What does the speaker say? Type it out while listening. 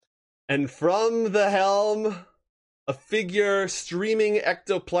And from the helm, a figure streaming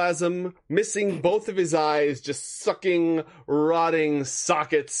ectoplasm, missing both of his eyes, just sucking, rotting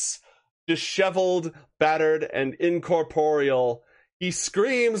sockets, disheveled, battered, and incorporeal. He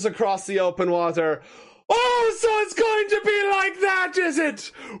screams across the open water, "Oh, so it's going to be like that, is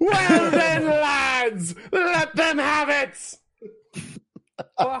it? Well then, lads, let them have it!"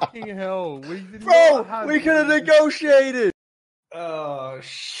 Fucking hell. We did Bro, not have we could have negotiated. Oh,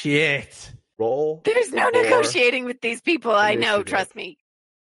 shit. Roll. There's no for negotiating with these people. I know, initiative. trust me.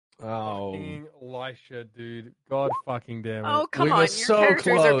 Oh. fucking Elisha, dude. God fucking damn it. Oh, come We on. were Your so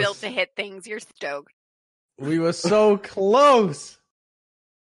characters are built close. to hit things. You're stoked. We were so close.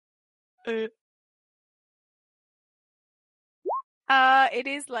 It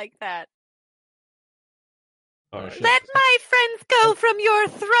is like that. All right. Let my friends go from your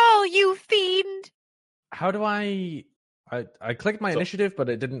thrall, you fiend! How do I clicked my So- initiative, but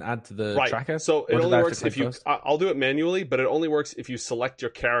it didn't add to the Right. tracker. So it Or did I only have to works click if you. first? I'll do it manually, but it only works if you select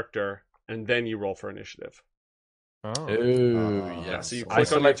your character and then you roll for initiative. Oh. Ooh, Ah. yes. So you I click on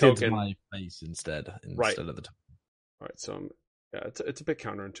your selected token. my face instead Right. of the top. All right. So yeah, it's a bit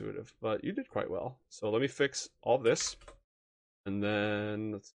counterintuitive, but you did quite well. So let me fix all this, and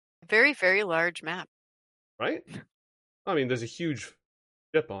then Very, very large map. right. I mean, there's a huge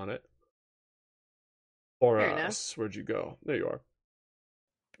dip on it. Or Fair enough. where'd you go? There you are.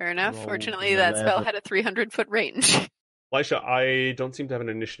 Fair enough. Roll Fortunately, an that spell 11. had a 300-foot range. Elisha, I don't seem to have an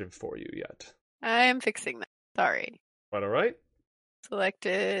initiative for you yet. I am fixing that. Sorry. Quite all right.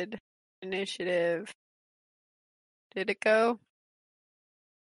 Selected. Initiative. Did it go?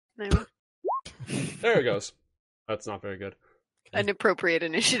 No. There it goes. That's not very good. An appropriate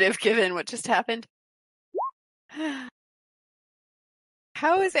initiative given what just happened.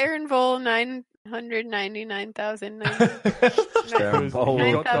 How is Aaron Vol 999,000? Aaron Vol.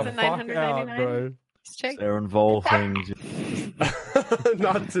 Got the fuck out, 9,999. bro. Just check. Aaron Vol things.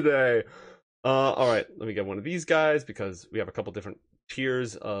 Not today. All right, let me get one of these guys because we have a couple different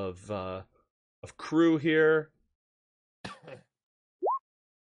tiers of crew here,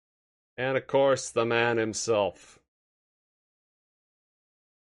 and of course the man himself.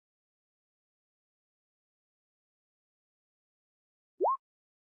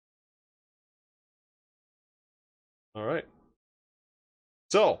 All right.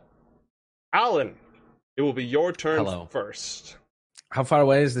 So, Alan, it will be your turn Hello. first. How far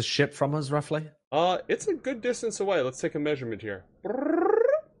away is the ship from us, roughly? It's a good distance away. Let's take a measurement here.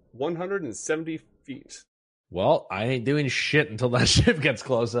 170 feet. Well, I ain't doing shit until that ship gets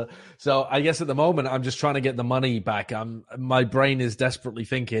closer. So I guess at the moment I'm just trying to get the money back. My brain is desperately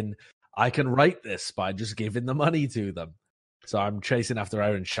thinking I can write this by just giving the money to them. So I'm chasing after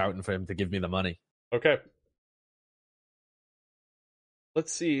Aaron, shouting for him to give me the money. Okay.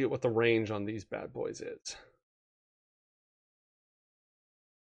 Let's see what the range on these bad boys is.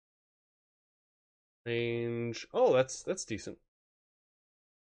 Range. Oh, that's decent.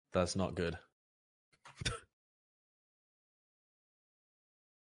 That's not good.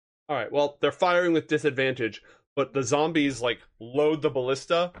 All right. Well, they're firing with disadvantage, but the zombies like load the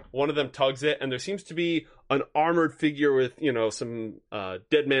ballista. One of them tugs it, and there seems to be an armored figure with, some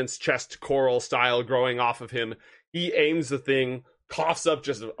dead man's chest coral style growing off of him. He aims the thing, coughs up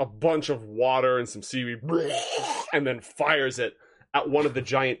just a bunch of water and some seaweed, and then fires it at one of the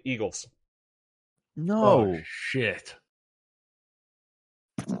giant eagles. No. Oh, shit.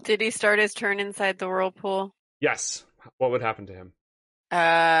 Did he start his turn inside the whirlpool? Yes. What would happen to him?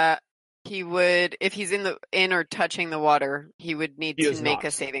 He would, if he's in or touching the water, he would need He to is make not.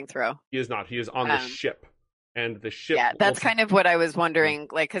 a saving throw. He is not. He is on the ship. And the ship... Yeah, that's kind of what I was wondering,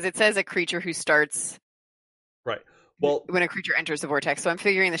 because it says a creature who starts... Right. Well, when a creature enters the vortex, so I'm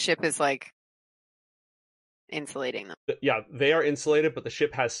figuring the ship is, insulating them. yeah, they are insulated, but the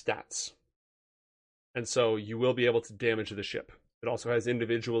ship has stats. And so you will be able to damage the ship. It also has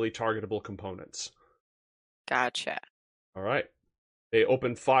individually targetable components. Gotcha. All right. They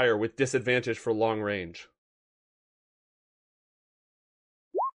open fire with disadvantage for long range.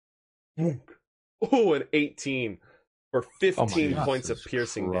 Oh, an 18 for 15 God, points of Jesus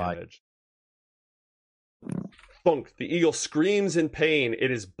piercing Christ. damage. Thunk. The eagle screams in pain.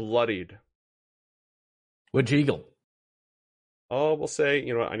 It is bloodied. Which eagle? Oh, we'll say,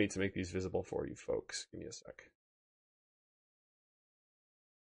 you know what? I need to make these visible for you folks. Give me a sec.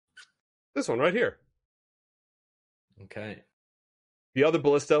 This one right here. Okay. The other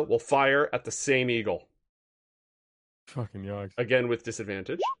ballista will fire at the same eagle. Fucking yikes. Again with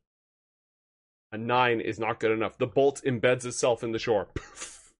disadvantage. A 9 is not good enough. The bolt embeds itself in the shore.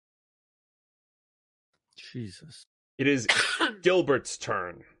 Jesus. It is Gilbert's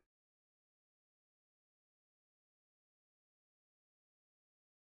turn.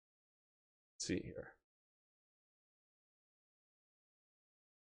 see here.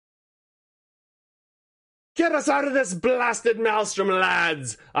 Get us out of this blasted maelstrom,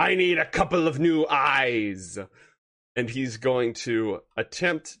 lads! I need a couple of new eyes! And he's going to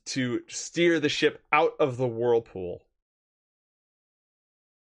attempt to steer the ship out of the whirlpool.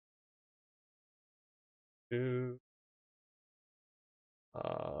 Yeah,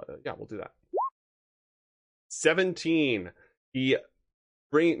 we'll do that. 17. He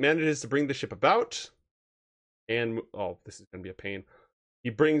manages to bring the ship about, and this is going to be a pain. He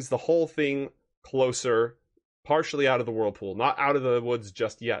brings the whole thing closer, partially out of the whirlpool, not out of the woods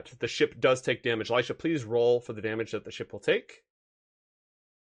just yet. The ship does take damage. Elisha, please roll for the damage that the ship will take.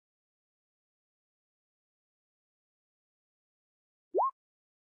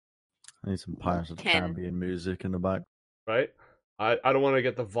 I need some Pirates of the 10. Caribbean music in the back. Right? I don't want to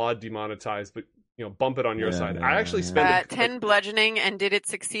get the VOD demonetized, but bump it on your side. I actually spent 10 bludgeoning, and did it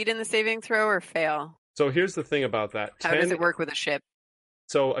succeed in the saving throw or fail? So here's the thing about that. How does it work with a ship?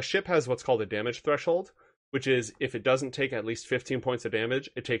 So a ship has what's called a damage threshold, which is if it doesn't take at least 15 points of damage,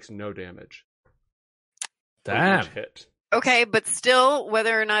 it takes no damage. Damn. Hit. Okay, but still,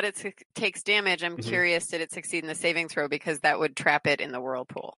 whether or not it takes damage, I'm Mhm. curious, did it succeed in the saving throw? Because that would trap it in the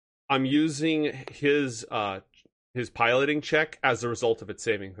whirlpool. I'm using his piloting check as a result of its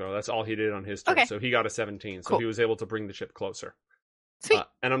saving throw. That's all he did on his turn. Okay. So he got a 17. So Cool. he was able to bring the ship closer. Sweet.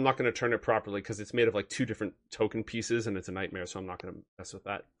 And I'm not going to turn it properly because it's made of like 2 different token pieces and it's a nightmare. So I'm not going to mess with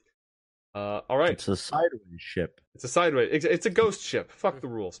that. All right. It's a sideways ship. It's a sideways. It's a ghost ship. Fuck the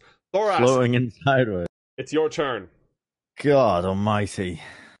rules. Thoras, Floating in sideways. it's your turn. God almighty.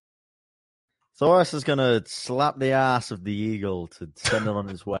 Thoris is going to slap the ass of the eagle to send it on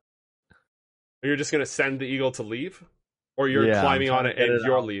his way. You're just going to send the eagle to leave? Or you're Yeah, I'm climbing on trying it to get and it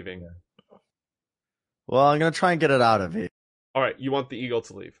you're out. leaving? Yeah. Well, I'm going to try and get it out of here. All right. You want the eagle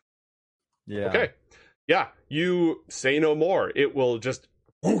to leave? Yeah. Okay. Yeah. You say no more. It will just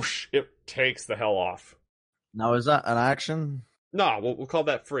whoosh. It takes the hell off. Now, is that an action? No, we'll call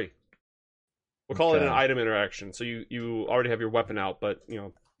that free. We'll call it an Okay. item interaction. So you already have your weapon out, but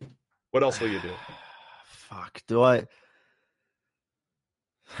what else will you do? Fuck. Do I?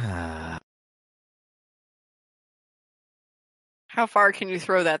 How far can you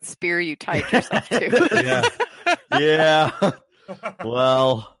throw that spear you tied yourself to? Yeah. Yeah.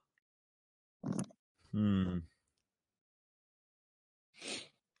 Well.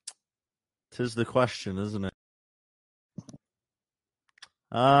 Tis the question, isn't it?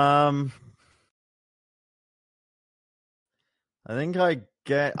 I think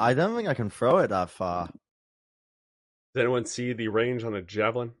I don't think I can throw it that far. Does anyone see the range on a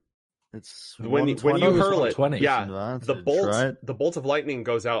javelin? It's When you 120. hurl it, 120. yeah, Advantage, the right? bolt of lightning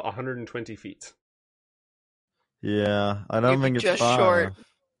goes out 120 feet. Yeah, I don't You'd think be it's just far short.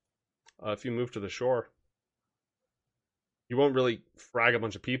 enough. If you move to the shore, you won't really frag a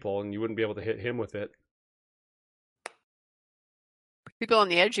bunch of people, and you wouldn't be able to hit him with it. People on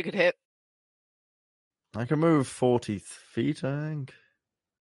the edge you could hit. I can move 40 feet, I think.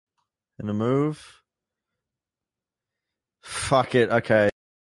 In a move. Fuck it, okay.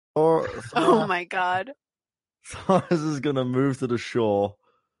 Oh my god. Thoris is gonna move to the shore.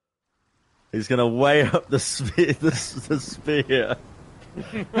 He's gonna weigh up the spear, the spear,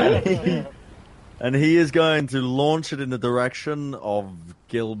 and he is going to launch it in the direction of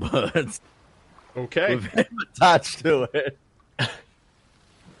Gilbert Okay. with him attached to it.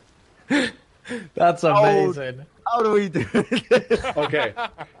 That's amazing. How do we do this? Okay.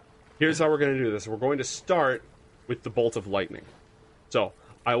 Here's how we're going to do this. We're going to start with the bolt of lightning. So,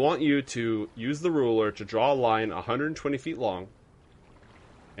 I want you to use the ruler to draw a line 120 feet long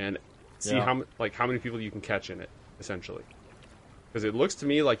and see Yeah. how many people you can catch in it, essentially. Because it looks to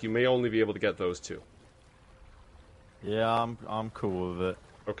me like you may only be able to get those 2. Yeah, I'm cool with it.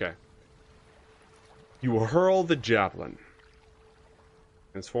 Okay. You hurl the javelin.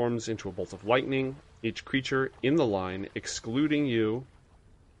 Transforms into a bolt of lightning. Each creature in the line, excluding you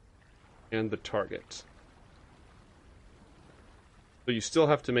and the target. So you still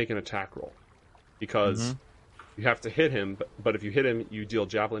have to make an attack roll. Because you have to hit him, but if you hit him, you deal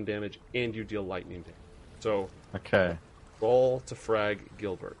javelin damage and you deal lightning damage. So Okay, roll to frag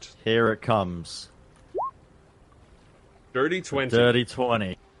Gilbert. here it comes. Dirty 20. Dirty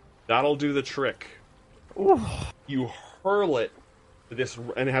 20. That'll do the trick. You hurl it to this,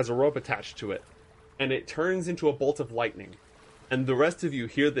 and it has a rope attached to it, and it turns into a bolt of lightning. And the rest of you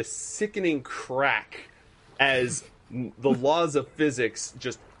hear this sickening crack as the laws of physics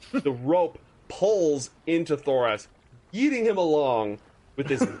the rope pulls into Thoras, eating him along with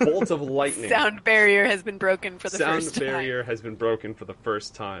this bolt of lightning. Sound barrier has been broken for the Sound first time. barrier has been broken for the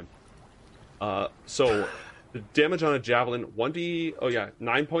first time. So the damage on a javelin,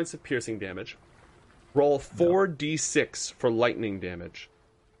 9 points of piercing damage. Roll 4d6 for lightning damage.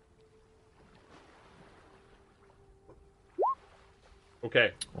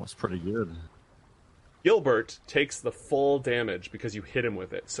 Okay. Oh, that's pretty good. Gilbert takes the full damage because you hit him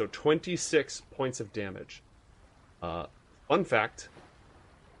with it. So 26 points of damage. Fun fact,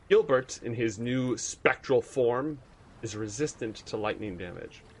 Gilbert, in his new spectral form, is resistant to lightning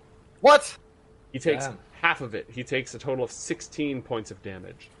damage. What? He takes Damn. half of it. He takes a total of 16 points of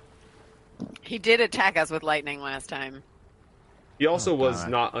damage. He did attack us with lightning last time. He also was God.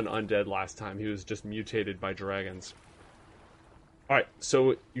 not an undead last time. He was just mutated by dragons. Alright,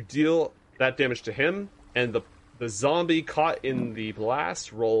 so you deal that damage to him, and the zombie caught in the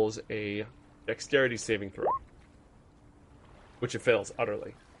blast rolls a dexterity saving throw, which it fails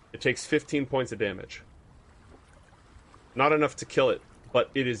utterly. It takes 15 points of damage. Not enough to kill it,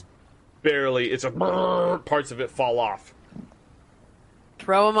 but it is barely... parts of it fall off.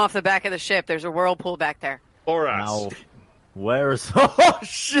 Throw him off the back of the ship. There's a whirlpool back there. Oras, Now, where is... Oh,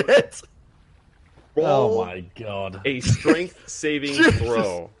 shit! roll Oh my god. a strength saving Jesus.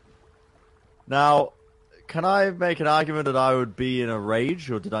 throw. Now, can I make an argument that I would be in a rage,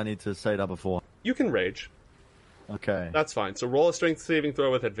 or did I need to say that before? You can rage. Okay, That's fine. So roll a strength saving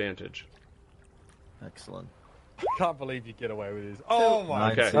throw with advantage. excellent. I can't believe you get away with this. Oh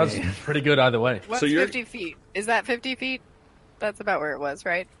my Okay. god. That's pretty good either way. What's So you're- 50 feet? Is that 50 feet? That's about where it was,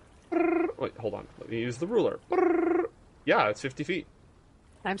 right? Wait, hold on. Let me use the ruler. Yeah, it's 50 feet.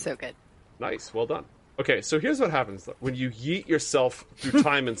 I'm so good. Nice, well done. Okay, so here's what happens when you yeet yourself through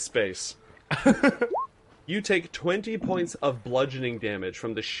time and space. You take 20 points of bludgeoning damage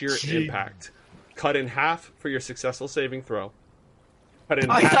from the sheer impact. Cut in half for your successful saving throw. Cut in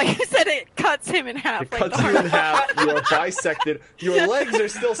I half. thought you said it cuts him in half. It like cuts the you in heart. half. You are bisected. Your legs are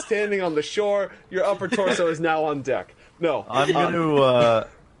still standing on the shore. Your upper torso is now on deck. No, I'm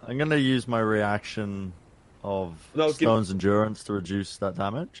gonna use my reaction of No, give- Stone's endurance to reduce that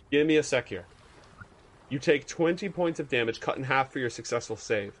damage. give me a sec here. You take 20 points of damage, cut in half for your successful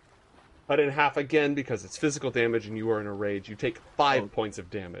save. Cut in half again because it's physical damage and you are in a rage. You take 5 points of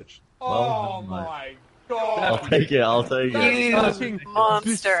damage. Oh Well, my I'll god. take it. I'll take it. You Fucking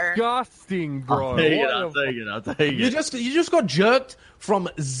monster. Disgusting, bro. I'll take it. What I'll the- take it. I'll take You it. just got jerked from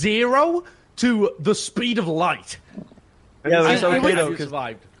 0 to the speed of light. Yeah, but it's I okay would- though, You 'cause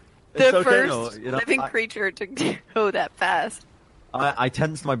survived. The it's okay first though. You know, living creature to go that fast. I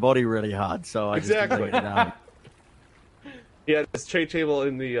tensed my body really hard, so I Exactly. just couldn't bring it He had his tray table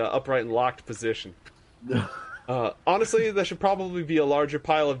in the upright and locked position. down. Honestly, there should probably be a larger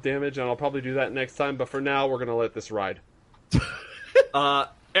pile of damage, and I'll probably do that next time, but for now, we're going to let this ride.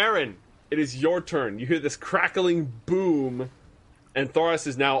 Aaron, it is your turn. You hear this crackling boom, and Thoros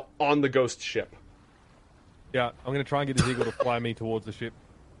is now on the ghost ship. Yeah, I'm going to try and get this eagle to fly me towards the ship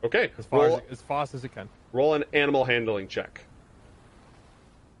Okay, as far roll, as fast as it can. roll an animal handling check.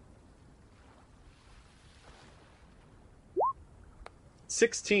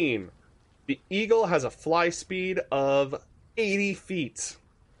 $16. The eagle has a fly speed of 80 feet.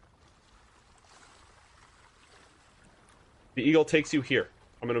 The eagle takes you here.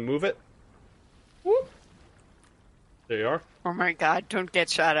 I'm going to move it. Whoop. There you are. Oh my god, don't get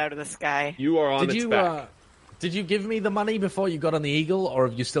shot out of the sky. You are on Did its you back. did you give me the money before you got on the eagle, or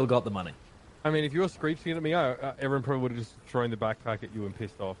have you still got the money? I mean, if you were screeching at me, everyone probably would have just thrown the backpack at you and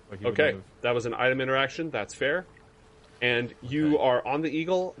pissed off. Like, he wouldn't Okay, have- that was an item interaction. That's fair. And you are on the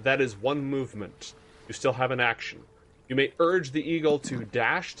eagle. That is one movement. You still have an action. You may urge the eagle to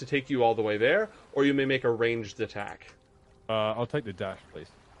dash to take you all the way there, or you may make a ranged attack. I'll take the dash, please.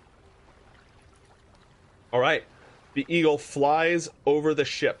 All right. The eagle flies over the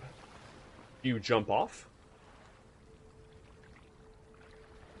ship. You jump off.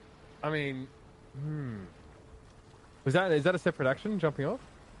 I mean, is that a separate action, jumping off?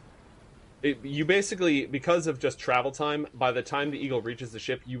 You basically, because of just travel time, by the time the eagle reaches the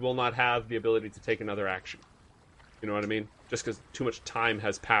ship, you will not have the ability to take another action. You know what I mean? Just because too much time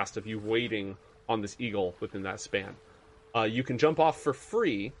has passed of you waiting on this eagle within that span. You can jump off for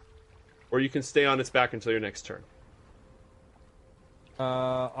free, or you can stay on its back until your next turn.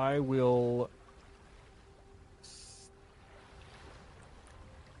 I will.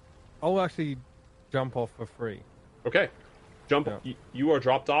 I'll actually jump off for free. Okay. Jump. Yeah. You are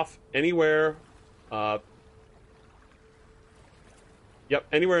dropped off anywhere. Yep,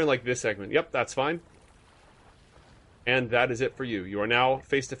 anywhere in like this segment. Yep, that's fine. And that is it for you. You are now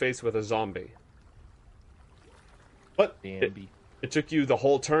face to face with a zombie. But it took you the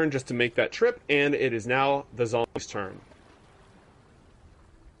whole turn just to make that trip, and it is now the zombie's turn.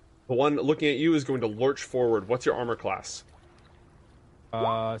 The one looking at you is going to lurch forward. What's your armor class?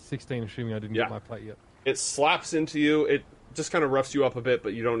 16, assuming I didn't Yeah. get my plate yet. It slaps into you. It just kind of roughs you up a bit,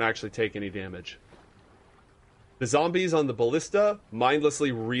 but you don't actually take any damage. The zombies on the ballista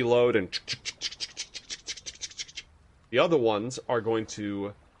mindlessly reload and... The other ones are going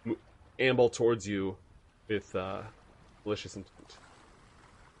to amble towards you with malicious intent.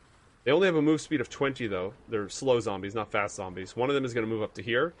 They only have a move speed of 20, though. They're slow zombies, not fast zombies. One of them is going to move up to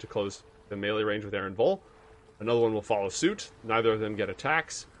here to close the melee range with Aaron Vol. Another one will follow suit. Neither of them get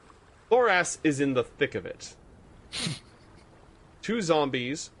attacks. Thoras is in the thick of it. 2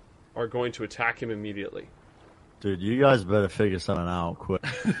 zombies are going to attack him immediately. Dude, you guys better figure something out quick.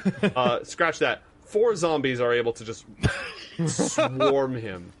 Scratch that. 4 zombies are able to just swarm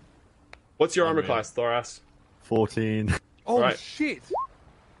him. What's your armor class, Thoras? 14. Oh, Right. shit!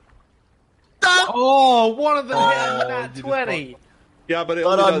 Oh, one of them hit you that just 20. Yeah, but it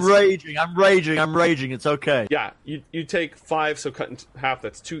But only I'm does... raging. It's okay. Yeah, you take 5, so cut in half.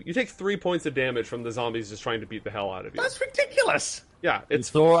 That's 2. You take 3 points of damage from the zombies just trying to beat the hell out of you. That's ridiculous. Yeah,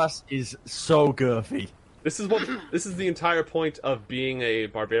 it's Thoras is so girthy. this is the entire point of being a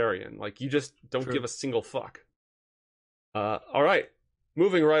barbarian. Like, you just don't give a single fuck. All right,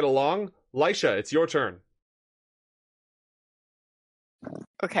 moving right along. Lisha, it's your turn.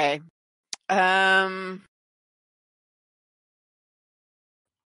 Okay.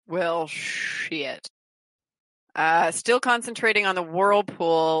 Well, shit. Still concentrating on the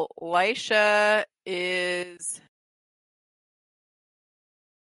whirlpool. Lisha is...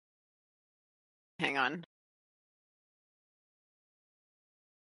 Hang on.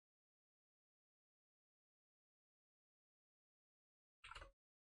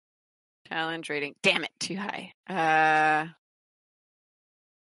 Challenge rating. Damn it, too high.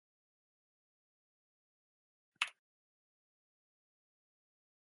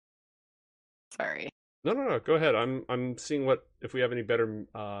 Sorry. No. Go ahead. I'm seeing if we have any better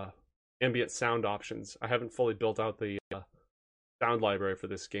ambient sound options. I haven't fully built out the sound library for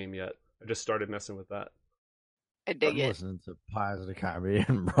this game yet. I just started messing with that. I dig I'm it. listening to Pirates of the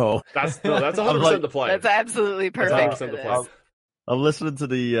Caribbean, bro. That's 100% the play. That's absolutely That's perfect 100% for the this. play. I'm listening to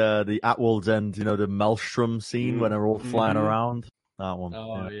the At World's End, the Maelstrom scene when they're all flying around. That one.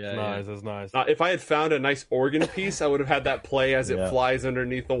 Oh, yeah. Nice, that's nice. If I had found a nice organ piece, I would have had that play as it Yeah. flies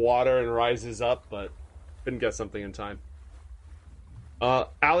underneath the water and rises up, but couldn't get something in time.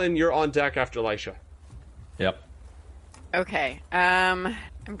 Alan, you're on deck after Lisha. Yep. Okay. I'm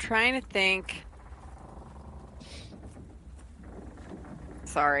trying to think.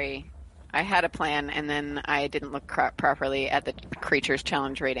 Sorry. I had a plan, and then I didn't look properly at the creature's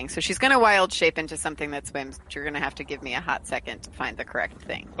challenge rating. So she's going to wild shape into something that swims. But you're going to have to give me a hot second to find the correct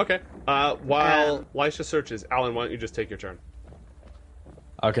thing. Okay. While Lisha searches, Alan, why don't you just take your turn?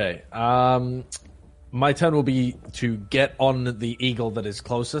 Okay. My turn will be to get on the eagle that is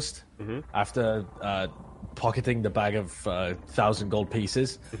closest after pocketing the bag of 1,000 gold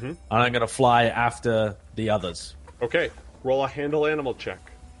pieces, and I'm going to fly after the others. Okay. Roll a handle animal check.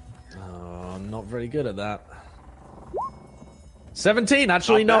 Oh, I'm not very good at that. 17.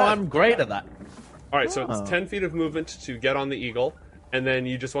 Actually, Not no, bad. I'm great at that. All right, so it's 10 feet of movement to get on the eagle, and then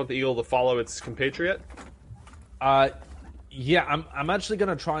you just want the eagle to follow its compatriot? Yeah, I'm actually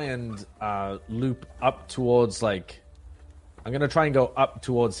gonna try and loop up towards I'm gonna try and go up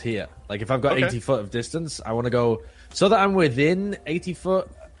towards here. Like if I've got Okay. 80 foot of distance, I want to go so that I'm within 80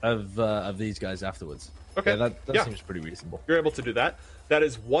 foot of these guys afterwards. Okay. Yeah, that Yeah. seems pretty reasonable. You're able to do that. That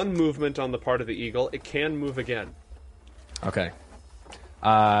is 1 movement on the part of the eagle. It can move again. Okay.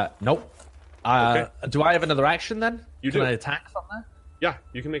 Nope. Okay. Do I have another action then? You Can do. I attack from there? Yeah,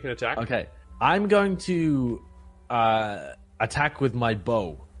 you can make an attack. Okay. I'm going to attack with my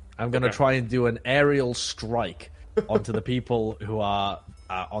bow. I'm going to Okay. try and do an aerial strike onto the people who are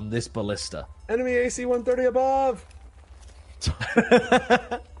on this ballista. Enemy AC 130 above!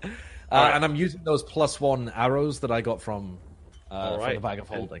 And I'm using those +1 arrows that I got from the bag of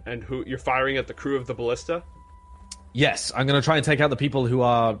holding. And who you're firing at the crew of the ballista? Yes, I'm going to try and take out the people who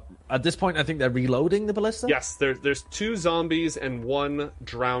are... At this point, I think they're reloading the ballista? Yes, there's 2 zombies and 1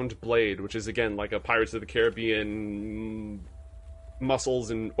 drowned blade, which is again like a Pirates of the Caribbean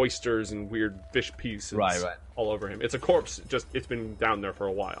mussels and oysters and weird fish pieces Right. all over him. It's a corpse, just it's been down there for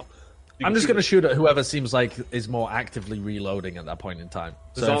a while. You I'm can just see going to shoot at whoever seems like is more actively reloading at that point in time.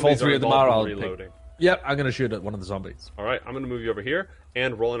 the So if all zombies three are of them involved are, in I'll reloading. pick... Yep, I'm going to shoot at one of the zombies. All right, I'm going to move you over here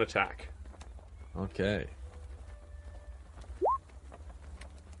and roll an attack. Okay.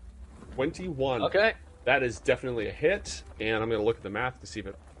 21. Okay. That is definitely a hit, and I'm going to look at the math to see if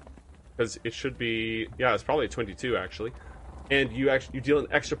it... Because it should be... Yeah, it's probably a 22, actually. and you deal an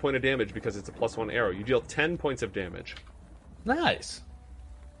extra point of damage because it's a +1 arrow. You deal 10 points of damage. Nice.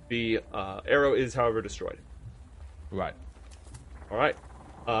 The arrow is, however, destroyed. Right. All right.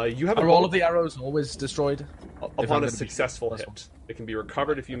 You have Are all of the arrows always destroyed? upon a successful hit. They can be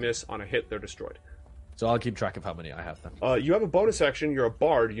recovered if you miss. On a hit, they're destroyed. So I'll keep track of how many I have then. You have a bonus action. You're a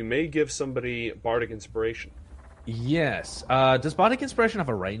bard. You may give somebody bardic inspiration. Yes. Does bardic inspiration have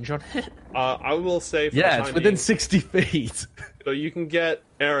a range on it? I will say for the Yeah, time it's within being, 60 feet. so you can get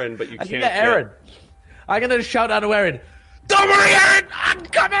Aaron, but you I can't can get Aaron. I'm gonna shout out to Aaron. Don't worry, Aaron, I'm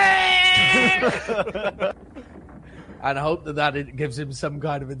coming. And I hope that it gives him some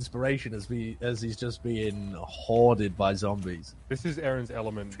kind of inspiration as he's just being hoarded by zombies. This is Aaron's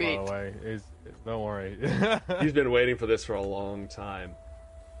element, Sweet. by the way. Don't worry. He's been waiting for this for a long time.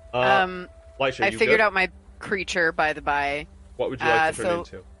 Lisha, I you figured good? out my creature, by the by. What would you like to turn so-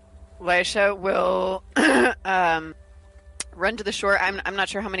 into? Lisha will run to the shore. I'm not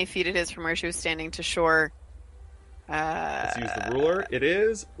sure how many feet it is from where she was standing to shore. Let's use the ruler. It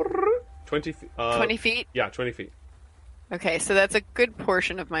is 20 feet. 20 feet? Yeah, 20 feet. Okay, so that's a good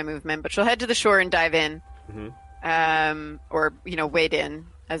portion of my movement, but she'll head to the shore and dive in. Or, wade in,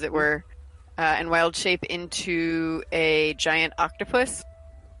 as it were, and wild shape into a giant octopus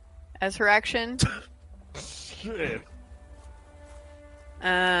as her action. Shit.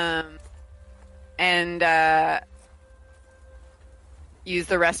 And use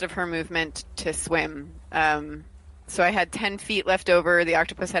the rest of her movement to swim. So I had 10 feet left over. The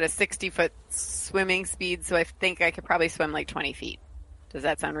octopus had a 60-foot swimming speed, so I think I could probably swim like 20 feet. Does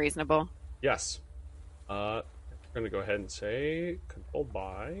that sound reasonable? Yes. I'm going to go ahead and say controlled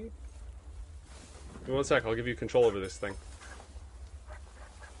by... Give me 1 sec. I'll give you control over this thing.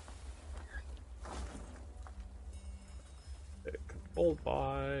 Okay, controlled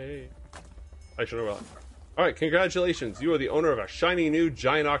by... I should know. All right, congratulations. You are the owner of a shiny new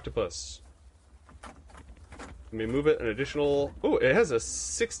giant octopus. Let me move it an additional... Oh, it has a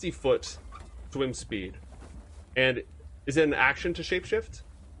 60-foot swim speed. And is it an action to shapeshift?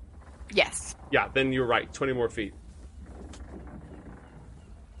 Yes. Yeah, then you're right. 20 more feet.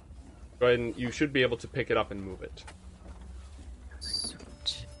 Go ahead and you should be able to pick it up and move it.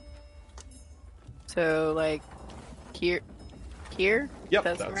 So, like, here? Yep,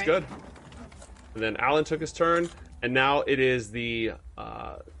 That's that's right. good. And then Alan took his turn, and now it is the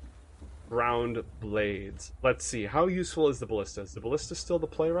round blades. Let's see, how useful is the ballista? Is the ballista still the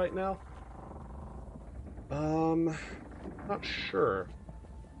play right now? Not sure.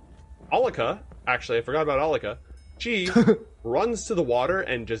 Alika, actually, I forgot about Alika. She runs to the water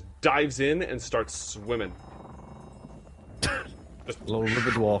and just dives in and starts swimming. Just Little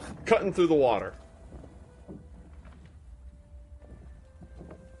river dwarf. cutting through the water.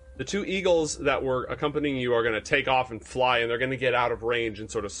 The two eagles that were accompanying you are going to take off and fly, and they're going to get out of range and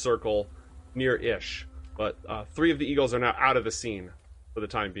sort of circle near-ish. But 3 of the eagles are now out of the scene for the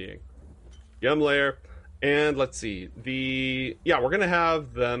time being. Yumlair, and let's see. We're going to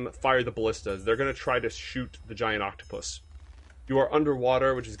have them fire the ballistas. They're going to try to shoot the giant octopus. You are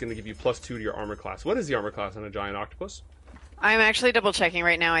underwater, which is going to give you +2 to your armor class. What is the armor class on a giant octopus? I'm actually double checking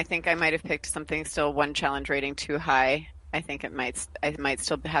right now. I think I might have picked something still 1 challenge rating too high. I think I might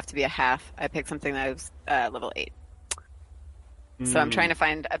still have to be a half. I picked something that was level 8. So I'm trying to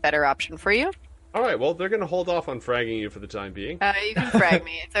find a better option for you. All right, well, they're going to hold off on fragging you for the time being. You can frag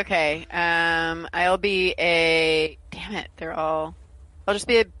me. It's okay. I'll be a... Damn it. I'll just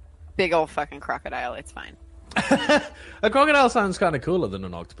be a big old fucking crocodile. It's fine. A crocodile sounds kind of cooler than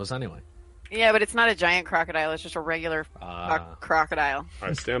an octopus anyway. Yeah, but it's not a giant crocodile. It's just a regular crocodile. All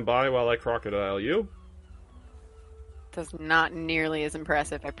right, stand by while I crocodile you. That's not nearly as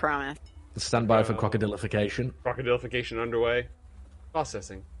impressive, I promise. Stand by for crocodilification. Crocodilification underway.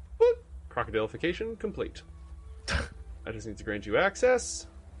 Processing. Boop. Crocodilification complete. I just need to grant you access.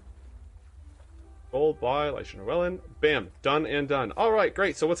 Gold by Lisha Llewellyn. Bam. Done and done. All right,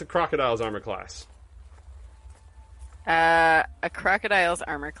 great. So what's a crocodile's armor class? A crocodile's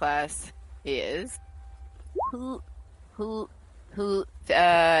armor class is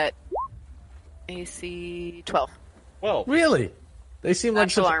AC 12. Well, Really? They seem like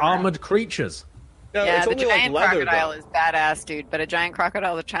Actual such armor. armored creatures. Yeah, it's the only like giant leather, crocodile though. is badass, dude. But a giant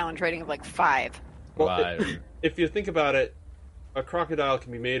crocodile with a challenge rating of like 5. Well, Right. if you think about it, a crocodile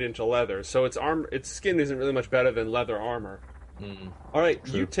can be made into leather, so its skin isn't really much better than leather armor. All right,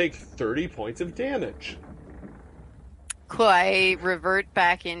 you take 30 points of damage. Cool. I revert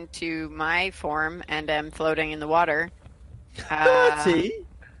back into my form and am floating in the water. See?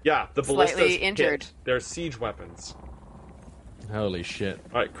 Yeah, the ballistas Slightly injured. hit. They're siege weapons. Holy shit.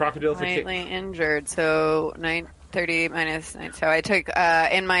 All right, crocodile to kick. Slightly injured, so 30 minus 9. So I took,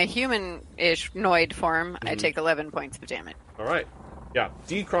 in my human-ish noid form, I take 11 points of damage. All right. Yeah,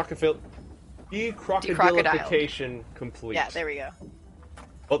 decrocodilification complete. Yeah, there we go.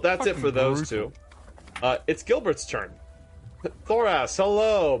 Well, that's it for those two. It's Gilbert's turn. Thoras,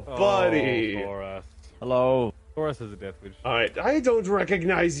 hello, buddy. Oh, Thoras. Hello. Thoras is a death wish. All right, I don't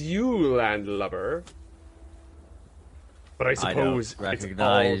recognize you, landlubber. But I suppose I don't it's all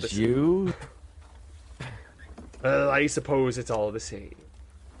recognize the same. you. Well, I suppose it's all the same.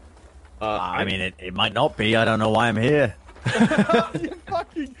 I mean, it might not be. I don't know why I'm here.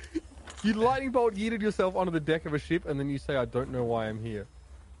 You lightning bolt yeeted yourself onto the deck of a ship, and then you say, "I don't know why I'm here."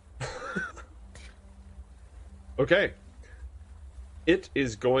 Okay. It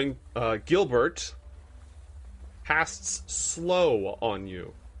is going. Gilbert casts slow on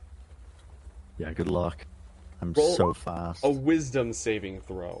you. Yeah, good luck. I'm Roll so fast. A wisdom saving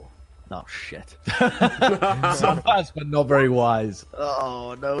throw. Oh, shit. So fast, but not very wise.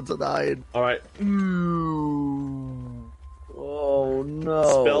 Oh, no, it's a 9. All right. Oh, no.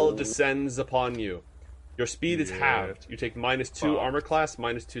 Spell descends upon you. Your speed is halved. You take -2 armor class,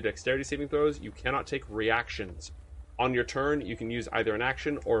 -2 dexterity saving throws. You cannot take reactions. On your turn, you can use either an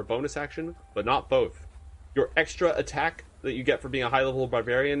action or a bonus action, but not both. Your extra attack that you get for being a high-level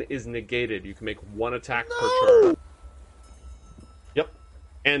barbarian is negated. You can make one attack per turn. Yep.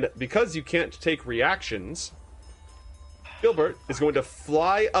 And because you can't take reactions, Gilbert is going to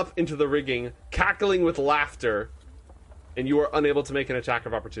fly up into the rigging, cackling with laughter, and you are unable to make an attack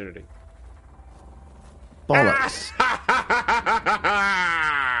of opportunity. Bollocks.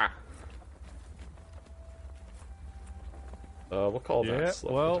 We'll call that Yeah,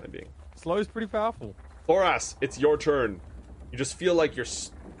 slow well- for the time being. Slow's pretty powerful. Thoras, it's your turn. You just feel like you're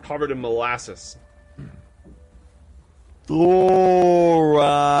covered in molasses.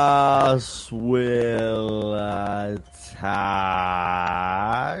 Thoras will attack.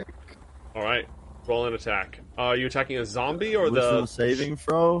 All right, roll an attack. Are you attacking a zombie or Wisdom the saving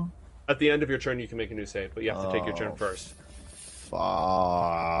throw? At the end of your turn, you can make a new save, but you have to take your turn first.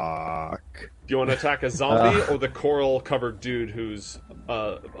 Fuck. Do you want to attack a zombie or the coral-covered dude who's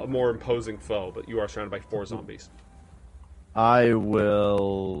a more imposing foe? But you are surrounded by 4 zombies. I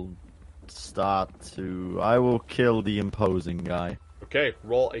will I will kill the imposing guy. Okay,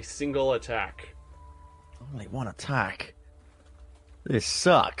 roll a single attack. Only one attack. This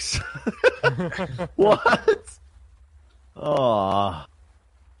sucks. What? Oh.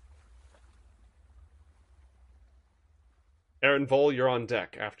 Aaron Vol, you're on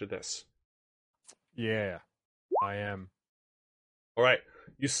deck after this. Yeah, I am. All right,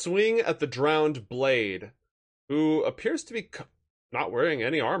 you swing at the drowned Blade, who appears to be not wearing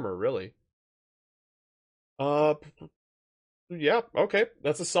any armor, really. Yeah, okay,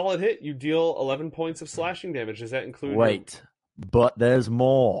 that's a solid hit. You deal 11 points of slashing damage. Does that include? Wait, but there's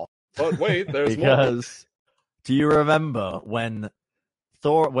more. But wait, there's because do you remember when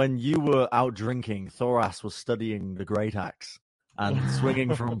you were out drinking, Thoras was studying the Great Axe and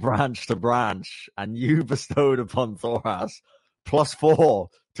swinging from branch to branch, and you bestowed upon Thoras +4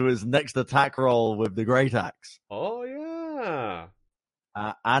 to his next attack roll with the Great Axe. Oh yeah.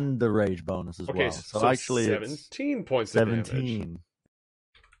 And the rage bonus as Okay, well. so actually, 17 points of 17. damage.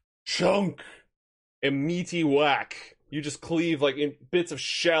 Chunk! A meaty whack. You just cleave like in bits of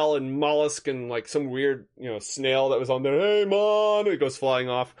shell and mollusk and like some weird, snail that was on there. Hey, man! It goes flying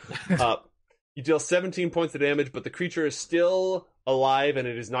off. You deal 17 points of damage, but the creature is still alive and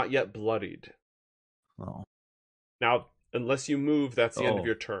it is not yet bloodied. Oh. Now, unless you move, that's the end of Oh.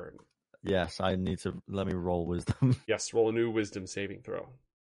 your turn. Yes, I need to let me roll wisdom. Yes, roll a new wisdom saving throw.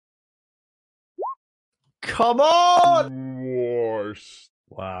 Come on! Worse.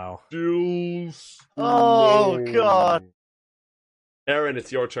 Wow. Still Oh, slow. God. Aaron,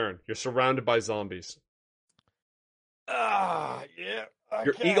 it's your turn. You're surrounded by zombies. Yeah.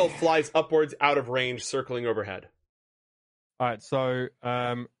 Your eagle flies upwards out of range, circling overhead. All right, so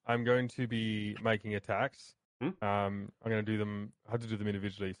I'm going to be making attacks. Hmm? I'm going to do them. I have to do them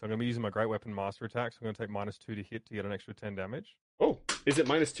individually. So I'm going to be using my Great Weapon Master attack. So I'm going to take -2 to hit to get an extra 10 damage. Oh, is it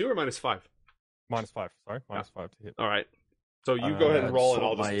 -2 or -5? -5, sorry, -5 to hit. All right. So you go ahead and roll, and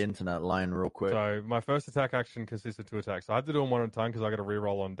I'll my just. internet line real quick. So my first attack action consists of 2 attacks. So I have to do them one at a time because I got to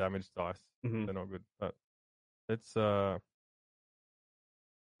reroll on damage dice. Mhm. They're not good. But it's what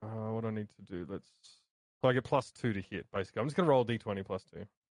do I need to do? So I get +2 to hit. Basically, I'm just going to roll D20 +2.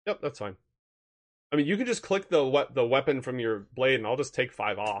 Yep, that's fine. I mean, you can just click the weapon from your blade, and I'll just take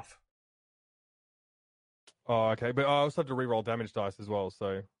 5 off. Oh, okay. But I also have to reroll damage dice as well.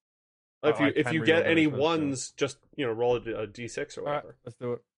 So If I you can reroll get any damage first, yeah. ones, just roll a d6 or All right, whatever. let's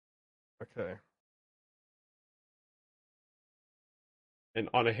do it. Okay. And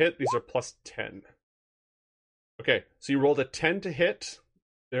on a hit, these are plus 10. Okay, so you rolled a 10 to hit.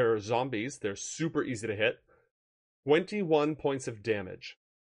 They're zombies. They're super easy to hit. 21 points of damage.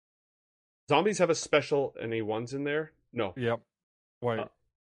 Zombies have a special... Any ones in there? No. Yep. Wait.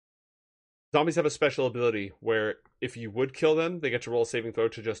 Zombies have a special ability where if you would kill them, they get to roll a saving throw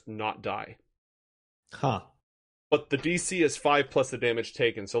to just not die. Huh. But the DC is 5 plus the damage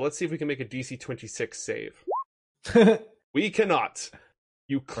taken. So let's see if we can make a DC 26 save. We cannot.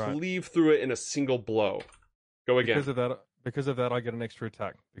 You cleave through it in a single blow. Go again. Because of that, I get an extra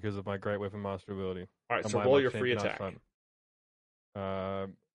attack because of my Great Weapon Master ability. All right, And so my roll luck your free champion attack.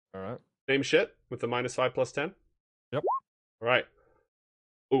 All right. Same shit with the minus 5 plus 10? Yep. All right.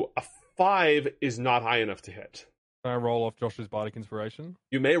 Ooh, a 5 is not high enough to hit. Can I roll off Josh's Bardic Inspiration?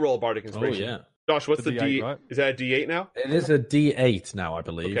 You may roll Bardic Oh Inspiration. yeah. Josh, what's It's a the D8, D? right? Is that a D8 now? It is a D8 now, I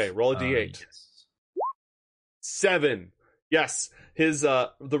believe. Okay, roll a D8. Yes. 7. Yes, his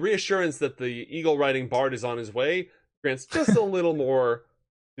the reassurance that the eagle riding bard is on his way grants just a little more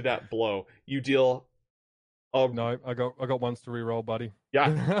to that blow. You deal. No, I got ones to re-roll, buddy.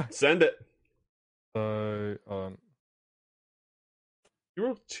 Yeah, send it. So, You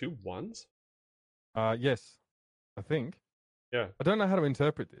rolled 2 1s. yes, I think. Yeah. I don't know how to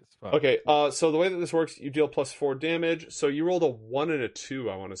interpret this. But... Okay, so the way that this works, you deal plus 4 damage. So you rolled a 1 and a 2,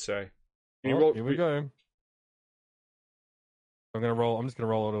 I want to say. You roll, here we go. I'm just gonna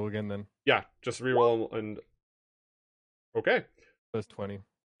roll it all again then. Yeah, just re-roll and... Okay. First 20.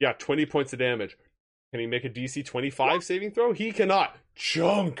 Yeah, 20 points of damage. Can he make a DC 25 saving throw? He cannot.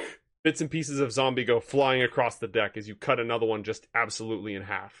 Chunk! Bits and pieces of zombie go flying across the deck as you cut another one just absolutely in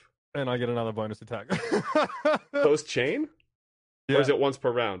half. And I get another bonus attack. Those chain? Yeah. Or is it once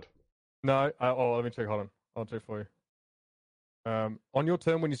per round? No. Let me check. Hold on. I'll check for you. On your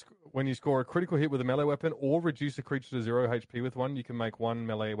turn, when you score a critical hit with a melee weapon or reduce a creature to 0 HP with one, you can make one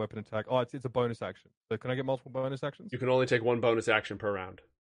melee weapon attack. Oh, it's a bonus action. So can I get multiple bonus actions? You can only take 1 bonus action per round.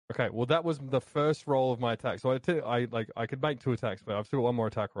 Okay. Well, that was the first roll of my attack. So I could make 2 attacks, but I've still got 1 more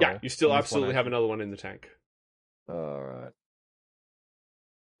attack roll. Yeah, you still in this absolutely one have action. another one in the tank. All right.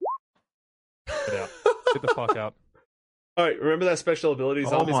 Get out. Get the fuck out. All right, remember that special ability Oh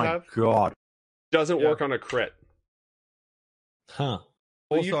zombies my have? god. Doesn't Yeah. work on a crit. Huh.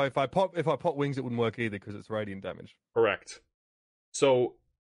 Well, Also, if I pop wings, it wouldn't work either because it's radiant damage. Correct. So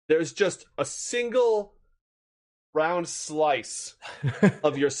there's just a single round slice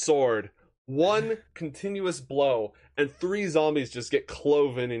of your sword, 1 continuous blow, and 3 zombies just get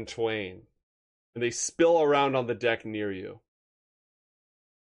cloven in twain. And they spill around on the deck near you.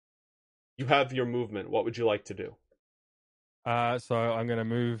 You have your movement. What would you like to do? So I'm going to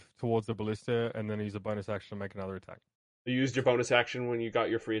move towards the ballista and then use a bonus action to make another attack. You used your bonus action when you got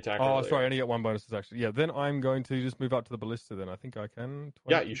your free attack. Oh, earlier. sorry, I only get 1 bonus action. Yeah, then I'm going to just move up to the ballista then. I think I can.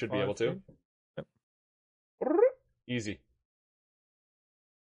 Yeah, you should be able to. 25 feet? Easy.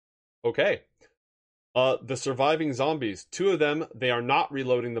 Okay. The surviving zombies, 2 of them, they are not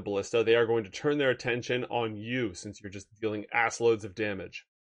reloading the ballista. They are going to turn their attention on you since you're just dealing ass loads of damage.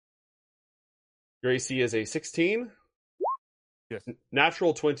 Your AC is a 16. Yes.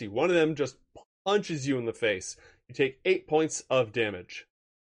 Natural 20. One of them just punches you in the face. You take 8 points of damage.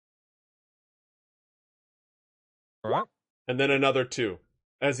 All right. And then another 2.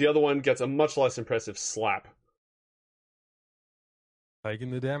 As the other one gets a much less impressive slap.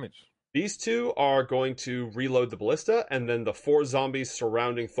 Taking the damage. These 2 are going to reload the ballista, and then the 4 zombies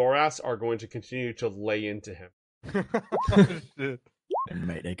surrounding Thoras are going to continue to lay into him. Shit.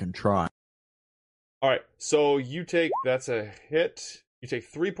 Mate, they can try. Alright, so you take... That's a hit. You take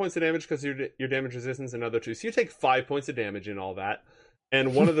 3 points of damage because your damage resistance, another 2. So you take 5 points of damage in all that.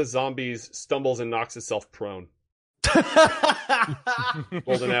 And one of the zombies stumbles and knocks itself prone.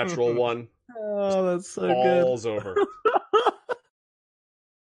 Rolled a natural 1. Oh, that's so good. Falls over.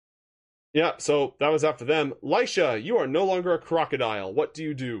 Yeah, so that was after them. Lisha, you are no longer a crocodile. What do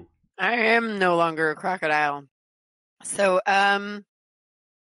you do? I am no longer a crocodile. So, let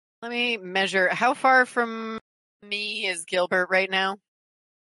me measure. How far from me is Gilbert right now?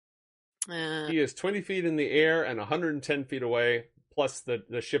 He is 20 feet in the air and 110 feet away, plus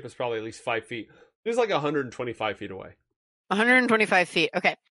the ship is probably at least 5 feet. He's like 125 feet away. 125 feet.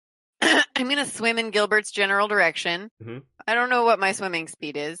 Okay. I'm going to swim in Gilbert's general direction. Mhm. I don't know what my swimming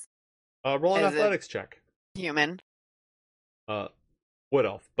speed is. Roll an Is it- athletics check. Human. Wood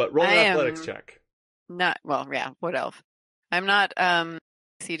elf, but roll an I athletics am- check. Not, well, yeah, wood elf. I'm not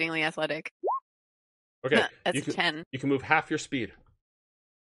exceedingly athletic. Okay, That's you a can, 10. you can move half your speed.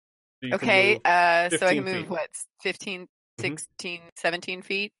 you can Okay, move so I 15 can move, feet. what, 15, 16, 17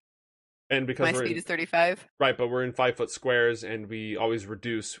 feet? And because My we're speed in, is 35. right, but we're in 5-foot squares, and we always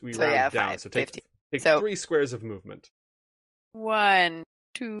reduce. We So, round yeah, down. 5, So take 15. So- 3 squares of movement. 1,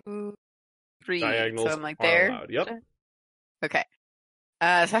 2, 3. Diagonals So I'm like are there. allowed. Yep. Okay.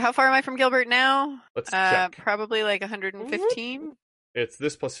 So how far am I from Gilbert now? Let's check. Probably like 115. It's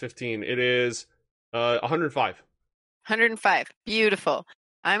this plus 15. It is 105. 105. Beautiful.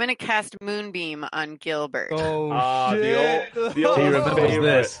 I'm going to cast Moonbeam on Gilbert. Oh the shit! old He remembers favorite.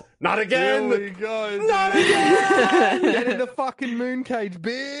 this. Not again. Here we go. Not dude. again. Get in the fucking moon cage,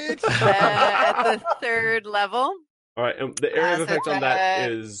 bitch. At the 3rd level. All right, and the area of So effect on it's,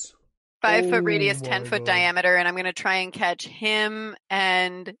 that is 5-foot Oh radius, my 10-foot God. diameter, and I'm going to try and catch him.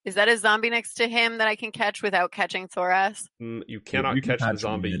 And is that a zombie next to him that I can catch without catching Thoras? you cannot you can catch the catch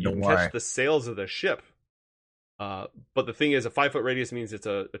zombie. him, You don't can worry. catch the sails of the ship. But the thing is, a 5-foot radius means it's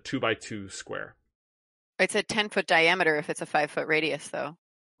a 2x2 square. It's a 10-foot diameter if it's a 5-foot radius, though.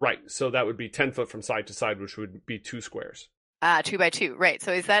 Right, so that would be 10 foot from side to side, which would be 2 squares. 2x2. Right.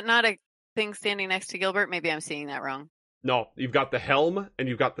 So is that not a thing standing next to Gilbert? Maybe I'm seeing that wrong. No, you've got the helm and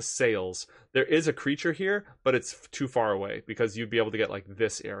you've got the sails. There is a creature here, but it's too far away because you'd be able to get like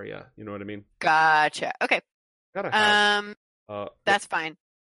this area. You know what I mean? Gotcha. Okay. Gotta have. That's fine.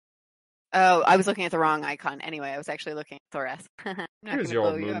 Oh, I was looking at the wrong icon. Anyway, I was actually looking at Thoras. I'm not Here's gonna your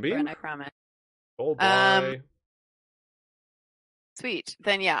blow old you up, Moonbeam. Bren, I promise. Oh boy. Sweet.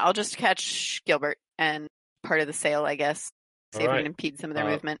 Then yeah, I'll just catch Gilbert and part of the sail, I guess. See if we Alright. can impede some of their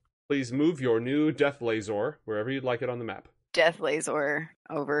Uh, movement. Please move your new Death Laser wherever you'd like it on the map. Death Laser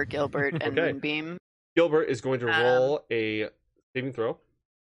over Gilbert and Okay. Moonbeam. Gilbert is going to roll a saving throw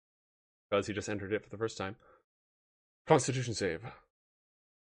because he just entered it for the first time. Constitution save.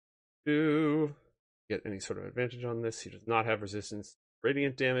 Do get any sort of advantage on this. He does not have resistance to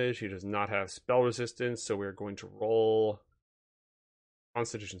radiant damage. He does not have spell resistance, so we're going to roll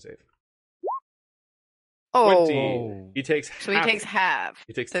Constitution save. 20. Oh, He takes so he half. takes half,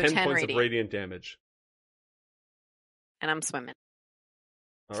 He takes so 10 10 points radiant. of radiant damage. and I'm swimming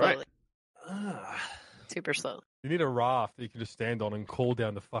All slowly, right. super slowly. You need a raft that you can just stand on and call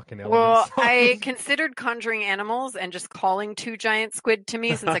down the fucking Well, elements. I considered conjuring animals and just calling 2 giant squid to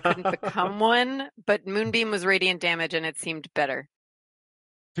me since I couldn't become one, but Moonbeam was radiant damage and it seemed better.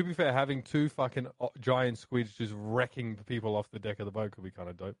 To be fair, having 2 fucking giant squids just wrecking the people off the deck of the boat could be kind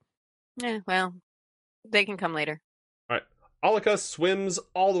of dope. Yeah, well, they can come later. Alika swims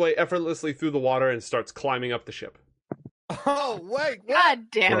all the way effortlessly through the water and starts climbing up the ship. Oh, wait, God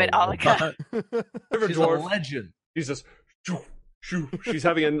damn it, Alika. River She's a Dwarf, legend. she's just shoo, shoo. She's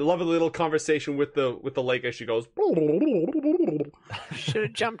having a lovely little conversation with the lake as she goes. Should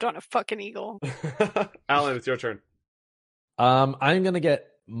have jumped on a fucking eagle. Alan, it's your turn. I'm gonna get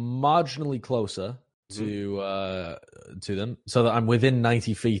marginally closer to them so that I'm within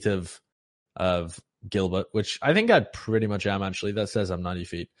 90 feet of Gilbert, which I think I pretty much am actually. That says I'm 90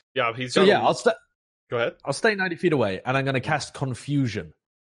 feet. Yeah, he's So got yeah, a- Go ahead. I'll stay 90 feet away, and I'm gonna cast Confusion.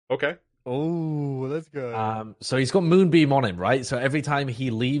 Okay. Oh, let's go. So he's got Moonbeam on him, right? So every time he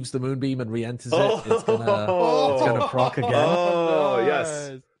leaves the Moonbeam and re-enters it, it's gonna proc again. Oh,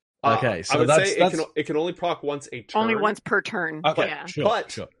 yes. Okay, so I would that's- say it can only proc once a turn. Only once per turn. Okay, Yeah. sure,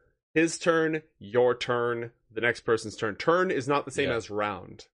 But- sure. His turn, your turn, the next person's turn. Turn is not the same Yeah. as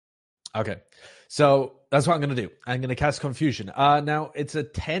round. Okay, so that's what I'm going to do. I'm going to cast Confusion. Now it's a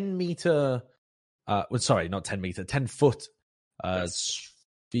 10 meter. Sorry, not 10 meter, 10 foot. Wait,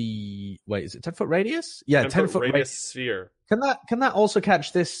 is it 10 foot radius? Yeah, 10 foot radius radius. sphere. Can that also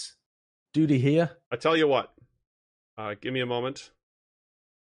catch this duty here? I tell you what. Give me a moment.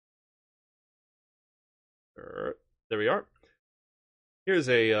 There we are. Here's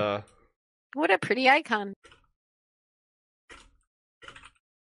a What a pretty icon.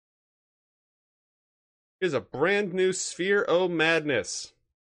 brand new Sphere O Madness.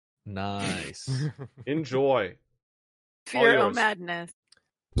 Nice. Enjoy. Fear o yours. madness.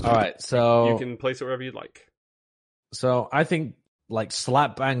 All right, so You can place it wherever you'd like. So I think like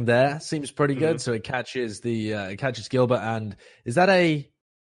slap bang there seems pretty good. Mhm. So it catches it catches Gilbert, and is that a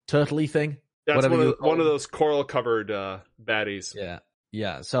turtley thing? That's Whatever you one call of it. those coral covered baddies.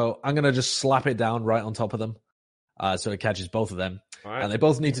 Yeah. So I'm gonna just slap it down right on top of them, so it catches both of them, All right. and they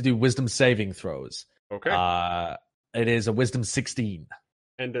both need to do Wisdom saving throws. Okay. It is a Wisdom 16.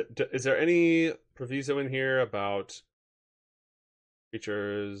 And is there any proviso in here about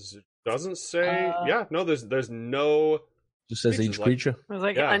creatures? Doesn't say. Yeah, no. There's no. Just says Creatures each like- creature. It was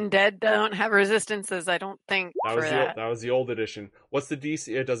like Yeah. undead don't have resistances, I don't think, That for was that. that was the old edition. What's the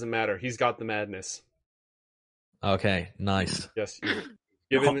DC? It doesn't matter. He's got the madness. Okay, nice. Yes,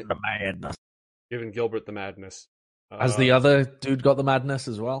 Giving The madness. Gilbert the madness. Has the other dude got the madness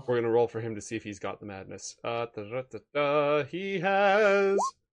as well? We're gonna roll for him to see if he's got the madness. He has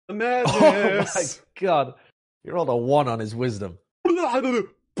the madness. Oh my god. You rolled a 1 on his wisdom.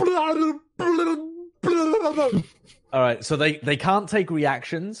 All right, so they can't take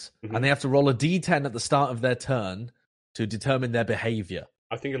reactions, and they have to roll a d10 at the start of their turn to determine their behavior.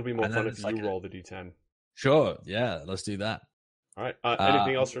 I think it'll be more And fun then if it's like you roll the d10. Sure, yeah, let's do that. All right.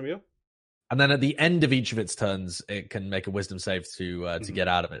 Anything else from you? And then at the end of each of its turns, it can make a wisdom save to get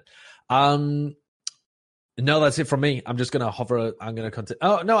out of it. No, that's it from me. I'm just gonna hover. I'm gonna continue.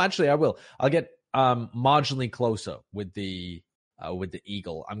 Oh no, actually, I will. I'll get marginally closer with the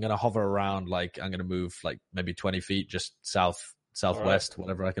eagle. I'm gonna hover around. Like I'm gonna move like maybe 20 feet, just southwest,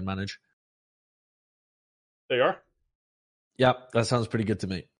 whatever I can manage. There you are. Yep, that sounds pretty good to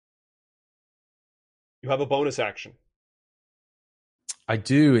me. You have a bonus action. I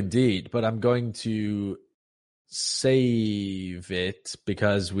do indeed, but I'm going to save it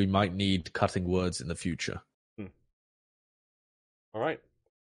because we might need cutting words in the future. All right.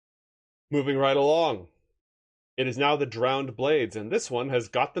 Moving right along. It is now the Drowned Blades, and this one has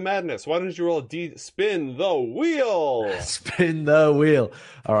got the madness. Why don't you roll a D? Spin the wheel. Spin the wheel.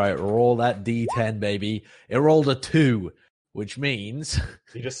 All right, roll that D10, baby. It rolled a 2, which means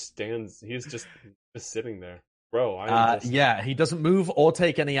He just stands. He's just sitting there. Bro, yeah, he doesn't move or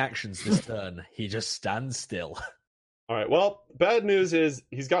take any actions this turn. He just stands still. All right. Well, bad news is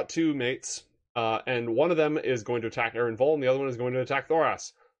he's got 2 mates, and one of them is going to attack Aaron Vol, and the other one is going to attack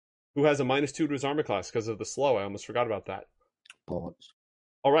Thoras, who has a -2 to his armor class because of the slow. I almost forgot about that. Bullets.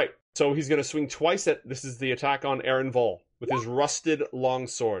 All right. So he's going to swing twice at. This is the attack on Aaron Vol with his rusted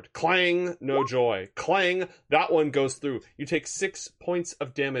longsword. Clang, no joy. Clang. That one goes through. You take 6 points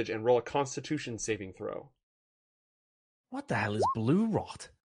of damage and roll a Constitution saving throw. What the hell is blue rot?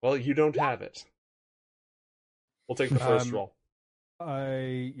 Well, you don't have it. We'll take the first roll.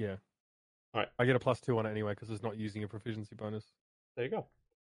 Yeah. All right. I get a +2 on it anyway because it's not using a proficiency bonus. There you go.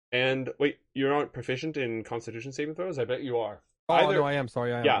 And wait, you're not proficient in Constitution saving throws? I bet you are. Oh, no, I am.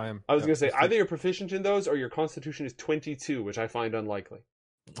 Sorry, I am. I am. I was going to say, either you're proficient in those or your Constitution is 22, which I find unlikely.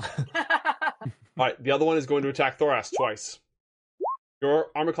 All right, the other one is going to attack Thoras twice.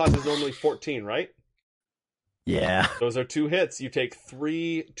 Your armor class is normally 14, right? Yeah. Those are 2 hits. You take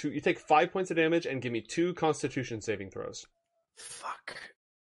 5 points of damage and give me 2 Constitution saving throws. Fuck.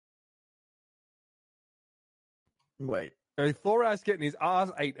 Wait. Hey, Thoras getting his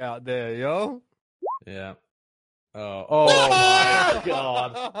ass ate out there, yo. Yeah. Oh my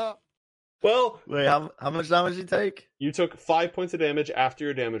god. Well, Wait, how much damage did you take? you took 5 points of damage after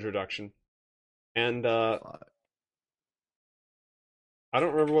your damage reduction. And I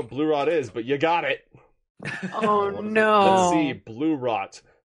don't remember what blue rot is, but you got it. Oh Let's no! see, blue rot.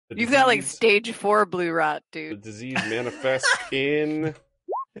 You've got like stage 4 blue rot, The dude. disease manifests in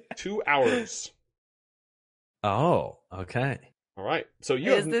 2 hours. Oh, okay. All right. So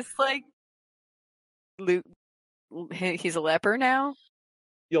you Is this like he's a leper now?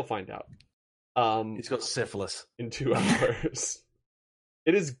 you'll find out. He's got syphilis. In 2 hours.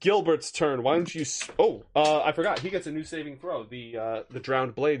 It is Gilbert's turn. Why don't you? I forgot. He gets a new saving throw. The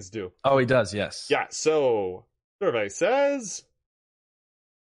Drowned Blades do. Oh, he does. Yes. Yeah. So survey says.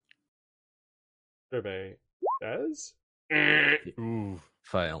 Ooh.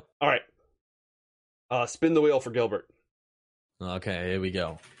 Fail. All right. Spin the wheel for Gilbert. Okay, here we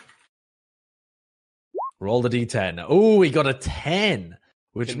go. Roll the d10. Oh, he got a 10,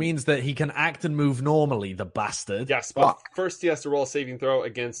 which means that he can act and move normally, the bastard. Yes, but first he has to roll a saving throw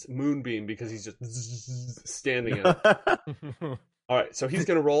against Moonbeam because he's just standing in it. All right, so he's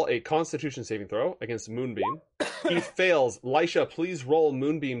going to roll a Constitution saving throw against Moonbeam. He fails. Lisha, please roll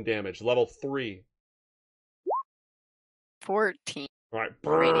Moonbeam damage, level 3. 14 All right.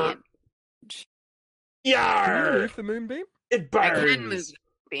 radiant. Can you Yarr! move the moonbeam? It I burns. can move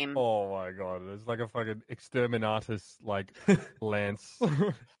beam. Oh my god, it's like a fucking exterminatus like lance. All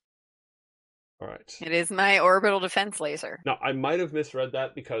right. It is my orbital defense laser. Now, I might have misread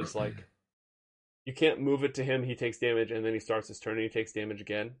that because, like, you can't move it to him, he takes damage, and then he starts his turn and he takes damage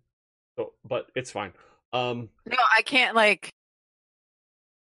again. So, but it's fine. No, I can't like.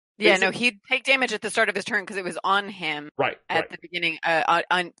 Yeah, no, Basically- he'd take damage at the start of his turn because it was on him Right. at the beginning.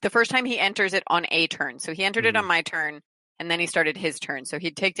 On the first time he enters it on a turn, so he entered it on my turn, and then he started his turn, so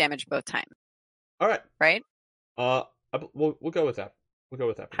he'd take damage both times. All right. Right? We'll go with that. We'll go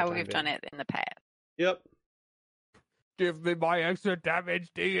with that. for the How time we've being. done it in the past. Yep. Give me my extra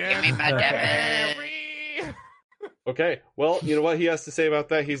damage, DM. Give me my damage. Okay. Well, you know what he has to say about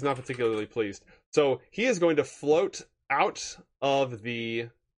that? He's not particularly pleased. So he is going to float out of the.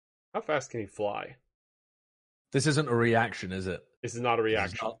 How fast can he fly? This isn't a reaction, is it? This is not a He's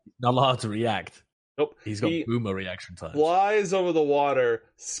reaction. not allowed to react. Nope. He's got He boomer reaction time. flies over the water,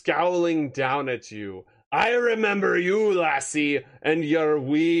 scowling down at you. I remember you, lassie, and your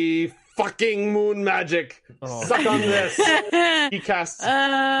wee fucking moon magic. Oh. Suck on this. He casts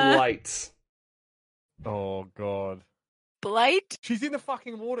light. Oh god. Blight? She's in the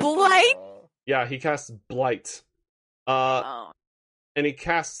fucking water. Blight? Oh. Yeah, he casts blight. Oh. And he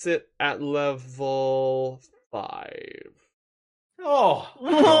casts it at level 5. Oh,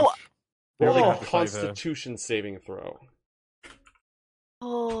 Oh. Roll Oh. a Constitution saving throw.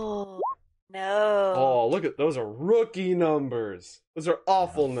 Oh. No. Oh, look at those are rookie numbers. Those are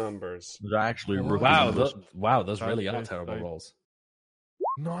awful numbers. They're actually rookie wow! numbers. Those really are Okay, terrible so- rolls.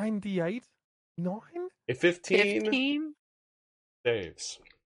 98? 9? A 15 15? saves.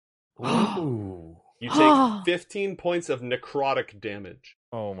 Ooh. You take 15 points of necrotic damage.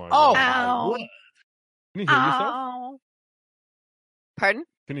 Oh my Oh, god. Ow. what? Can you heal yourself? Ow. Pardon?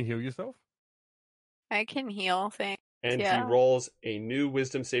 Can you heal yourself? I can heal things. And Yeah. he rolls a new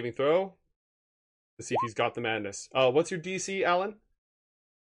wisdom saving throw to see if he's got the madness. What's your DC, Alan?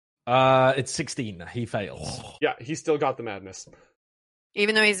 It's 16. He fails. Yeah, he's still got the madness.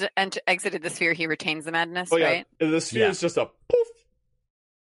 Even though he's exited the sphere, he retains the madness, Oh yeah, right? the sphere is just a poof.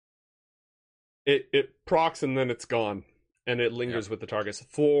 It procs and then it's gone, and it lingers with the targets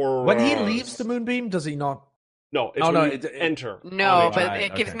for. When he leaves the moonbeam, does he not? No, it's Oh, when no, you it- enter. No, on but a-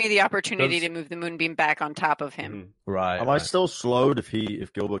 it gives okay. me the opportunity Does- to move the moonbeam back on top of him. Mhm. Right. Am I still slowed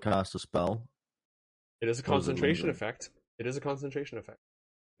if Gilbert casts a spell? It is a Or is it concentration lingering? effect. It is a concentration effect.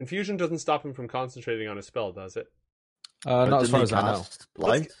 Confusion doesn't stop him from concentrating on a spell, does it? Not as Didn't far he as I know. cast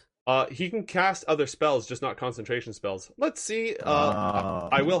Blight? He can cast other spells, just not concentration spells. Let's see. Ah.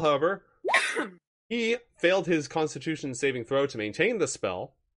 I will, however. He failed his Constitution saving throw to maintain the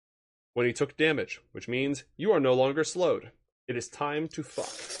spell when he took damage, which means you are no longer slowed. It is time to fuck.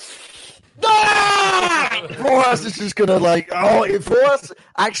 Forrest is just gonna Forrest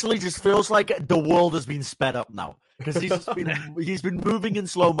actually just feels like the world has been sped up now because he's been moving in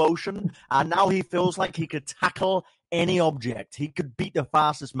slow motion and now he feels like he could tackle any object. He could beat the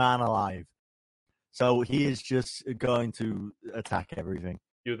fastest man alive. So he is just going to attack everything.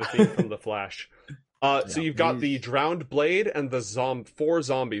 You're the theme from The Flash. So Yeah, you've got please. the Drowned Blade and the 4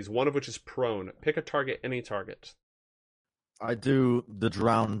 zombies, one of which is prone. Pick a target, any target. I do the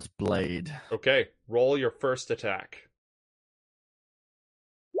Drowned Blade. Okay, roll your first attack.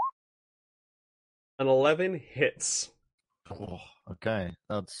 An 11 hits. Oh, okay,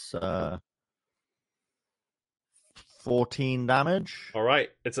 that's 14 damage. All right,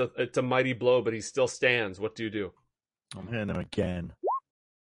 it's a mighty blow, but he still stands. What do you do? I'm hitting him again.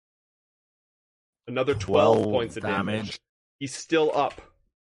 Another 12 12 points of damage. damage. He's still up.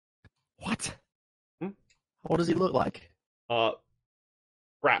 What? Hmm? What does he look like?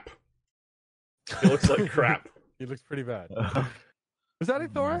 Crap. He looks like crap. He looks pretty bad. Is that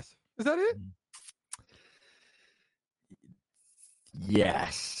it, Thoris? Is that it?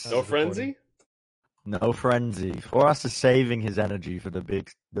 Yes. No frenzy? No frenzy. Forrest is saving his energy for the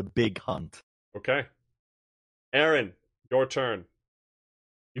big hunt. Okay. Aaron, your turn.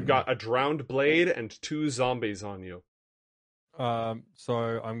 You've got a Drowned Blade and 2 zombies on you. So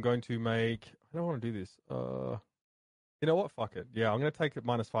I'm going to make. I don't want to do this. You know what? Fuck it. Yeah, I'm going to take it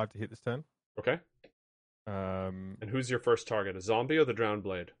 -5 to hit this turn. Okay. And who's your first target? A zombie or the Drowned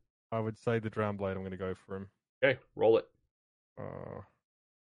Blade? I would say the Drown Blade. I'm going to go for him. Okay, roll it. Uh,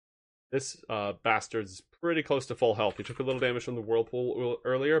 This bastard's pretty close to full health. He took a little damage from the whirlpool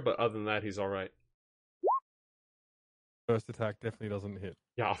earlier, but other than that, he's all right. First attack definitely doesn't hit.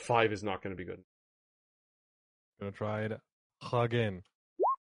 Yeah, a 5 is not going to be good. Gonna try it again.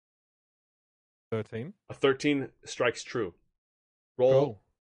 13. A 13 strikes true. Roll.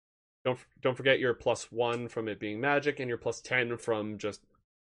 Cool. Don't forget your +1 from it being magic and your +10 from just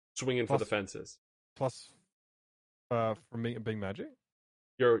swinging for the Plus- fences. Plus, from me being magic.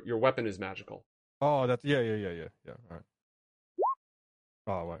 Your weapon is magical. Oh, that's yeah. All right.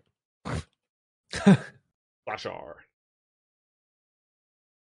 Oh wait. Flash R.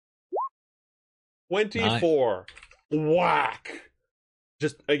 24. Whack!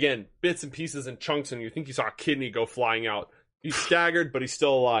 Just, again, bits and pieces and chunks, and you think you saw a kidney go flying out. He's staggered, but he's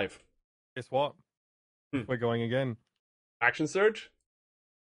still alive. Guess what? We're going again. Action surge?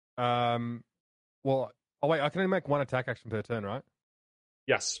 Well, oh wait, I can only make 1 attack action per turn, right?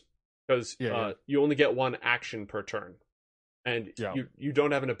 Yes. Because Yeah. you only get 1 action per turn. And Yeah. you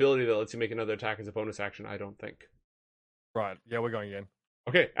don't have an ability that lets you make another attack as a bonus action, I don't think. Right. Yeah, we're going again.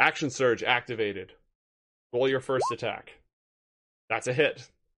 Okay, action surge activated. Roll your first attack. That's a hit.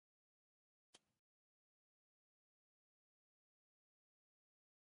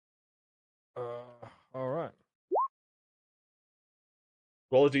 All right.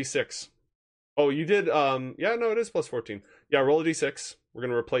 Roll a d6. Oh, you did. Yeah, no, it is plus 14. Yeah, roll a d6. We're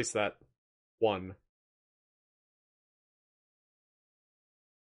gonna replace that 1.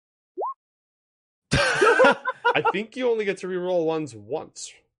 I think you only get to reroll ones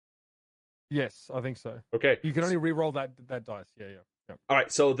once. Yes, I think so. Okay. You can only re-roll that dice. Yeah. All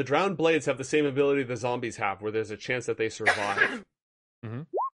right. So the drowned blades have the same ability the zombies have, where there's a chance that they survive. Mhm.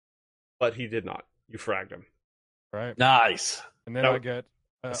 But he did not. You fragged him. Right. Nice. And then That- I get.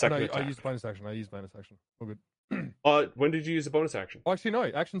 second I attack. used bonus action. All good. When did you use a bonus action? Oh, actually, no.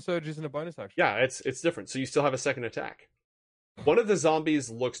 Action surge isn't a bonus action. Yeah, it's different. So you still have a second attack. One of the zombies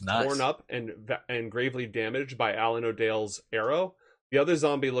looks Nice. torn up and gravely damaged by Alan O'Dale's arrow. The other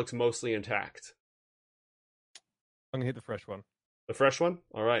zombie looks mostly intact. I'm gonna hit the fresh one. The fresh one?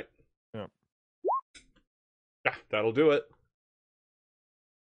 All right. Yeah. Yeah, that'll do it.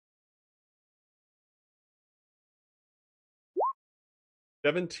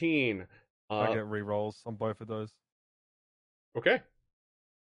 $17. I get re-rolls on both of those. Okay.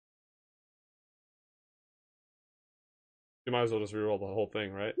 You might as well just reroll the whole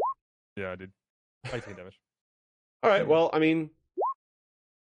thing, right? Yeah, I did. 18 damage. All right. Well, I mean,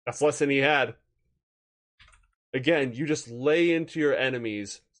 that's less than he had. Again, you just lay into your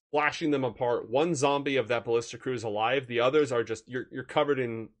enemies, splashing them apart. One zombie of that ballista crew is alive. The others are just you're covered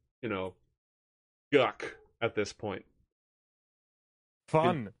in, guck at this point,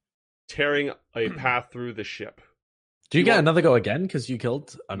 Fun. tearing a path through the ship. Do you You get want- another go again because you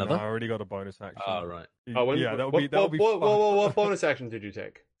killed another? No, I already got a bonus action. Oh, right. Yeah, that would be. Whoa, fun. what bonus action did you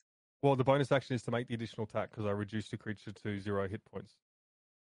take? Well, the bonus action is to make the additional attack because I reduced the creature to 0 hit points.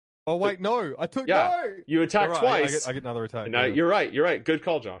 Oh wait, no! I took Yeah, no. You attacked All right, twice. I get another attack. Now yeah. you're right. Good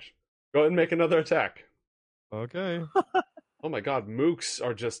call, Josh. Go ahead and make another attack. Okay. Oh my God, mooks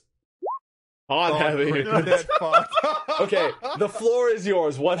are just hot heavy. That's fucked. Okay, the floor is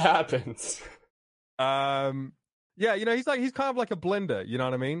yours. What happens? Yeah, he's kind of like a blender. You know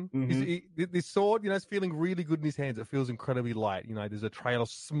what I mean? Mhm. This sword, it's feeling really good in his hands. It feels incredibly light. There's a trail of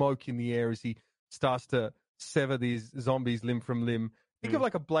smoke in the air as he starts to sever these zombies limb from limb. Think of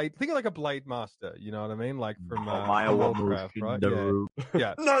like a blade. Think of like a blade master. You know what I mean? Like from Warcraft, right?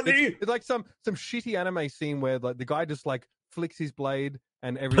 Yeah. Nani? It's like some shitty anime scene where like the guy just like flicks his blade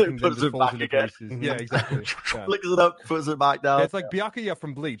and everything then Puts just it falls back into again. pieces. Yeah, exactly. Yeah. Flicks it up, puts it back down. Yeah, it's like Byakuya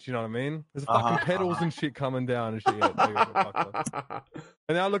from Bleach, you know what I mean? There's fucking pedals and shit coming down and shit. Yeah, there you go, fucked up.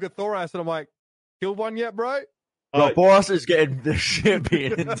 And now I look at Thoras and I'm like, killed one yet, bro? Well, Boris is getting the shit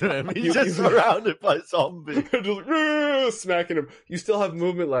beaten into him. He's just surrounded by zombies. Just smacking him. You still have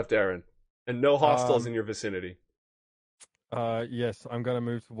movement left, Aaron, and no hostiles in your vicinity. Yes, I'm going to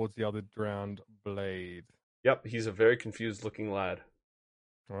move towards the other drowned blade. Yep, he's a very confused looking lad.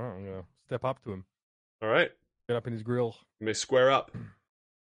 All right, I'm going to step up to him, All right, get up in his grill. you may square up.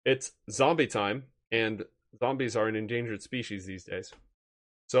 It's zombie time, and zombies are an endangered species these days.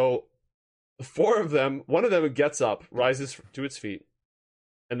 So, one of them gets up, rises to its feet,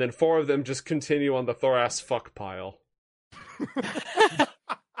 and then 4 of them just continue on the Thoras fuck pile.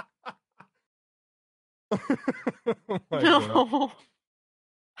 Oh my God. No.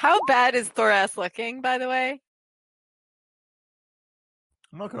 How bad is Thoras looking, by the way?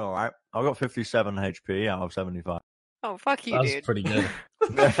 I'm looking all right. I've got 57 HP out of 75. Oh, fuck you, That's dude. pretty good.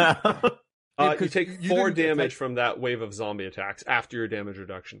 You 'cause take you 4 didn't damage take- from that wave of zombie attacks after your damage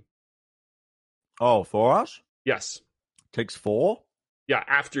reduction. Oh, for us? Yes. Takes 4? Yeah,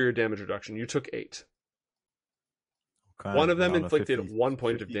 after your damage reduction. You took 8. Okay, One of them we're on a inflicted 50 1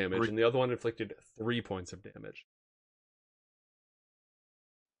 point of 53. damage, and the other one inflicted 3 points of damage.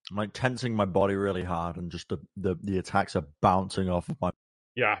 I'm like tensing my body really hard, and just the attacks are bouncing off of my.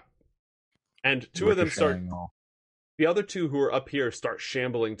 Yeah. And 2 of them start. ricocheting off. The other 2 who are up here start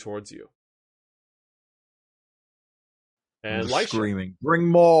shambling towards you. I'm And just Lisha, screaming, "Bring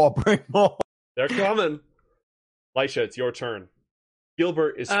more! Bring more!" they're coming. Lisha, it's your turn.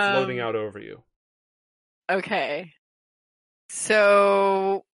 Gilbert is floating out over you. Okay.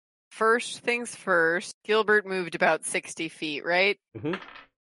 So, first things first, Gilbert moved about 60 feet, right? Mhm.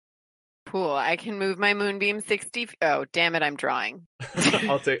 Cool. I can move my moonbeam 60 feet. Oh, damn it, I'm drawing.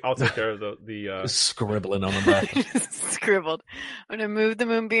 I'll take care of the Scribbling on the back. Scribbled. I'm going to move the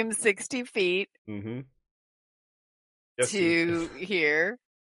moonbeam 60 feet Yes, to here.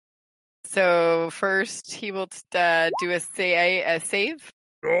 So, first, he will do a save.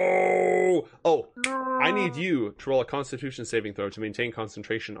 Oh, I need you to roll a Constitution saving throw to maintain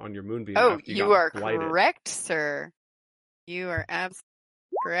concentration on your moonbeam. Oh, after you got are blighted. correct, sir. You are absolutely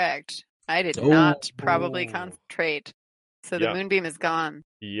correct. I did not probably concentrate. So the Yeah. moonbeam is gone.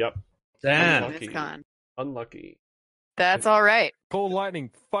 Yep. Damn. Unlucky. It's gone. Unlucky. That's all right. Call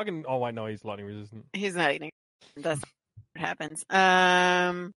lightning. Fucking. Oh, wait, no, he's lightning resistant. He's not eating. That's what happens.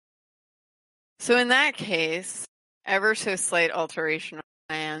 So in that case, ever so slight alteration of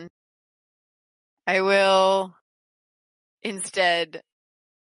plan. I will instead.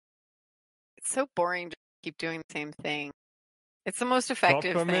 It's so boring to keep doing the same thing. It's the most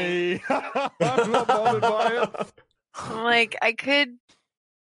effective Not for thing. me. I'm not bothered by it. I'm like, I could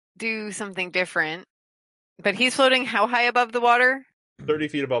do something different, but he's floating how high above the water? 30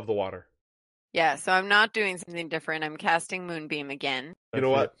 feet above the water. Yeah, so I'm not doing something different. I'm casting Moonbeam again. You know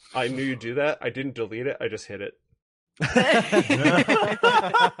what? I knew you'd do that. I didn't delete it. I just hit it.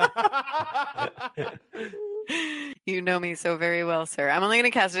 You know me so very well, sir. I'm only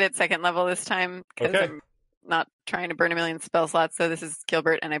going to cast it at second level this time because Okay. I'm not trying to burn a million spell slots. So this is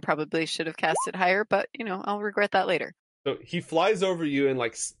Gilbert, and I probably should have cast it higher, but I'll regret that later. So he flies over you and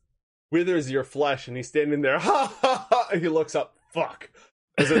like withers your flesh, and he's standing there. Ha ha ha! And he looks up. Fuck.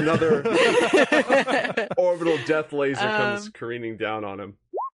 As another orbital death laser comes careening down on him.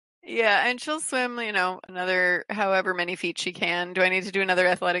 Yeah, and she'll swim, another however many feet she can. Do I need to do another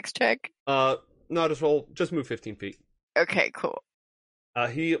athletics check? No, just move 15 feet. Okay, cool.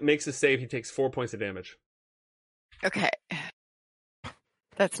 He makes a save. He takes 4 points of damage. Okay.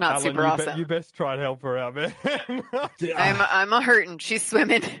 That's not Alan, super awesome. You best try and help her out, man. I'm a hurting. She's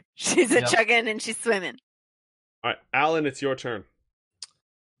swimming. She's a chugging and she's swimming. All right, Alan, it's your turn.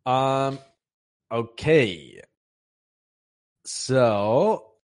 Okay. So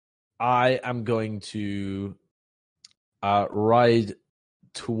I am going to ride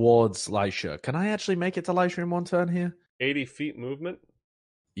towards Lisha. Can I actually make it to Lisha in one turn here? 80 feet movement.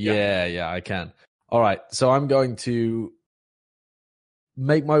 Yeah, I can. All right, so I'm going to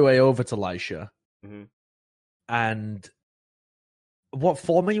make my way over to Lisha. Mhm. And what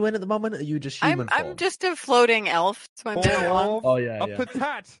form are you in at the moment? Are you just human form? I'm just a floating elf swimming along. Oh yeah. A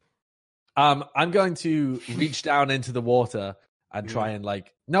patat. I'm going to reach down into the water and try and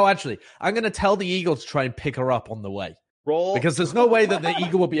no, actually, I'm going to tell the eagle to try and pick her up on the way. Roll. Because there's no way that the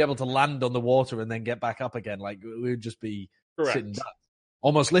eagle will be able to land on the water and then get back up again. Like, we would just be sitting Correct. down.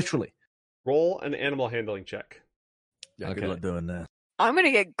 Almost literally. Roll an animal handling check. Yeah, Okay. good luck doing that. I'm going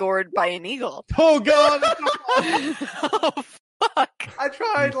to get gored by an eagle. Oh, God! Oh, fuck. I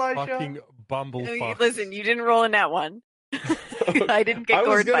tried, Fucking bumblefuck. Listen, you didn't roll in that one. I didn't get I was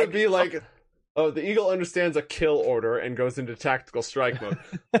gored going by to be like, oh, the eagle understands a kill order and goes into tactical strike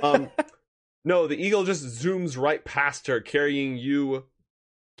mode. No, the eagle just zooms right past her, carrying you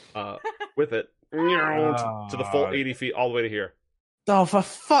with it to the full 80 feet all the way to here. Oh, for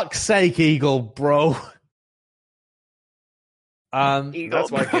fuck's sake, eagle, bro. eagle.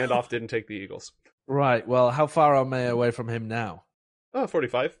 That's why Gandalf didn't take the eagles. Right, well, how far am I away from him now?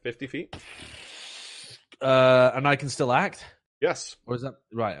 45, 50 feet. And I can still act? Yes. Or is that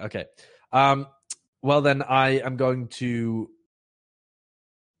right? Okay. Well, then I am going to.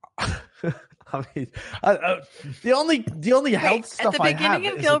 I mean, the only health Wait, stuff at the I beginning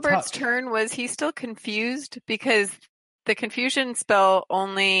have of is a Gilbert's touch. turn, was he still confused? Because the confusion spell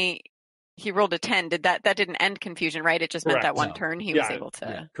only he rolled a 10. That didn't end confusion, right? It just meant Correct. that one No. turn he was Yeah. able to.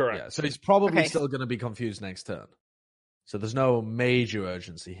 Yeah. Correct. Yeah, so he's probably Okay. still going to be confused next turn. So there's no major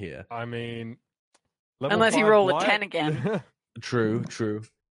urgency here. I mean, Unless you roll a 10 again. True.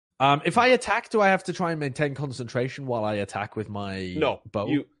 If I attack, do I have to try and maintain concentration while I attack with my No. bow?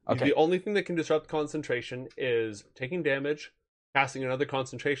 Okay. The only thing that can disrupt concentration is taking damage, casting another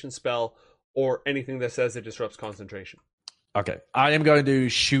concentration spell, or anything that says it disrupts concentration. Okay. I am going to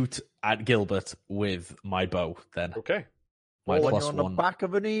shoot at Gilbert with my bow then. Okay. My When plus you're on the one. back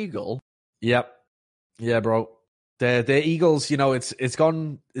of an eagle. Yep. Yeah, bro. The eagles, it's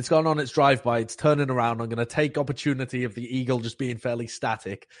gone on its drive by. It's turning around. I'm going to take opportunity of the eagle just being fairly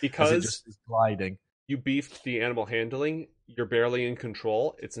static as it Because just is gliding. you beefed the animal handling, you're barely in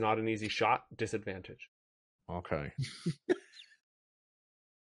control. It's not an easy shot. Disadvantage. Okay.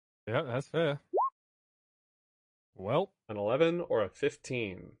 Yeah, that's fair. Well, An 11 or a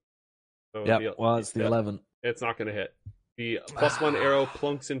 15. So Yep. Well, it's the 11. It's not going to hit. The +1 arrow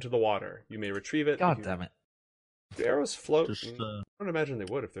plunks into the water. You may retrieve it. God damn it. Do arrows float? Just, I don't imagine they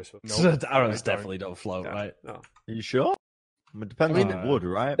would if they're supposed Nope. The arrows I don't. definitely don't float, Yeah, right? No. Are you sure? I mean, it depends I mean, on the wood,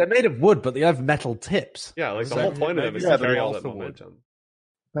 right? They're made of wood, but they have metal tips. Yeah, like the So whole point of them is maybe to carry all that balsa wood. momentum.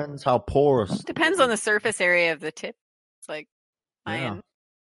 Depends how porous. Depends on the surface area of the tip. It's like iron.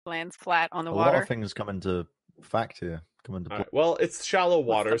 lands flat on the A water. lot of things come into fact here. Come into All play. right. Well, it's shallow What's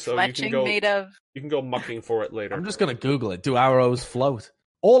water, the so you fletching can go. made of? You can go mucking for it later. I'm just going to Google it. Do arrows float?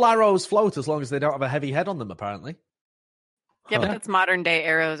 All arrows float as long as they don't have a heavy head on them, apparently. Yeah, but Huh. that's modern day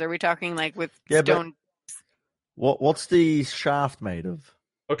arrows. Are we talking like with Yeah, but- stone? What's the shaft made of?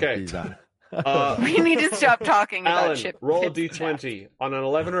 Okay. These are- We need to stop talking about Alan, ship. roll a ship shaft. d20. On an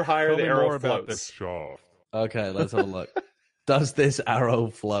 11 or higher, Tell the me arrow more about the floats. shaft. Okay, let's have a look. Does this arrow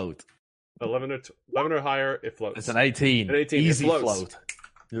float? 11 or higher, it floats. It's an 18. An 18, it Easy floats. float.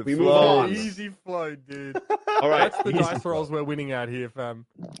 It We move flows. on. Easy flow, dude. All right. That's the Easy dice flow. rolls we're winning out here, fam.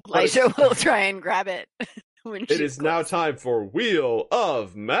 Elijah will try and grab it. When It she's is now time for Wheel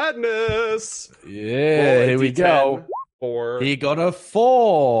of Madness. Yeah, Roll a here we D10 go. For He got a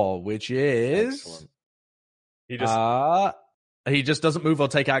 4, which is... Excellent. he just he just doesn't move or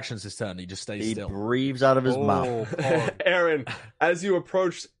take actions this turn. He just stays He still. breathes out of his mouth. Aaron, as you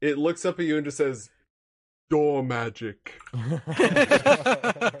approach, it looks up at you and just says, "Door magic."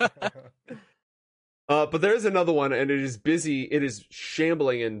 But there is another one, and it is busy. It is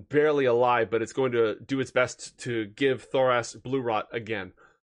shambling and barely alive, but it's going to do its best to give Thoras blue rot again.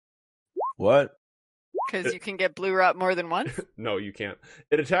 What? Because you can get blue rot more than once. No, you can't.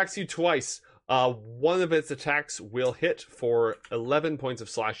 It attacks you twice. One of its attacks will hit for 11 points of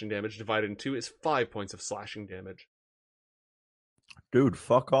slashing damage. Divided in two is 5 points of slashing damage. Dude,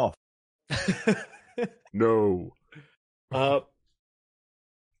 fuck off. No.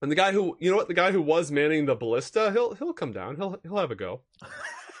 And the guy who, the guy who was manning the ballista, he'll come down. He'll have a go.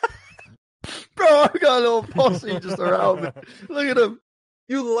 Bro, I got a little posse just around me. Look at him.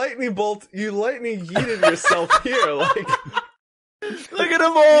 You lightning yeeted yourself here. Like, Look at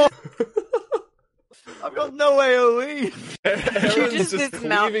them all. I've got no AoE. Aaron's just just this cleaving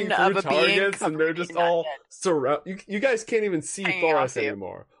mountain through of a being targets, and they're covered just in all undead. surround. You guys can't even see Hanging Thoras off you.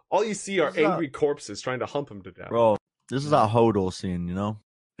 anymore. All you see are What's that? angry corpses trying to hump him to death. Bro, this is that Hodor scene, you know?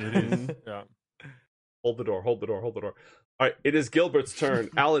 It is. Yeah. Hold the door. All right, it is Gilbert's turn.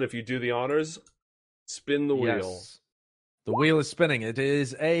 Alan, if you do the honors, spin the wheel. Yes. The wheel is spinning. It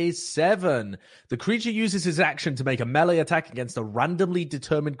is a 7. The creature uses his action to make a melee attack against a randomly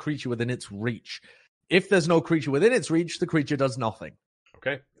determined creature within its reach. If there's no creature within its reach, the creature does nothing.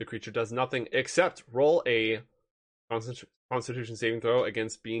 Okay, the creature does nothing except roll a Constitution saving throw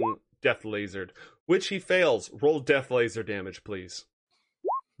against being death lasered, which he fails. Roll death laser damage, please.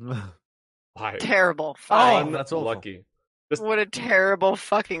 5. Terrible. Oh, Fine. that's awful. Unlucky. What a terrible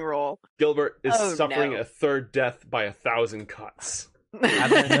fucking roll. Gilbert is Oh, suffering no. a third death by 1,000 cuts.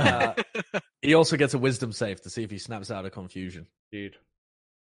 And then, he also gets a wisdom save to see if he snaps out of confusion. Indeed.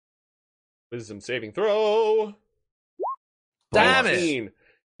 Wisdom saving throw. Damn it! 14.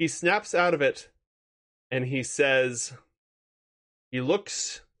 He snaps out of it, and he says, he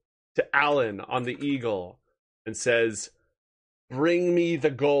looks to Alan on the eagle and says, "Bring me the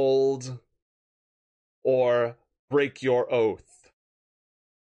gold, or break your oath."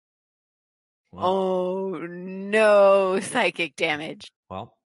 Oh no, psychic damage.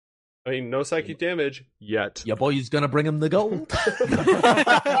 Well, I mean, no psychic damage yet. your boy's gonna bring him the gold.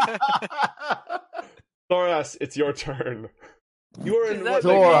 Thoras, it's your turn. You are Is in that what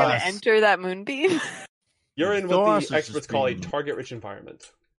when you're gonna Thoras. enter that moonbeam? you're in what Thoras the is experts just call a being- target-rich environment.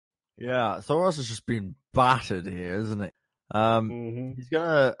 Yeah, Thoros has just been battered here, isn't it? Mm-hmm. He's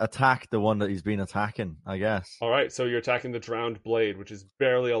gonna attack the one that he's been attacking, I guess. All right, so you're attacking the drowned blade, which is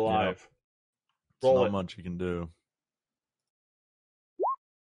barely alive. There's Roll not it. much you can do.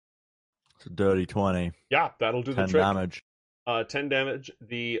 It's a dirty 20. Yeah, that'll do the 10 trick. damage. 10 damage.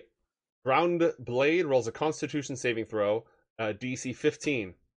 The drowned blade rolls a Constitution saving throw, DC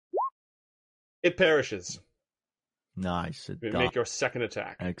 15. It perishes. Nice. It You died. make your second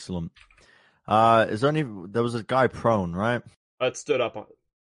attack. Excellent. There was a guy prone, right? It stood up.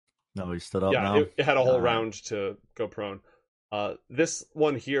 No, he stood up Yeah, now. it had a whole Alright. round to go prone. This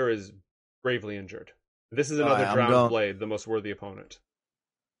one here is gravely injured. This is another Alright, I'm drowned going- blade, the most worthy opponent.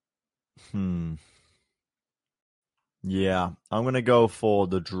 Yeah, I'm gonna go for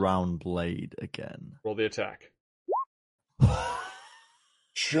the drowned blade again. Roll the attack.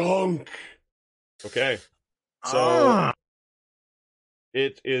 Chunk. Okay. So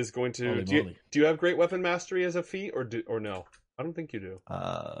it is going to. Holy Do you, moly. do you have great weapon mastery as a feat, or no? I don't think you do.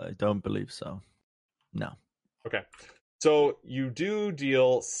 I don't believe so. No. Okay. So you do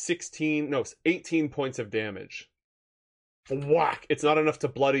deal 18 points of damage. Whack! It's not enough to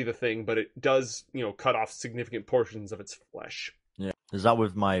bloody the thing, but it does, cut off significant portions of its flesh. Yeah. Is that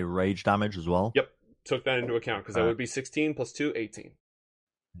with my rage damage as well? Yep. Took that into account, because that Alright. would be 16 plus 2, 18.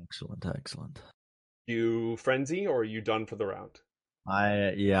 Excellent. You frenzy, or are you done for the round?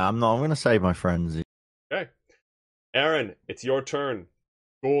 I'm gonna save my frenzy. Okay. Aaron, it's your turn.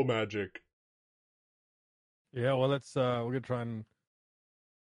 Go magic. Yeah, well, let's we're gonna try and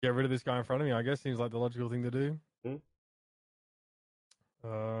get rid of this guy in front of me. I guess seems like the logical thing to do.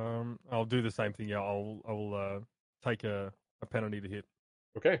 I'll do the same thing. Yeah, I'll take a penalty to hit.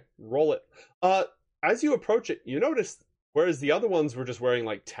 Okay, roll it. As you approach it, you notice whereas the other ones were just wearing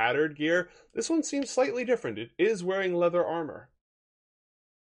like tattered gear, this one seems slightly different. It is wearing leather armor.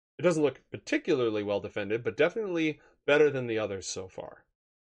 It doesn't look particularly well defended, but definitely better than the others so far.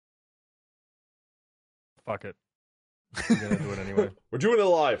 Fuck it. I'm gonna do it anyway. We're doing it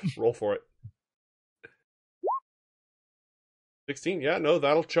live. Roll for it. 16, yeah, no,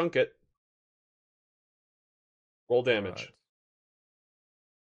 that'll chunk it. Roll damage.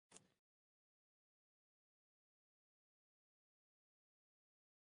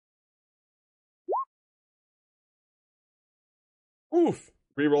 Right. Oof.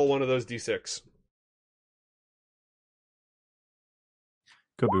 Reroll one of those d6.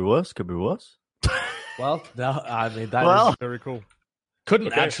 Could be worse. Could be worse. Well, no, I mean that Well, Very cool.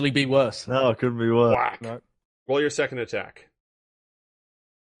 couldn't actually be worse. no, it could be worse. Whack. No. Roll your second attack.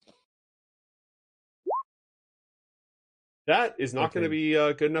 That is not going to be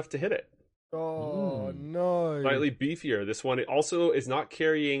good enough to hit it. Oh no! Slightly beefier. This one also is not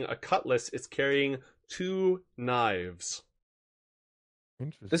carrying a cutlass. It's carrying 2 knives.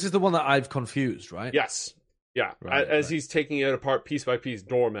 Interesting. This is the one that I've confused, right? Yes. Yeah. Right, As right. he's taking it apart piece by piece,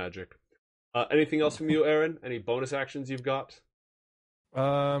 door magic. Anything else from you, Aaron? Any bonus actions you've got?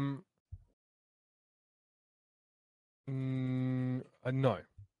 No. No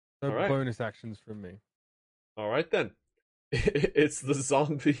All right. bonus actions from me. All right, then. It's the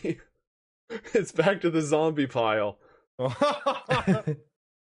zombie. It's back to the zombie pile.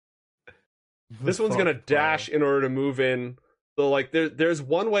 This one's going to dash in order to move in. So, like, there's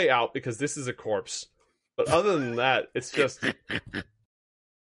one way out because this is a corpse. But other than that, it's just... I'm just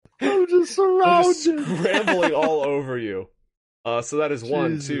They're just surrounded. scrambling all over you. So that is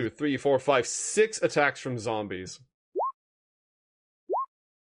 1, Jesus. 2, 3, 4, 5, 6 attacks from zombies.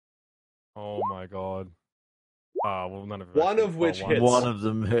 Oh my god. Well, none of it. One of which hits. One of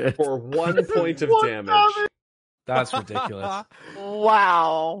them hit. For 1 point of One damage. That's ridiculous.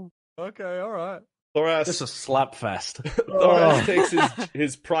 Wow. Okay, all right. Thoras, This is a slap fest. Thoras takes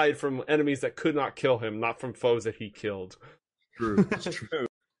his pride from enemies that could not kill him, not from foes that he killed. True. It's true.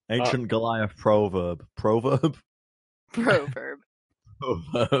 Ancient Goliath proverb. Proverb? Proverb.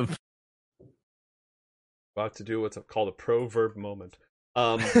 Proverb. About to do what's called a proverb moment.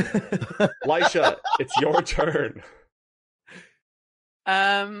 Lisha, it's your turn.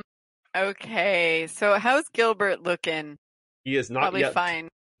 Okay. So how's Gilbert looking? He is not Probably yet fine.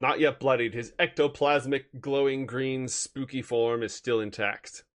 not yet bloodied. His ectoplasmic, glowing green, spooky form is still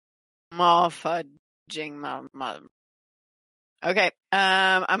intact. Maw fudging mum. Okay.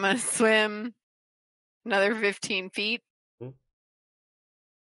 I'm gonna swim another 15 feet.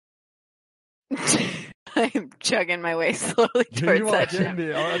 I'm chugging my way slowly towards You are that getting ship.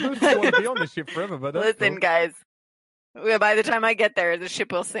 there. I don't think you want to be on this ship forever, but that's Listen, cool. guys. By the time I get there, the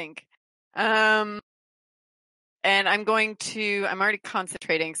ship will sink. And I'm already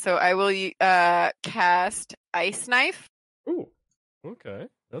concentrating, so I will cast Ice Knife. Ooh. Okay,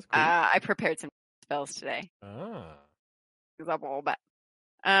 that's cool. I prepared some spells today.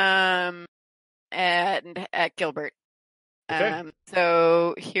 And at Gilbert. Okay.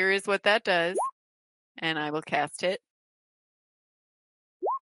 So here is what that does, and I will cast it.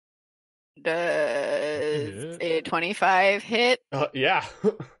 Does a 25 hit? Yeah,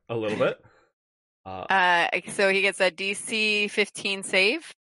 a little bit. So he gets a DC 15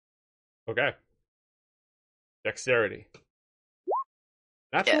 save. Okay. Dexterity.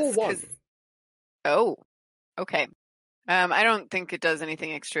 Natural Yes, 1. Oh, okay. I don't think it does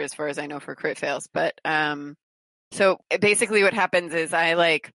anything extra as far as I know for crit fails, but so basically what happens is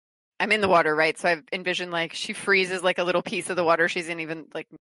I'm in the water, right? So I've envisioned she freezes like a little piece of the water she's in, even like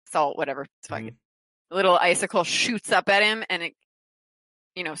salt, whatever. It's fine. A little icicle shoots up at him and it,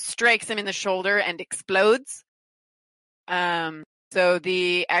 strikes him in the shoulder and explodes. So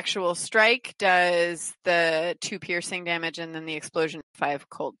the actual strike does the 2 piercing damage and then the explosion 5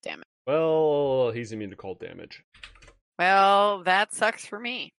 cold damage. Well, he's immune to cold damage. Well, that sucks for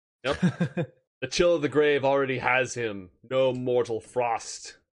me. Yep. The chill of the grave already has him. No mortal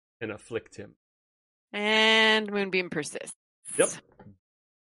frost can afflict him. And Moonbeam persists. Yep.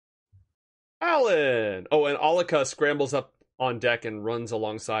 Alan! Oh, and Alika scrambles up on deck and runs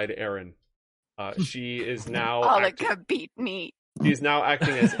alongside Aaron. She is now Alika beat me. She is now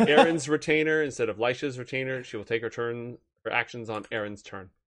acting as Aaron's retainer instead of Lisha's retainer. She will take her turn for actions on Aaron's turn.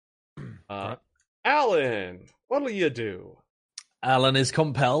 Alright. Alan, what'll you do? Alan is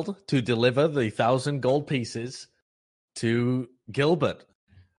compelled to deliver the 1,000 gold pieces to Gilbert.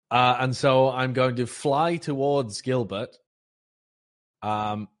 And so I'm going to fly towards Gilbert.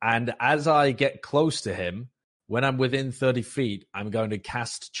 And as I get close to him, when I'm within 30 feet, I'm going to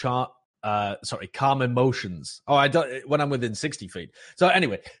cast Calm Emotions. Oh, I don't. When I'm within 60 feet. So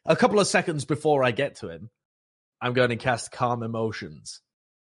anyway, a couple of seconds before I get to him, I'm going to cast Calm Emotions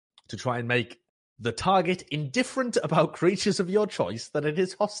to try and make the target indifferent about creatures of your choice that it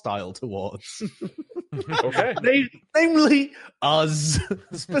is hostile towards. Okay. Namely, us.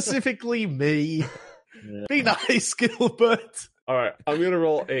 Specifically me. Yeah. Be nice, Gilbert. All right. I'm going to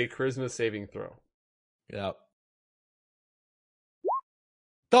roll a charisma saving throw. Yeah.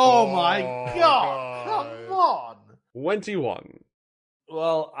 Oh my Oh, god! God. Come on! 21.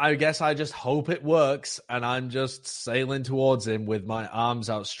 Well, I guess I just hope it works, and I'm just sailing towards him with my arms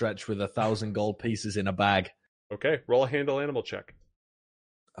outstretched with 1,000 gold pieces in a bag. Okay. Roll a handle animal check.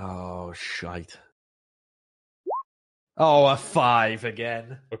 Oh, shite. Oh, a 5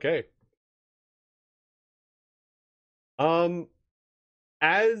 again. Okay.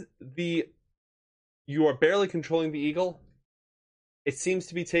 As you are barely controlling the eagle, it seems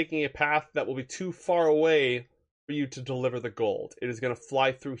to be taking a path that will be too far away for you to deliver the gold. It is going to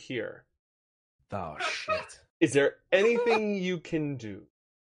fly through here. Oh, shit. Is there anything you can do?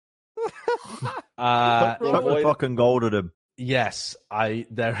 Chuck the Avoid- fucking gold at him. Yes,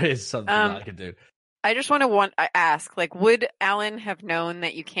 there is something that I can do. I just want to ask, like, would Alan have known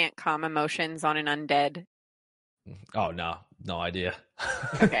that you can't calm emotions on an undead? Oh, no idea.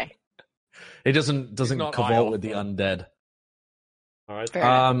 Okay. It doesn't not cavort Isle, with the so- undead. All right. Fair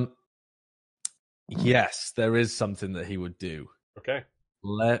enough. Yes, there is something that he would do. Okay.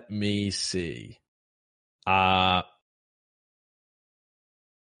 Let me see.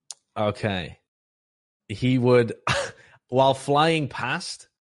 Okay. He would, while flying past,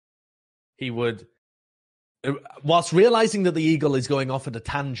 he would, whilst realizing that the eagle is going off at a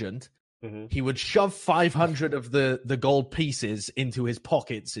tangent, hmm he would shove 500 of the gold pieces into his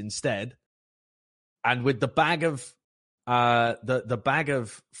pockets instead. And with the bag of, the bag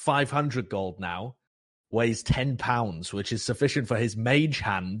of 500 gold now weighs 10 pounds, which is sufficient for his mage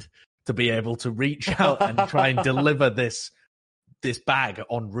hand to be able to reach out and try and deliver this bag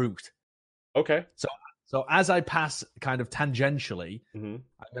en route. Okay. So as I pass kind of tangentially, hmm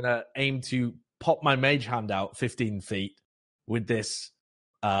I'm going to aim to pop my mage hand out 15 feet with this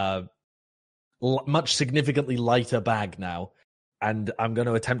much significantly lighter bag now. And I'm going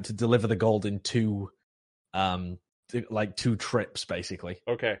to attempt to deliver the gold in two trips, basically.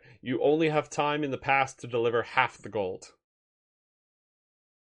 Okay. You only have time in the past to deliver half the gold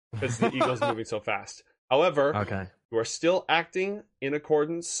because the eagle's moving so fast. However, Okay. you are still acting in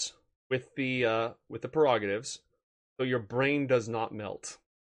accordance with the prerogatives, so your brain does not melt.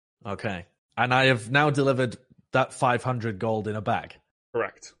 Okay. And I have now delivered that 500 gold in a bag.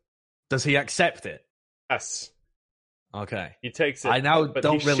 Correct. Does he accept it? Yes. Okay. He takes it. I now but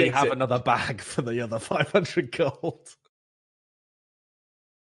don't he really shakes have it. another bag for the other 500 gold.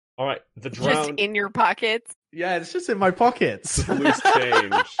 All right. The Just drown in your pockets. Yeah, it's just in my pockets. loose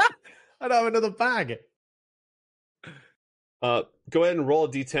change. I don't have another bag. Go ahead and roll a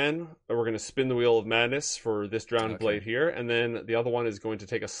d10. We're going to spin the wheel of madness for this drowned Okay. blade here, and then the other one is going to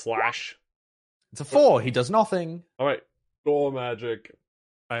take a slash. It's a 4. He does nothing. All right. Goal magic.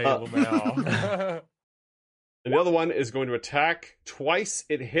 Fail now. And the other one is going to attack twice.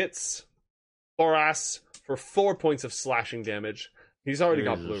 It hits Thoras for 4 points of slashing damage. He's already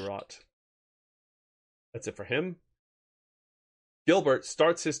got Jesus. blue rot. That's it for him. Gilbert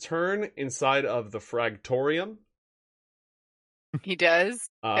starts his turn inside of the Fragtorium. He does.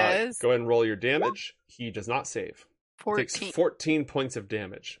 Go Does. ahead and roll your damage. He does not save. He takes 14. 14 points of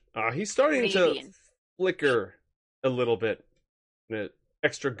damage. He's starting to Radiant. flicker a little bit in an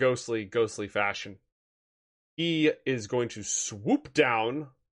extra ghostly fashion. He is going to swoop down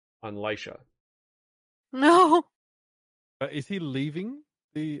on Lisha. No. Is he leaving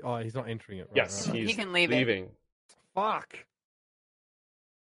the? Oh, he's not entering it. Right, Yes, right, right. he's He can leave it. leaving. Fuck.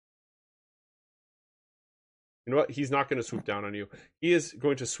 You know what? He's not going to swoop down on you. He is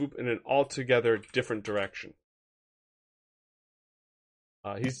going to swoop in an altogether different direction.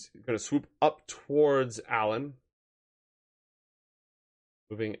 He's going to swoop up towards Alan,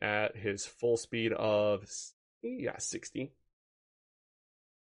 moving at his full speed of 60.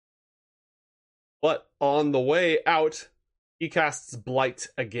 But on the way out, he casts Blight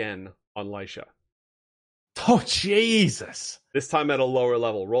again on Lisha. Oh, Jesus. This time at a lower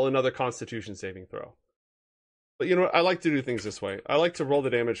level. Roll another Constitution saving throw. But you know what? I like to do things this way. I like to roll the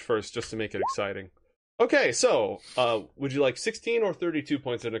damage first just to make it exciting. Okay, so would you like 16 or 32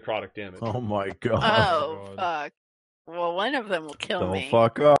 points of necrotic damage? Oh my god. Oh, fuck. Well, one of them will kill Don't me.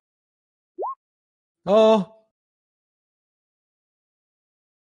 fuck up. Oh.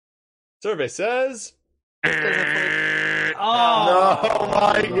 Survey says. Oh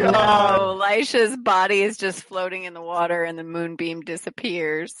my god. No, Lisha's body is just floating in the water and the moonbeam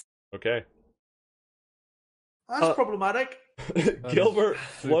disappears. Okay. That's problematic. Gilbert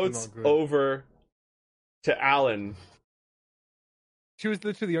super floats not good. over to Alan. She was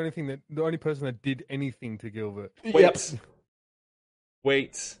literally the only person that did anything to Gilbert. Wait.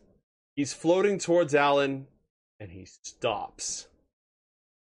 Wait. He's floating towards Alan, and he stops.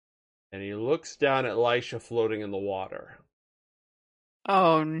 And he looks down at Lisha floating in the water.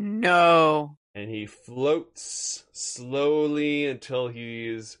 Oh no. And he floats slowly until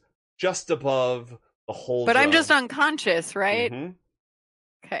he's just above the hole. But I'm just unconscious, right? Mhm.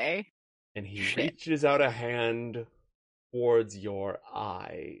 Okay. And he Shit. reaches out a hand towards your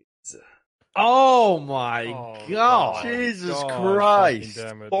eyes. Oh my Oh, god. Jesus God, Christ. fucking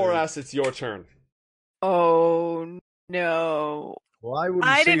damn it, dude. Boras, it's your turn. Oh no. Why would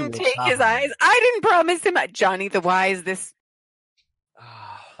I didn't take his eyes. I didn't promise him. Johnny the Wise, this.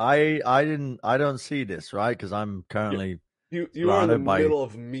 I don't see this, right? Because I'm currently You are in the Surrounded by- middle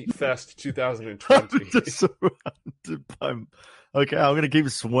of Meat Fest 2020. surrounded by. Okay, I'm gonna keep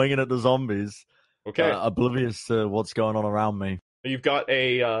swinging at the zombies, Okay, oblivious to what's going on around me. you've got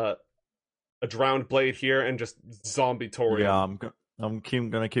a drowned blade here and just zombie torium. Yeah, I'm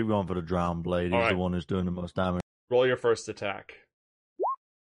gonna keep going for the drowned blade. He's All right. the one who's doing the most damage. Roll your first attack.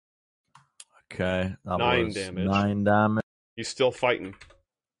 Okay, that 9 was damage. 9 damage, He's still fighting.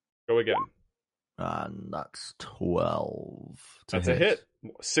 Go again. and that's 12. to That's a hit.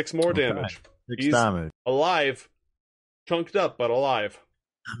 6 more Okay. damage. 6 He's- damage. Alive. Chunked up, but alive.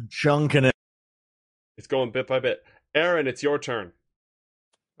 I'm chunking it. It's going bit by bit. Aaron, it's your turn.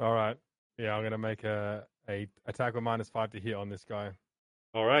 All right. Yeah, I'm gonna make a attack with -5 to hit on this guy.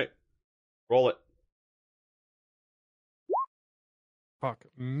 All right. Roll it. Fuck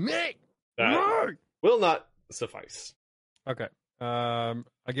me. That No! will not suffice. Okay.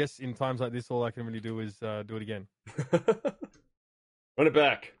 I guess in times like this, all I can really do is do it again. Run it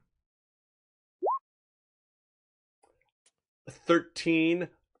back. 13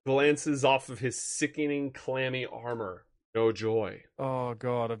 glances off of his sickening, clammy armor. No joy. Oh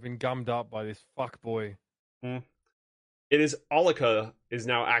god, I've been gummed up by this fuck boy. It is Alika is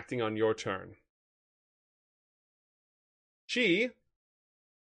now acting on your turn. She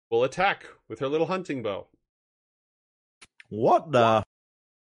will attack with her little hunting bow. What the?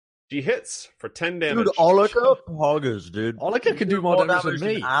 She hits for 10 damage. Dude, Olika poggers, dude. Olika can do more damage than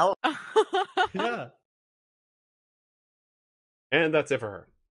me. Al. Yeah. And that's it for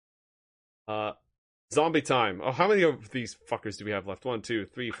her. Zombie time. Oh, how many of these fuckers do we have left? 1, 2,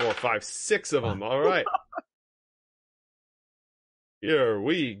 3, 4, 5, 6 of them. All right. Here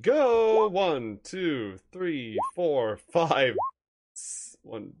we go. 1, 2, 3, 4, 5.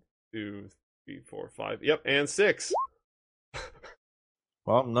 1, 2, 3, 4, 5. Yep, and 6.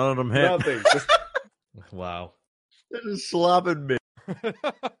 Well, none of them hit. Nothing. Just Wow. They're just slapping me. They're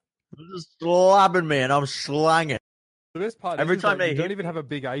just slapping me, and I'm slanging. The best part Every is time like, they you don't hit even have a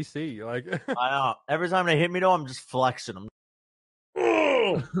big AC. Like, I know. Every time they hit me, though, I'm just flexing. I'm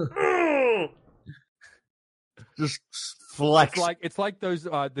just it's flexing. like those the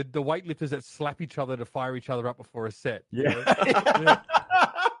weightlifters that slap each other to fire each other up before a set. you Yeah. know?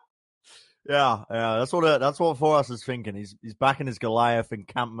 Yeah, that's what Forrest is thinking. He's backing his Goliath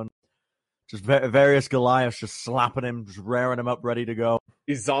encampment. Just various Goliaths just slapping him, just rearing him up, ready to go.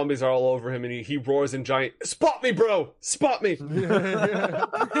 these zombies are all over him, and he roars in giant, "Spot me, bro! Spot me!" Yeah.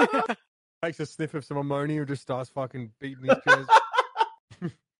 Takes a sniff of some ammonia and just starts fucking beating his chest.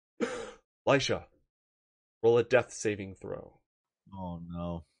 Lisha, roll a death saving throw. Oh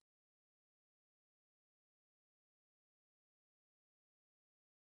no!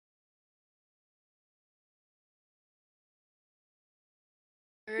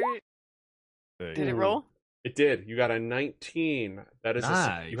 Did it roll? It did. You got a 19. That is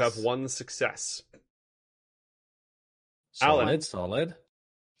you have Nice. 1 success. Solid, Alan. solid.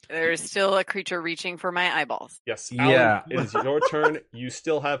 There's still a creature reaching for my eyeballs. Yes. Yeah. Alan, it is your turn. You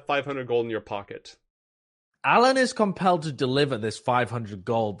still have 500 gold in your pocket. Alan is compelled to deliver this 500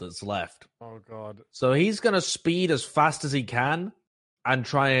 gold that's left. Oh god. So he's going to speed as fast as he can and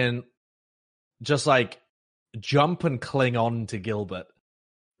try and just like jump and cling on to Gilbert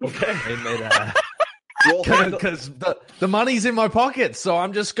Okay. in midair. Roll handle. Because the money's in my pocket, so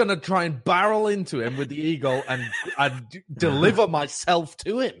I'm just gonna try and barrel into him with the eagle and deliver myself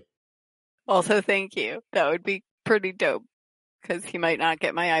to him. Also, thank you. That would be pretty dope because he might not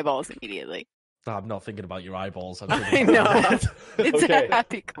get my eyeballs immediately. I'm not thinking about your eyeballs. I'm I thinking know. about It's Okay. a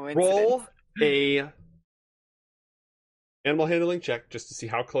happy coincidence. Roll a animal handling check just to see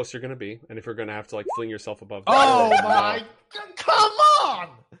how close you're going to be, and if you're going to have to like fling yourself above. the Oh ground. my! Come on!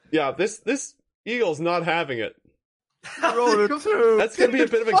 Yeah, this eagle's not having it. Roll a 2. That's going to be a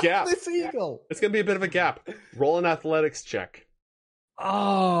bit of a Fuck gap. This eagle. It's going to be a bit of a gap. Roll an athletics check.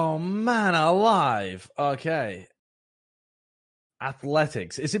 Oh man, alive. Okay.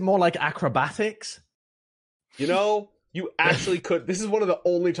 Athletics. Is it more like acrobatics? You know, you actually could. This is one of the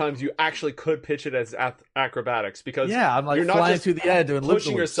only times you actually could pitch it as acrobatics because Yeah, I'm like you're not flying just through the air doing pushing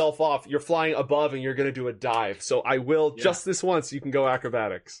loop-de-loops. yourself off. You're flying above and you're going to do a dive. So I will Yeah. just this once. You can go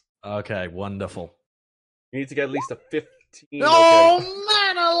acrobatics. Okay, wonderful. You need to get at least a 15. Oh Okay.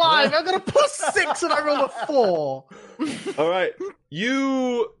 man, alive! I got a +6 and I rolled a 4. All right.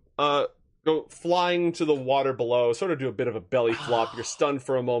 You go flying to the water below, sort of do a bit of a belly flop. You're stunned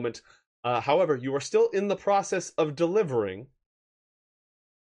for a moment. However, you are still in the process of delivering,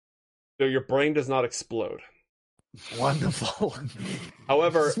 so your brain does not explode. Wonderful.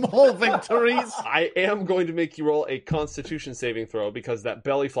 However, Small victories. I am going to make you roll a Constitution saving throw because that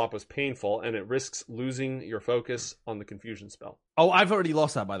belly flop was painful and it risks losing your focus on the confusion spell. Oh, I've already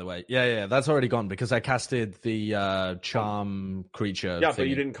lost that, by the way. Yeah, that's already gone because I casted the charm creature. Yeah, but thingy.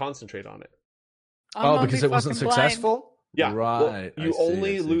 you didn't concentrate on it. Oh, because it wasn't successful? Yeah, well, Right. you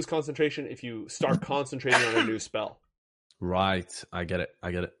only lose concentration if you start concentrating on a new spell. Right. I get it.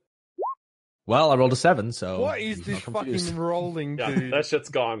 Well, I rolled a 7, so. What is I'm this not confused. fucking rolling, Yeah, dude? that shit's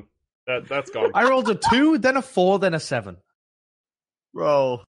gone. That's gone. I rolled a 2, then a 4, then a 7.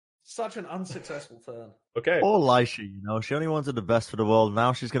 Bro, Such an unsuccessful turn. Okay. poor Lisha, she only wanted the best for the world.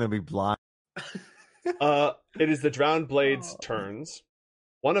 Now she's going to be blind. It is the Drowned Blade's turns.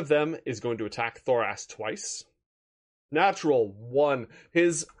 One of them is going to attack Thoras twice. Natural 1.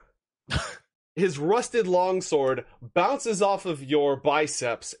 His rusted longsword bounces off of your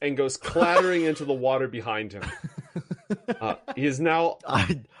biceps and goes clattering into the water behind him. He is now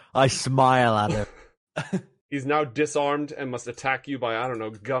I smile at him. he's now disarmed and must attack you by, I don't know,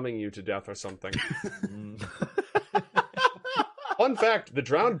 gumming you to death or something. Fun fact, the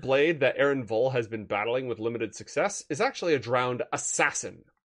Drowned Blade that Aaron Vol has been battling with limited success is actually a drowned assassin.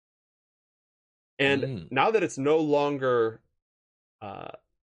 And now that it's no longer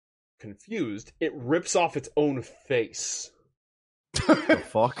confused, it rips off its own face. The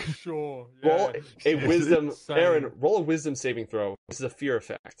fuck? Sure. Roll a This is wisdom, insane. Aaron. Roll a wisdom saving throw. This is a fear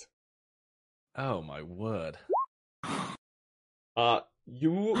effect. Oh, my word.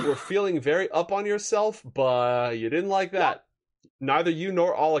 You were feeling very up on yourself, but you didn't like that. Neither you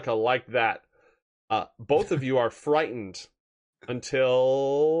nor Alika liked that. Both of you are frightened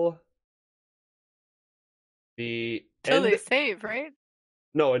until the Till they end. save, right?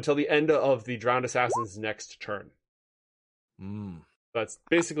 No, until the end of the Drowned Assassin's next turn. That's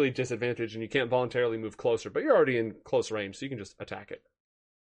basically disadvantage, and you can't voluntarily move closer, but you're already in close range, so you can just attack it.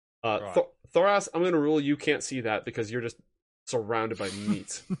 Right. Thoras, I'm going to rule you can't see that because you're just surrounded by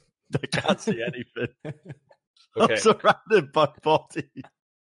meat. I can't see anything. Okay. I'm surrounded by bodies.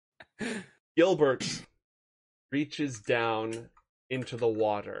 Gilbert reaches down into the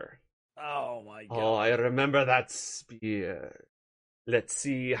water. Oh, my God. Oh, I remember that spear. Let's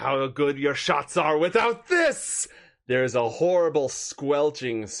see how good your shots are without this! There's a horrible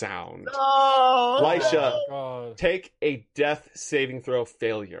squelching sound. Oh, Lisha, God. take a death saving throw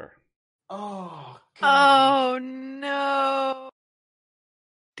failure. Oh, Oh no!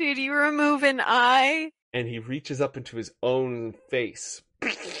 Did you remove an eye? And he reaches up into his own face.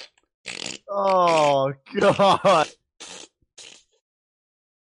 Oh, God.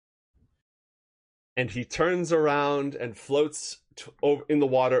 And he turns around and floats in the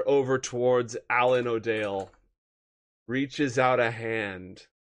water over towards Alan O'Dale. Reaches out a hand.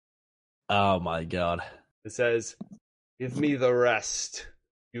 Oh, my God. It says, "Give me the rest,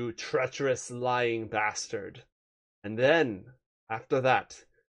 you treacherous lying bastard. And then, after that,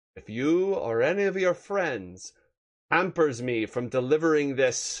 if you or any of your friends hampers me from delivering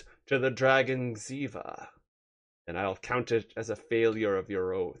this to the dragon Ziva, then I'll count it as a failure of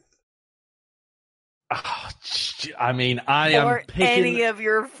your oath." Oh, I mean, I am Or picking... any of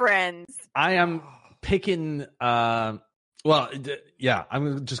your friends? I am picking. I'm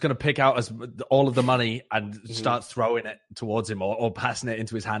just going to pick out all of the money and start throwing it towards him, or passing it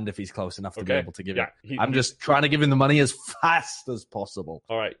into his hand if he's close enough to be Okay. able to give Yeah, it. I'm just trying to give him the money as fast as possible.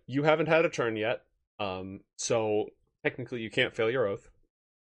 All right, you haven't had a turn yet. So technically you can't fail your oath.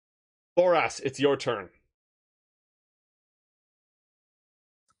 Thoras, it's your turn.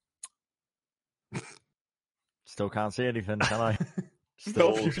 Still can't see anything, can I?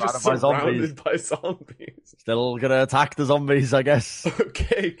 Nope, you're just surrounded by zombies. Still gonna attack the zombies, I guess.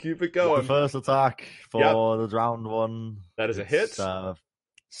 Okay, keep it The going. first attack for the drowned one. That is a hit.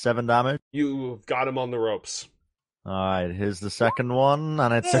 7 damage. You've got him on the ropes. Alright, here's the second one,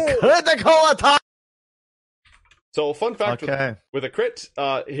 and it's a critical attack! So, fun fact Okay. with a crit,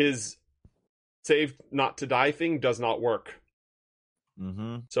 his save not to die thing does not work.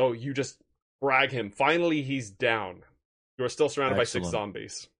 Mm-hmm. So you just frag him. Finally, he's down. You are still surrounded by 6 Excellent.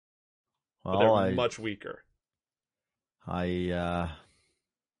 zombies. But Well, they're much weaker. I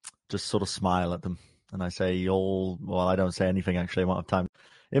just sort of smile at them, and I say, well, I don't say anything, actually. I won't have time.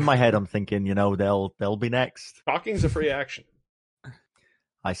 In my head, I'm thinking, they'll be next. Talking's a free action.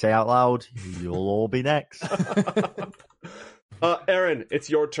 I say out loud, you'll all be next. Aaron, it's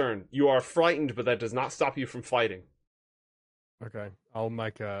your turn. You are frightened, but that does not stop you from fighting. Okay, I'll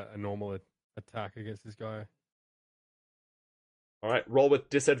make a normal attack against this guy. All right, roll with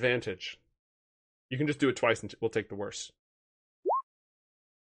disadvantage. You can just do it twice and we'll take the worst.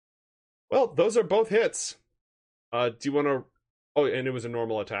 Well, those are both hits. Do you want to... Oh, and it was a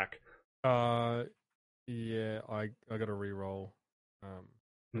normal attack. Yeah, I got to re-roll a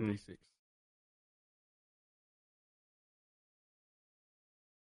d6.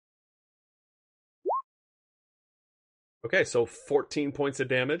 Okay, so 14 points of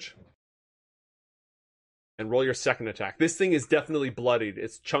damage. And roll your second attack. This thing is definitely bloodied.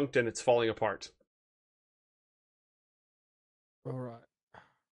 It's chunked and it's falling apart. All right.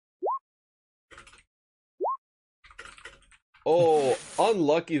 Oh,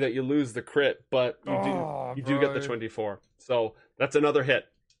 unlucky that you lose the crit, but you do get the bro. 24. So that's another hit.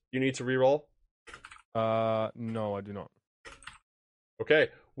 You need to reroll? No, I do not. Okay,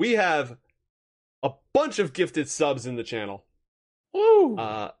 we have a bunch of gifted subs in the channel. Woo!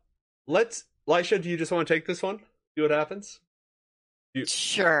 Lisha, do you just want to take this one? See what happens?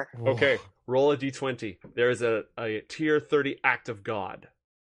 Sure. Okay, roll a d20. There is a tier 30 act of God.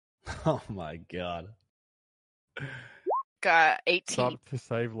 Oh my god. Got 18. Sub to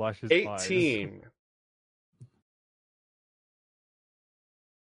save Lash's eyes. 18.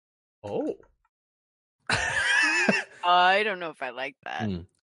 Oh. I don't know if I like that.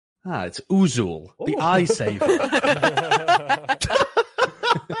 It's Uzul, the Oh. eye saver.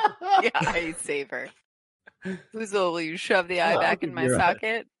 The eye saver. Oozle, will you shove the eye I'll back in give my you a-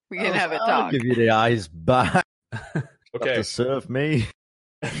 socket? We can have a I'll talk. give you the eyes back. Okay. To serve me.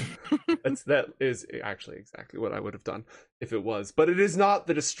 That is actually exactly what I would have done if it was. But it is not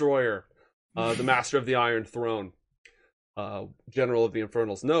the Destroyer, the Master of the Iron Throne, General of the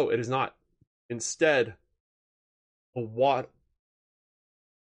Infernals. No, it is not. Instead, a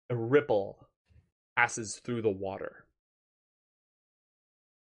ripple passes through the water.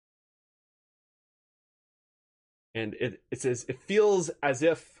 And it feels as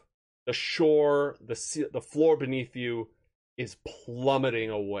if the shore, the floor beneath you is plummeting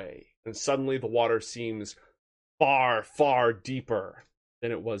away. And suddenly the water seems far, far deeper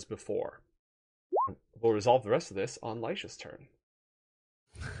than it was before. We'll resolve the rest of this on Lisha's turn.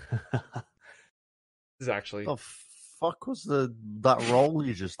 This is actually... The fuck was that roll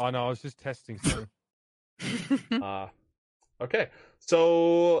you just... I know, I was just testing something. Okay,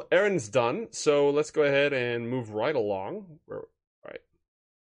 so Aaron's done. So let's go ahead and move right along.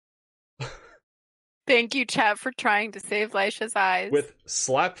 Thank you, chat, for trying to save Lisha's eyes. With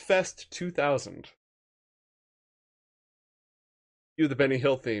Slapfest 2000. Cue the Benny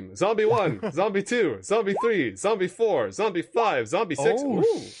Hill theme. Zombie 1, Zombie 2, Zombie 3, Zombie 4, Zombie 5, Zombie 6. Oh,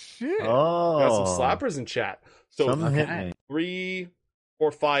 Ooh, shit. Oh. got some slappers in chat. So Some hit me. 3,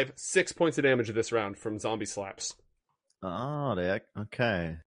 4, 5, 6 points of damage this round from zombie slaps. Oh,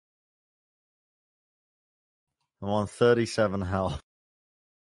 okay. I'm on 37 health.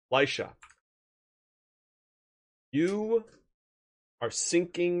 Lisha, you are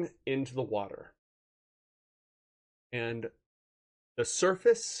sinking into the water. And the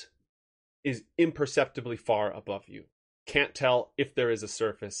surface is imperceptibly far above you. Can't tell if there is a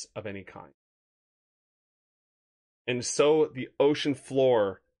surface of any kind. And so the ocean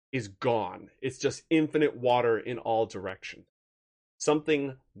floor is gone. It's just infinite water in all directions.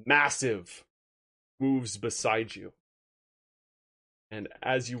 Something massive moves beside you. And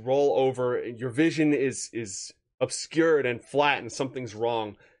as you roll over, your vision is obscured and flat and something's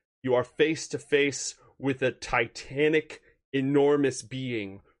wrong. You are face to face with a titanic, enormous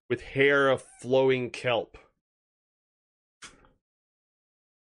being with hair of flowing kelp.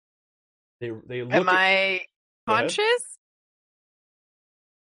 They look. Am I Go ahead. conscious?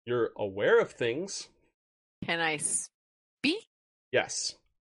 You're aware of things. Can I speak? Yes.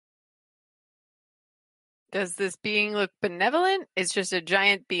 Does this being look benevolent? It's just a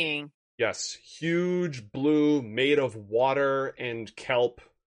giant being. Yes. Huge blue, made of water and kelp,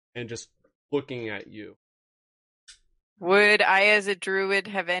 and just looking at you. Would I, as a druid,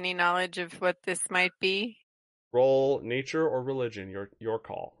 have any knowledge of what this might be? Roll nature or religion. Your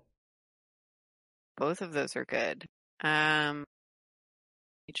call. Both of those are good. Nature.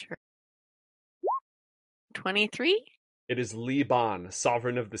 23? It is Liban,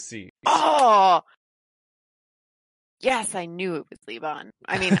 sovereign of the sea. Oh! Yes, I knew it was Liban.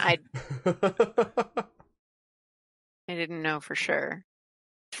 I mean, I didn't know for sure.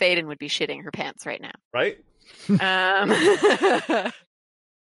 Faden would be shitting her pants right now. Right?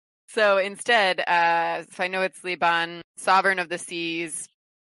 So instead, if I know it's Liban, sovereign of the seas,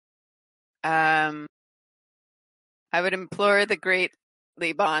 I would implore the great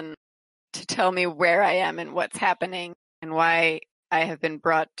Liban to tell me where I am and what's happening and why I have been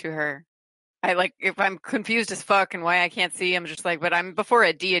brought to her. If I'm confused as fuck and why I can't see, I'm just like, but I'm before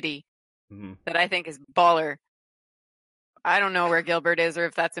a deity that I think is baller. I don't know where Gilbert is or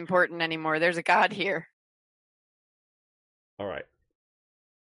if that's important anymore. There's a god here. All right.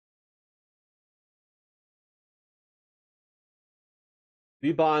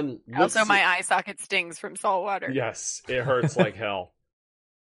 Liban looks Also, my eye socket stings from salt water. Yes, it hurts like hell.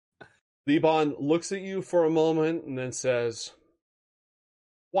 Liban looks at you for a moment and then says,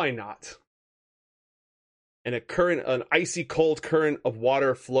 "Why not?" And an icy cold current of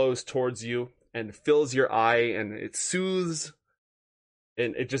water flows towards you and fills your eye, and it soothes,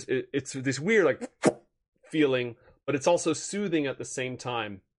 and it's this weird like feeling, but it's also soothing at the same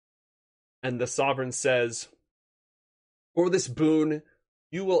time. And the sovereign says, "For this boon,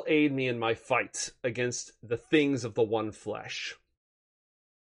 you will aid me in my fight against the things of the one flesh.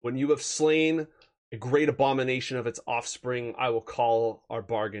 When you have slain a great abomination of its offspring, I will call our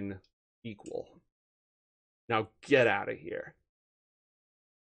bargain equal. Now get out of here."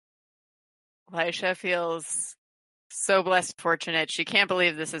 Lisha feels so blessed, fortunate. She can't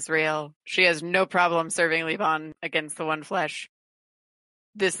believe this is real. She has no problem serving Liban against the one flesh.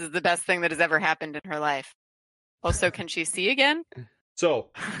 This is the best thing that has ever happened in her life. Also, can she see again?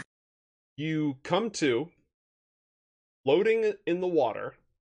 So, you come to, floating in the water,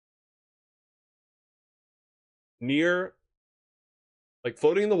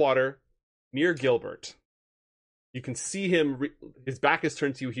 floating in the water, near Gilbert. You can see him, his back is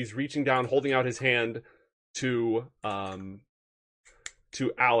turned to you, he's reaching down, holding out his hand to Alan.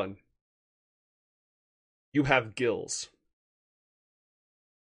 You have gills.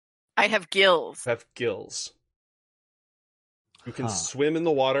 I have gills. Have gills. You can swim in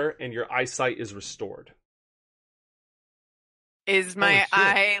the water, and your eyesight is restored. Is my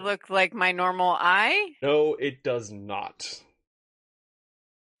eye look like my normal eye? No, it does not.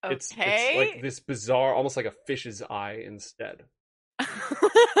 Okay. It's like this bizarre, almost like a fish's eye instead.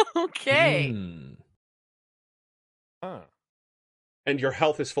 Okay. Huh. And your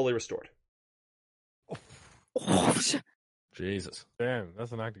health is fully restored. Jesus. Damn,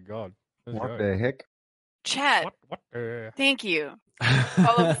 that's an act of God. Let's What go. the heck? Chad, What? thank you.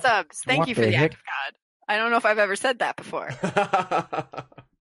 All of the subs. Thank What you for the the act heck? of God. I don't know if I've ever said that before.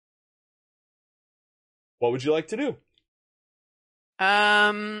 What would you like to do?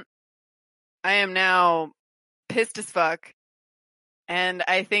 I am now pissed as fuck. And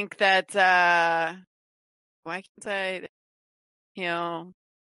I think that, why can't I,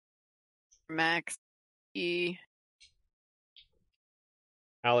 Max E.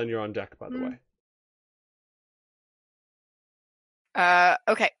 Alan, you're on deck, by the way.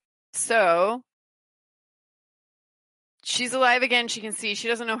 Okay. So, she's alive again. She can see. She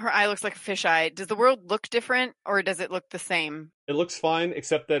doesn't know her eye looks like a fish eye. Does the world look different, or does it look the same? It looks fine,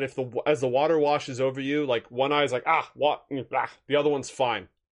 except that as the water washes over you, like one eye's like, what? The other one's fine. You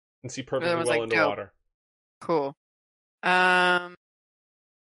can see perfectly well like, underwater. Cool.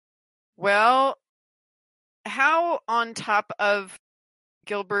 Well, how on top of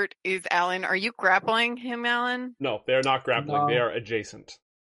Gilbert is Alan? Are you grappling him, Alan? No, they're not grappling. No. They are adjacent.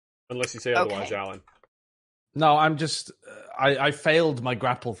 Unless you say otherwise, Okay. Alan. No, I'm just. I failed my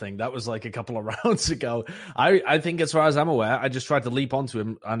grapple thing. That was like a couple of rounds ago. I think, as far as I'm aware, I just tried to leap onto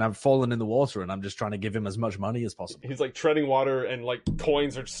him and I've fallen in the water and I'm just trying to give him as much money as possible. He's like treading water and like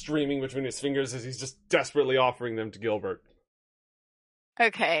coins are streaming between his fingers as he's just desperately offering them to Gilbert.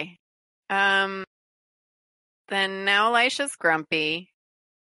 Okay. Then now Elisha's grumpy.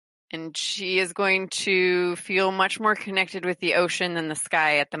 And she is going to feel much more connected with the ocean than the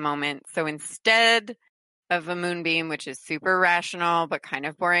sky at the moment. So instead of a moonbeam, which is super rational but kind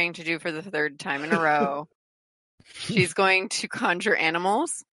of boring to do for the third time in a row, she's going to conjure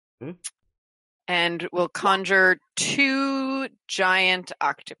animals and will conjure 2 giant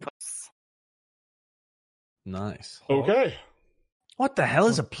octopus. Nice. Okay. What the hell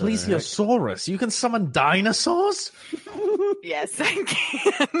is a plesiosaurus? You can summon dinosaurs? Yes, I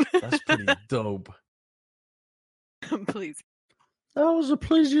can. That's pretty dope. Please. That was a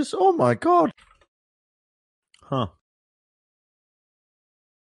plesiosaurus. Oh my god. Huh.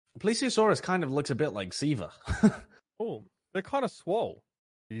 Plesiosaurus kind of looks a bit like Siva. Oh, they're kind of swole,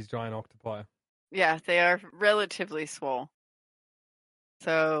 these giant octopi. Yeah, they are relatively swole.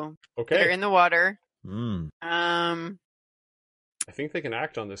 So they're Okay. in the water. I think they can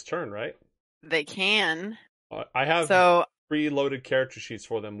act on this turn, right? They can. I have So preloaded character sheets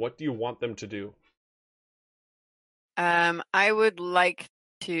for them. What do you want them to do? I would like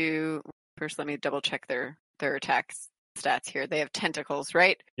to first let me double check their attack stats here. They have tentacles,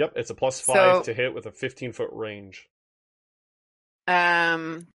 right? Yep, it's a +5 So- to hit with a 15-foot range.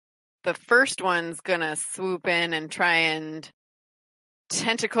 The first one's gonna swoop in and try and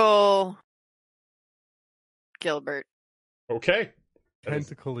tentacle Gilbert. Okay. That is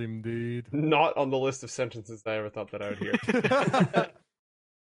Tentacle indeed. not on the list of sentences I ever thought that I would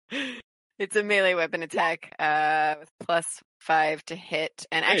hear. It's a melee weapon attack with +5 to hit.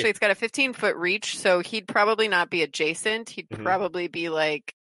 And actually, Hey. it's got a 15-foot reach, so he'd probably not be adjacent. He'd Mhm. probably be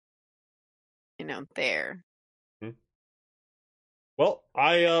like, there. Well,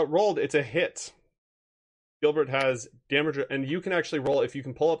 I rolled. It's a hit. Gilbert has damage, and you can actually roll if you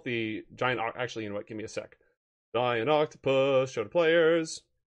can pull up the giant. Actually, you know what? Give me a sec. Giant octopus. Show to players.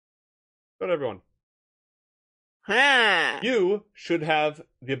 Show to everyone. Huh. You should have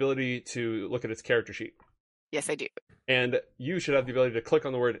the ability to look at its character sheet, Yes, I do. and you should have the ability to click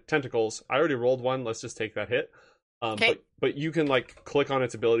on the word tentacles. I already rolled one. Let's just take that hit. Okay. But you can click on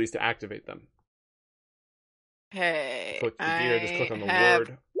its abilities to activate them. Okay. Click the gear. Just click on the have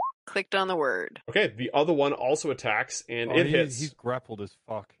word. clicked on the word. Okay. The other one also attacks, and Oh, it hits. He's grappled as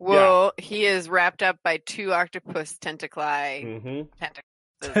fuck. Well, he is wrapped up by 2 octopus tentacli. Mm-hmm.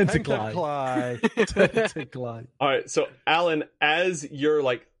 Tentacli. Tentacli. All right, so Alan, as you're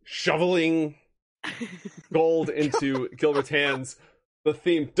shoveling gold into Gilbert's hands, the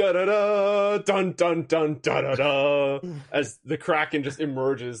theme da da da dun dun dun da da da as the Kraken just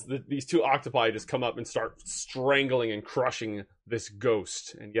emerges, these 2 octopi just come up and start strangling and crushing this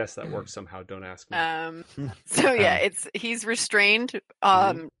ghost. And yes, that works somehow. Don't ask me. So yeah, he's restrained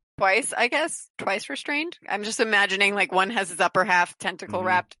twice, I guess. Twice restrained. I'm just imagining one has his upper half tentacle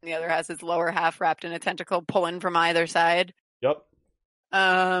wrapped and the other has his lower half wrapped in a tentacle pulling from either side. Yep.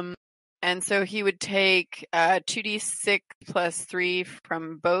 And so he would take 2d6 plus 3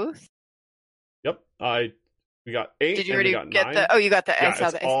 from both. Yep. We got 8. Did you and already we got get 9. the? Oh, you got the. Yeah, I saw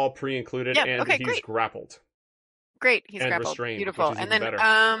it's the. all pre-included, Yeah, and okay, he's great. grappled. Great, he's and grappled. restrained, Beautiful. which is And even then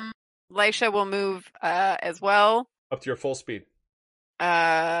better. Laisha will move as well. Up to your full speed.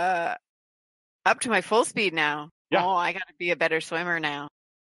 Up to my full speed now. Yeah. Oh, I gotta be a better swimmer now.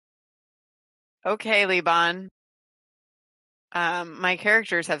 Okay, Liban. My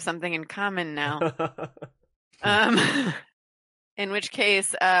characters have something in common now. In which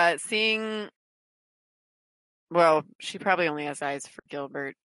case, seeing... Well, she probably only has eyes for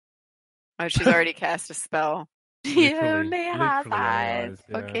Gilbert. Oh, she's already cast a spell. She only has literally eyes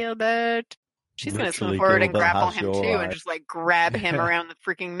for yeah. Gilbert. She's going to swim Literally, forward and Gilbert grapple has him your too, eye. and just grab him around the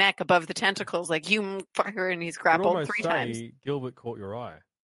freaking neck above the tentacles, like you fucker, and he's You could grappled almost 3 say times. Gilbert caught your eye.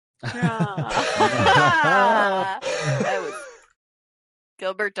 That was...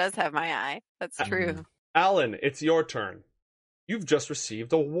 Gilbert does have my eye. That's true. Alan, it's your turn. You've just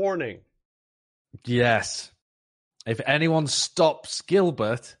received a warning. Yes. If anyone stops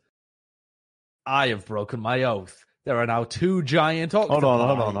Gilbert, I have broken my oath. There are now 2 giant octopi.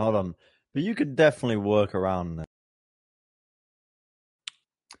 Hold on. But you could definitely work around it.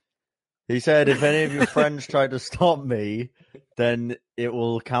 He said, if any of your friends try to stop me, then it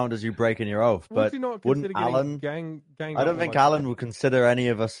will count as you breaking your oath. Would But you not wouldn't consider getting Alan? ganged I up don't on think by- Alan would consider any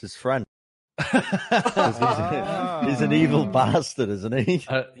of us his friend. 'Cause he's an evil bastard, isn't he?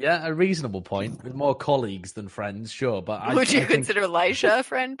 Yeah, a reasonable point. With more colleagues than friends, sure. But Would you I think- consider Laisha a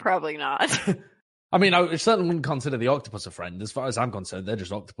friend? Probably not. I mean, I certainly wouldn't consider the octopus a friend. As far as I'm concerned, they're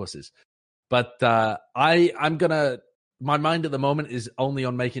just octopuses. But I'm gonna my mind at the moment is only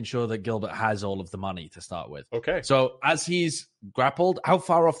on making sure that Gilbert has all of the money to start with. Okay. So as he's grappled, how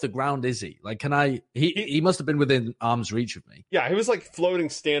far off the ground is he? Like, can I? He must have been within arm's reach of me. Yeah, he was like floating,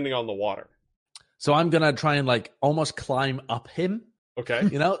 standing on the water. So I'm gonna try and like almost climb up him. Okay.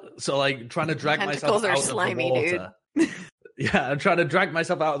 You know, so like trying to drag myself Tentacles are out slimy, of the water. Yeah, I'm trying to drag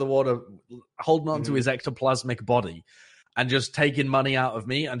myself out of the water, holding on to his ectoplasmic body, and just taking money out of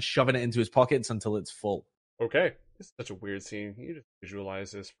me and shoving it into his pockets until it's full. Okay. This is such a weird scene. Can you just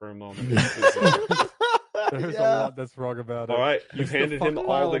visualize this for a moment? There's a lot that's wrong about it. All right, you've It's the handed him fuck all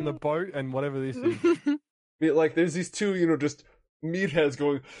pile the in the boat and whatever this is. like. There's these two, just meatheads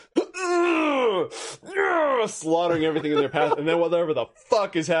going, slaughtering everything in their path, and then whatever the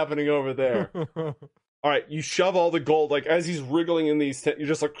fuck is happening over there. All right, you shove all the gold, like as he's wriggling in these, you're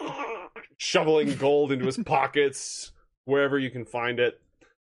just like shoveling gold into his pockets wherever you can find it.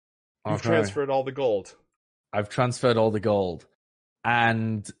 You've Okay. transferred all the gold. I've transferred all the gold,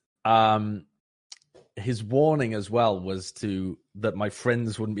 and his warning as well was that my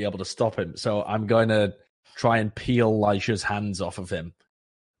friends wouldn't be able to stop him. So I'm going to try and peel Lisha's hands off of him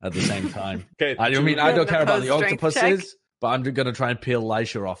at the same time. Okay, I mean, I don't care about the Opposed strength octopuses, but I'm going to try and peel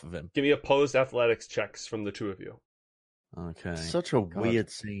Lisha off of him. give me opposed athletics checks from the two of you. Okay. Such a weird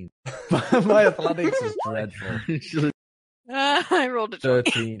scene. My athletics is dreadful. I rolled a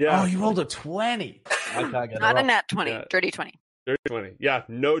 20. 13. Yeah. Oh, you rolled a 20. I can't get Not it a up. nat 20. Yeah. Dirty 20. Dirty 20. Yeah,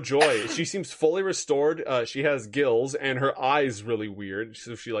 no joy. She seems fully restored. She has gills, and her eyes really weird.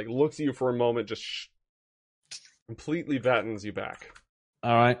 So she like looks at you for a moment, just completely battens you back.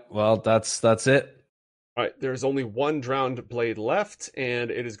 All right. Well, that's it. All right, there's only one drowned blade left,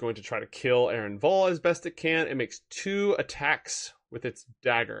 and it is going to try to kill Aaron Vol as best it can. It makes 2 attacks with its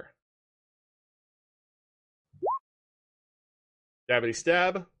dagger. Stabbity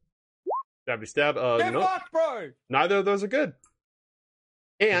stab. Stabbity stab. Get No, fucked, bro! neither of those are good.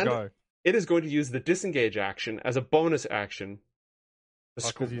 And Go. it is going to use the disengage action as a bonus action to,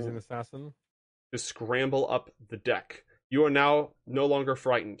 Because he's an assassin. to scramble up the deck. You are now no longer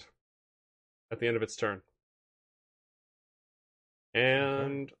frightened at the end of its turn.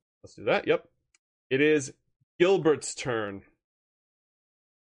 And let's do that. Yep. It is Gilbert's turn.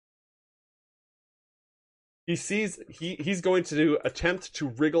 He sees he's going to attempt to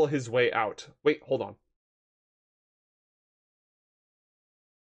wriggle his way out. Wait, hold on.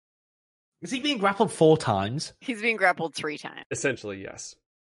 Is he being grappled 4 times? He's being grappled 3 times. Essentially, yes.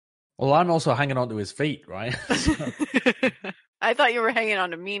 Well, I'm also hanging onto his feet, right? I thought you were hanging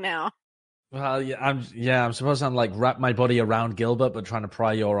on to me now. Well, yeah, I'm supposed to like wrap my body around Gilbert, but trying to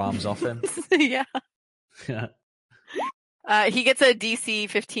pry your arms off him. Yeah. Yeah. He gets a DC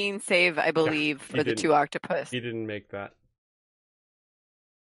 15 save, I believe, he for the didn't. 2 octopus. He didn't make that.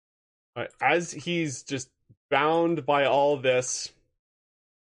 All right, as he's just bound by all this,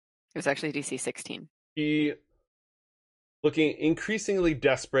 It was actually DC 16. he, looking increasingly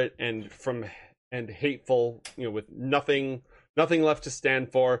desperate and hateful, with nothing left to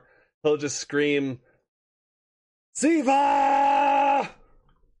stand for, he'll just scream, "Siva!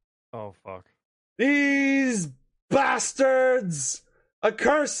 Oh, fuck. These bastards! A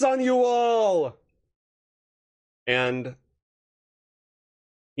curse on you all!" And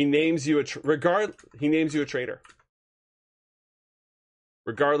he names you he names you a traitor,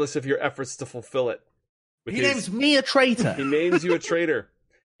 regardless of your efforts to fulfill it. With He his- names me a traitor. He names you a traitor.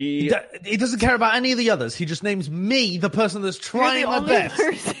 He doesn't care about any of the others. He just names me the person that's trying You're the my only best.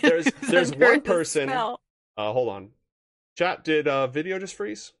 person There's who's one heard the person- spell. Hold on. Chat, did video just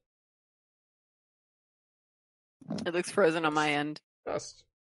freeze? It looks frozen on my end. Best.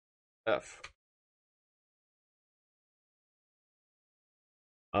 F.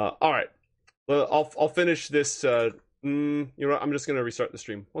 All right. Well, I'll finish this. You know what? I'm just gonna restart the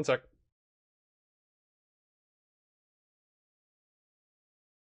stream. One sec.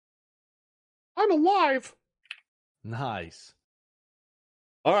 I'm alive. Nice.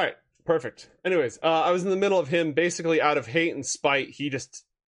 All right. Perfect. Anyways, I was in the middle of him basically out of hate and spite. He just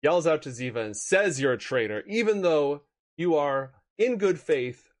yells out to Ziva and says you're a traitor, even though you are in good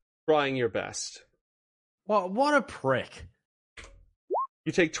faith trying your best. What a prick.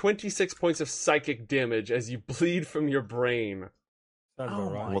 You take 26 points of psychic damage as you bleed from your brain. Sounds Oh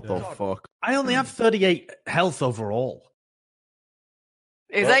about right. my What the yeah. fuck? I only have 38 health overall.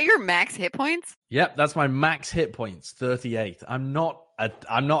 Is Well- that your max hit points? Yep, that's my max hit points, 38. I'm not a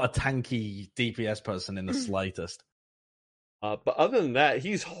tanky DPS person in the slightest. But other than that,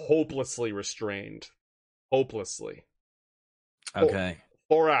 he's hopelessly restrained. Hopelessly. Okay.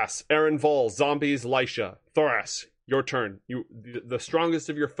 Thoras, Aaron Vol, Zombies, Lisha. Thoras, your turn. The strongest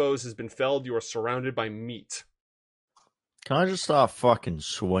of your foes has been felled. You are surrounded by meat. Can I just start fucking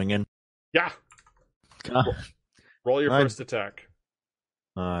swinging? Yeah. Can I... Roll your Right. first attack.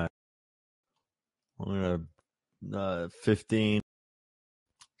 Alright. I'm gonna 15.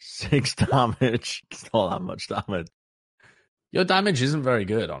 6 damage. It's not that much damage. Your damage isn't very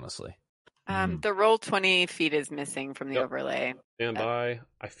good, honestly. The roll 20 feet is missing from the Yep. overlay. Stand by.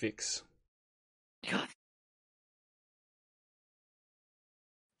 I fix.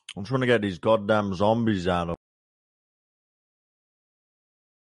 I'm trying to get these goddamn zombies out of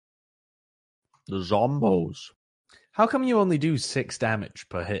the zombos. How come you only do 6 damage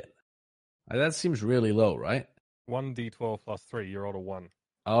per hit? That seems really low, right? 1d12 plus 3. You rolled a 1.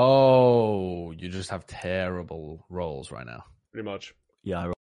 Oh, you just have terrible rolls right now. Pretty much. Yeah,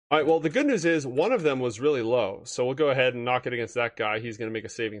 All right, well, the good news is one of them was really low. So we'll go ahead and knock it against that guy. He's going to make a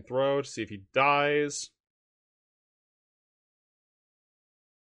saving throw to see if he dies.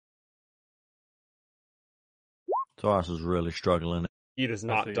 Taurus is really struggling. He does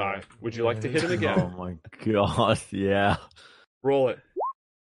not Actually, die. yeah. Would you like to hit him again? Oh my god, yeah. Roll it.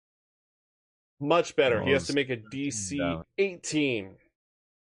 Much better. Oh, He has to it's- make a DC no. 18.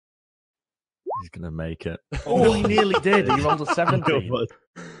 He's gonna make it. Oh, he nearly did. He rolled a 17.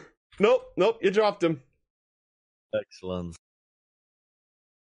 Nope, you dropped him. Excellent.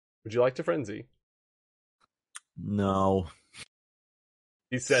 Would you like to frenzy? No.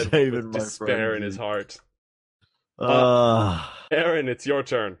 He said Saving with my despair in his frenzy. heart. Aaron, it's your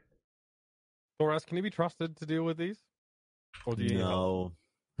turn. Thoras, can you be trusted to deal with these? Or do you need help?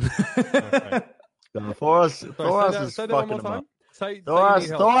 no. Okay. Taurus Sorry, is say that one fucking more him up. time. Say Taurus,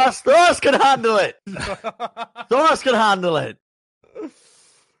 you need help. Taurus can handle it. Taurus can handle it.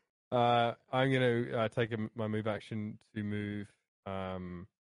 I'm going to take my move action to move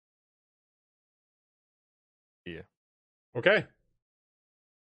here. Okay.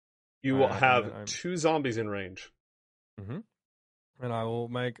 You will Alright, have and then I'm- 2 zombies in range. And I will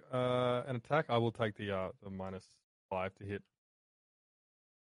make an attack. I will take the -5 to hit.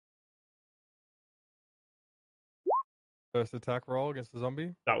 First attack roll against the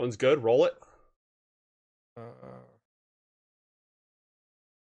zombie. That one's good. Roll it.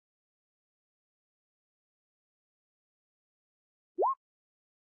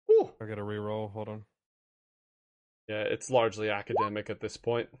 Whew. I got a re-roll. Hold on. Yeah, it's largely academic at this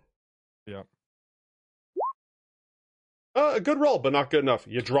point. Yeah. A good roll, but not good enough.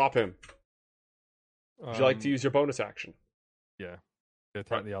 You drop him. Would you like to use your bonus action? Yeah. Take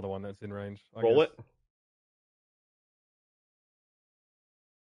Right. the other one that's in range. I Roll guess. it.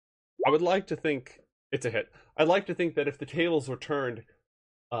 I would like to think it's a hit. I'd like to think that if the tables were turned,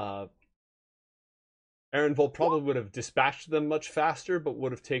 Aaron Volt probably would have dispatched them much faster, but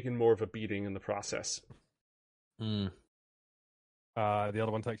would have taken more of a beating in the process. The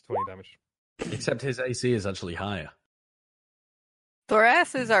other one takes 20 damage. Except his AC is actually higher.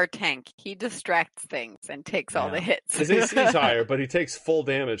 Thoras is our tank. He distracts things and takes all Yeah. the hits. His AC is higher, but he takes full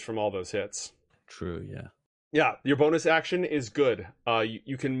damage from all those hits. True, yeah. Yeah, your bonus action is good.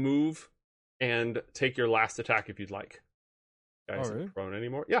 You can move and take your last attack if you'd like. Guys, Oh, really? aren't prone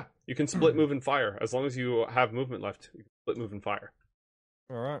anymore. Yeah, you can split move and fire as long as you have movement left. You can split move and fire.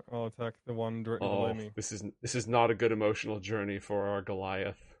 All right, I'll attack the one directly below Oh, me. this is not a good emotional journey for our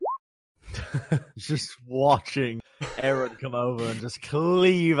Goliath. Just watching Aaron come over and just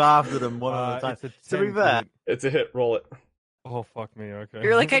cleave after them one at a time. It's a To be 10 fair, hit. It's a hit. Roll it. Oh fuck me. Okay.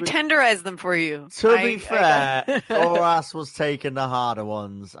 You're like, I tenderized them for you. To I be fair, got- Thoras was taking the harder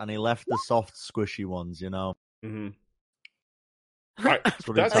ones and he left the soft, squishy ones, you know? Mm-hmm. All right, That's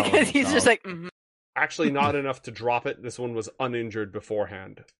what he That's tells Like, he's himself. just like, mhm. actually not enough to drop it. This one was uninjured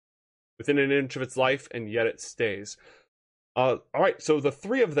beforehand, within an inch of its life, and yet it stays. All right, so the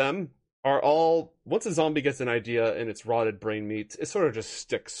 3 of them are all. Once a zombie gets an idea and its rotted brain meat, it sort of just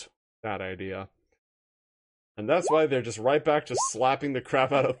sticks that idea, and that's why they're just right back to slapping the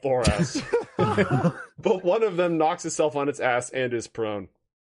crap out of Thoras. But one of them knocks itself on its ass and is prone.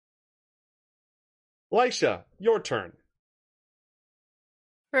 Lisha, your turn.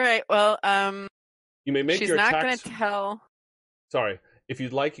 Right. Well, You may make she's your not going attacks. to tell. Sorry. If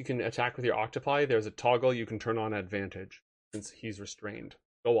you'd like, you can attack with your octopi. There's a toggle you can turn on advantage since he's restrained.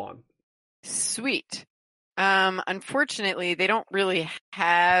 Go on. Sweet. Unfortunately, they don't really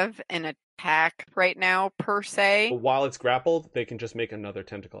have an attack right now per se. But while it's grappled, they can just make another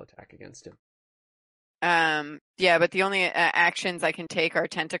tentacle attack against him. Yeah, but the only actions I can take are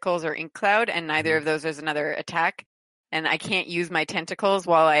tentacles or ink cloud, and neither of those is another attack. And I can't use my tentacles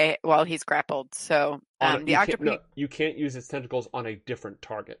while he's grappled. So the octopus. You can't use its tentacles on a different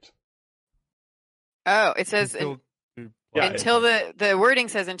target. Oh, it says Still do Yeah, Until the wording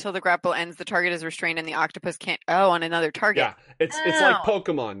says until the grapple ends, the target is restrained and the octopus can't. Oh, on another target. Yeah, it's like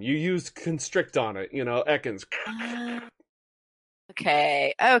Pokemon. You use constrict on it. Ekans.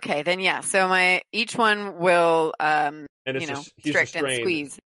 Okay. Then yeah. So each one will And it's he's strict and restrained.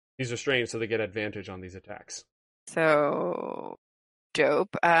 squeeze. He's restrained, so they get advantage on these attacks. So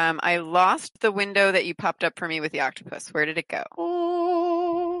dope. I lost the window that you popped up for me with the octopus. Where did it go?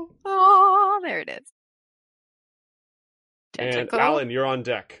 Oh, there it is. Tentacle. And Alan, you're on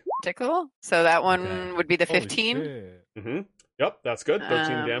deck. Tentacle. So that one Okay. would be the Holy 15. shit. Mm-hmm. Yep, that's good.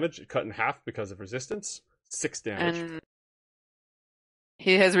 13 Um, damage, cut in half because of resistance. 6 damage. And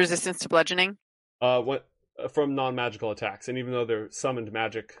he has resistance to bludgeoning. From non-magical attacks, and even though they're summoned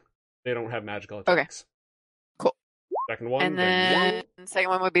magic, they don't have magical attacks. Cool. Second one, And then second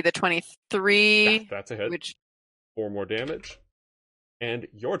one would be the 23, yeah, that's a hit. which 4 more damage. And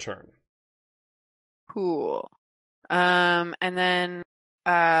your turn. cool. And then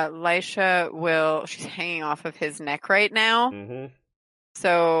Lisha she's hanging off of his neck right now. Mm-hmm.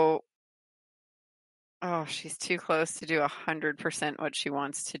 So she's too close to do 100% what she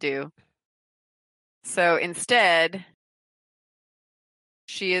wants to do. So instead,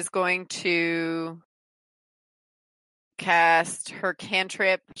 she is going to cast her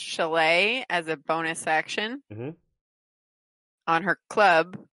cantrip Chalet as a bonus action on her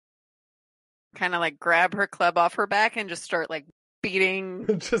club. Kind of like grab her club off her back and just start like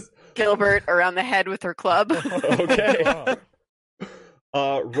beating Just Gilbert around the head with her club. okay.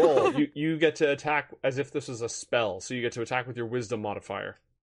 Roll. You get to attack as if this was a spell, so you get to attack with your wisdom modifier.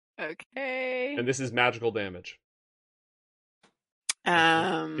 Okay. And this is magical damage.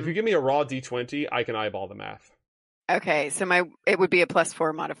 Um. If you give me a raw d20, I can eyeball the math. Okay, so it would be a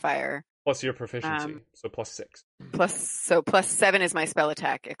 +4 modifier. Plus your proficiency, so +6. Plus 7 is my spell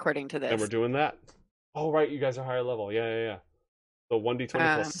attack according to this. And we're doing that. Oh, right, you guys are higher level. Yeah. So 1d20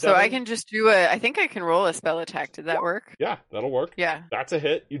 plus 7. So I can just do I think I can roll a spell attack. Did that work? Yeah, that'll work. Yeah. That's a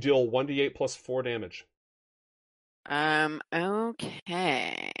hit. You deal 1d8 plus 4 damage.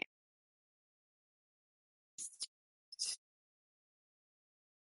 Okay.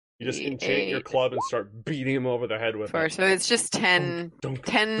 You just enchant your club and start beating him over the head with it. So it's just 10 Dunk,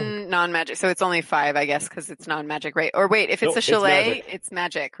 10 dunk. non-magic. So it's only 5, I guess, because it's non-magic, right? Or wait, if it's Nope, a it's chalet, magic. it's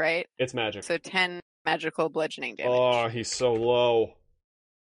magic, right? It's magic. So 10 magical bludgeoning damage. Oh, he's so low.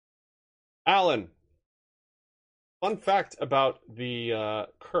 Alan, fun fact about the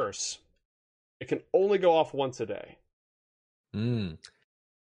curse. It can only go off once a day.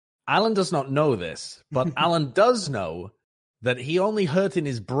 Alan does not know this, but Alan does know that he only hurt in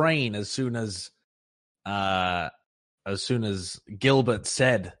his brain as soon as Gilbert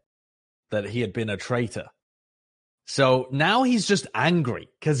said that he had been a traitor. So now he's just angry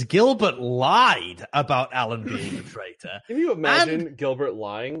because Gilbert lied about Alan being a traitor. Can you imagine Gilbert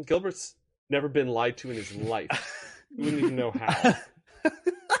lying? Gilbert's never been lied to in his life. You wouldn't even know how.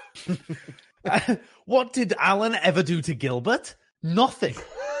 What did Alan ever do to Gilbert? Nothing.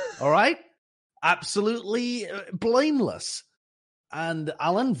 All right? Absolutely blameless. And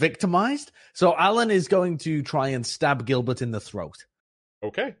Alan victimized. So Alan is going to try and stab Gilbert in the throat.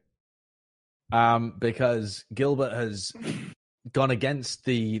 Okay. Because Gilbert has gone against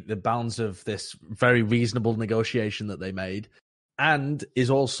the bounds of this very reasonable negotiation that they made, and is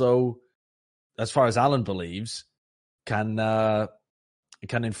also, as far as Alan believes, can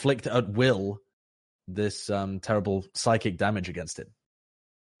inflict at will this terrible psychic damage against it.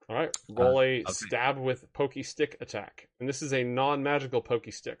 All right. Roll a stab with pokey stick attack. And this is a non-magical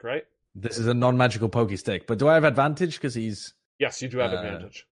pokey stick, right? This is a non-magical pokey stick, but do I have advantage because he's Yes, you do have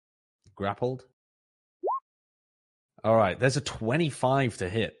advantage. grappled? All right, there's a 25 to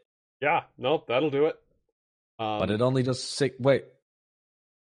hit. Yeah, nope, that'll do it. But it only does 6. Wait.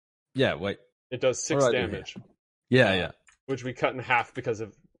 Yeah, wait. It does 6 Right, damage. Yeah. Which we cut in half because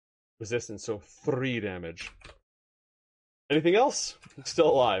of resistance, so 3 damage. Anything else? He's still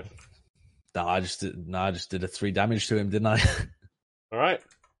alive. No, I just did a 3 damage to him, didn't I? All right.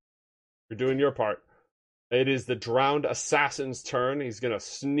 You're doing your part. It is the drowned assassin's turn. He's going to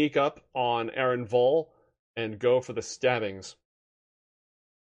sneak up on Aaron Vol and go for the stabbings.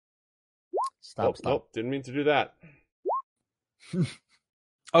 Stab. Nope, didn't mean to do that.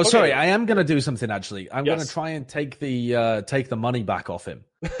 Oh, Okay. sorry. I am going to do something. Actually, I'm Yes. going to try and take the money back off him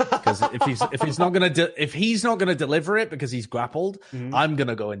because if he's not going to deliver it because he's grappled, Mhm. I'm going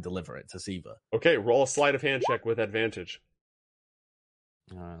to go and deliver it to Siva. Okay, roll a sleight of hand check with advantage.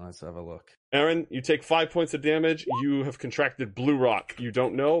 All right, let's have a look. Aaron, you take 5 points of damage. You have contracted blue rot. You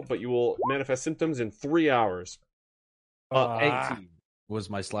don't know, but you will manifest symptoms in 3 hours. 18 was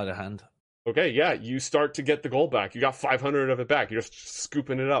my sleight of hand. Okay, yeah, you start to get the gold back. You got 500 of it back. You're just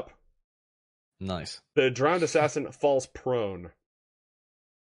scooping it up. Nice. The drowned assassin falls prone.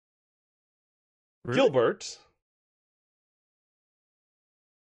 Really? Gilbert,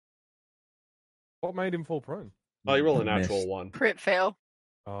 What made him fall prone? you roll a Missed. natural one. Crit fail.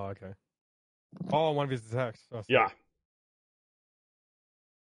 Oh, okay. Oh, one of his attacks. Oh, Yeah.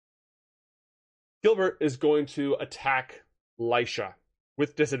 Gilbert is going to attack Lisha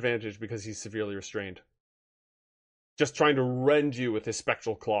with disadvantage because he's severely restrained. Just trying to rend you with his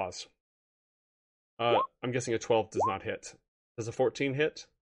spectral claws. I'm guessing a 12 does not hit. Does a 14 hit?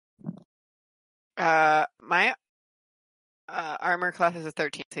 My armor class is a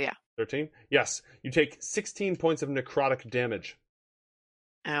 13, so yeah. 13? Yes. You take 16 points of necrotic damage.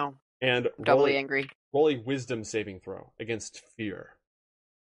 Ow. And Doubly angry. roll a wisdom saving throw against fear.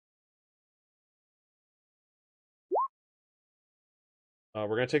 We're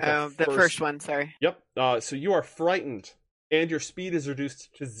going to take The first one, sorry. Yep. So you are frightened, and your speed is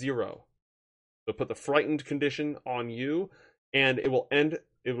reduced to 0. So put the frightened condition on you, and it will end.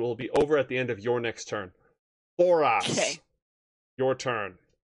 It will be over at the end of your next turn. Thoras, Okay. your turn.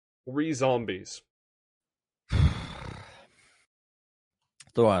 3 zombies.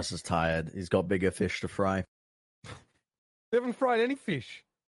 Thoras is tired. He's got bigger fish to fry. They haven't fried any fish.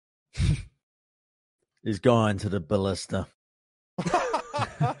 He's going to the ballista.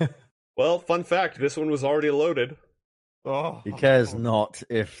 Well, fun fact: this one was already loaded. Oh, He cares not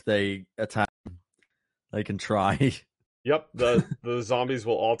if they attack him. They can try. Yep. The zombies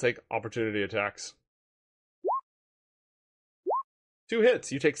will all take opportunity attacks. 2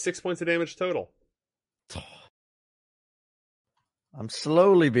 hits. You take 6 points of damage total. I'm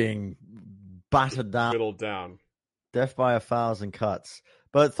slowly being battered down. Whittled down. Death by 1,000 cuts.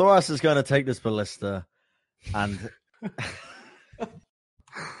 But Thoras is going to take this ballista and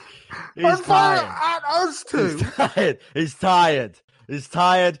he's tired. At us two. He's tired. He's tired. He's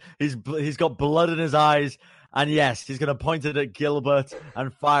tired. He's got blood in his eyes. And yes, he's going to point it at Gilbert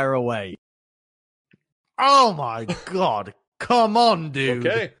and fire away. Oh my god. Come on, dude.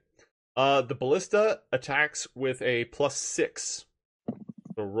 Okay. The ballista attacks with a +6.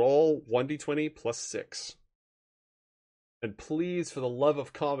 So roll 1d20 plus 6. And please, for the love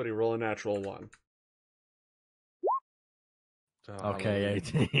of comedy, roll a natural 1. Okay,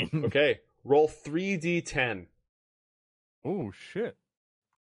 18. Okay. Roll 3d10. oh shit!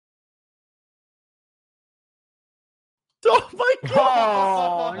 Oh my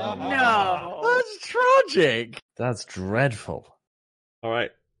god! Oh, no. That's tragic. That's dreadful. All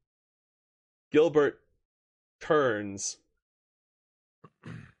right. Gilbert turns.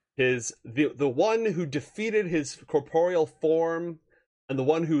 The one who defeated his corporeal form and the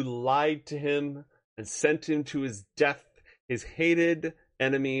one who lied to him and sent him to his death, his hated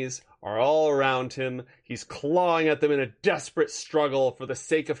enemies are all around him. He's clawing at them in a desperate struggle for the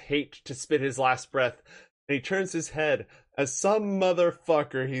sake of hate to spit his last breath. And he turns his head as some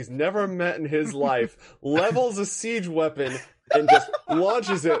motherfucker he's never met in his life levels a siege weapon and just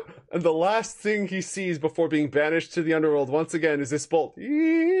launches it. And the last thing he sees before being banished to the underworld once again is this bolt.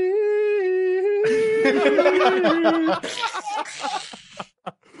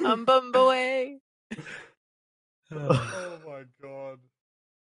 Away. Oh my god!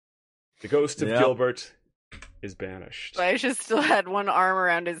 The ghost of Yep. Gilbert is banished. Elijah still had one arm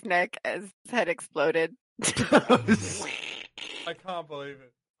around his neck as his head exploded. I can't believe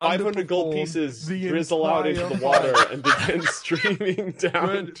it. 500 gold Underperformed pieces the drizzle out into the entire water fight. and begin streaming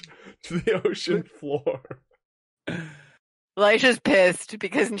down to the ocean floor. Elijah's pissed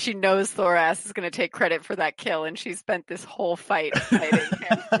because she knows Thoras is going to take credit for that kill, and she spent this whole fight fighting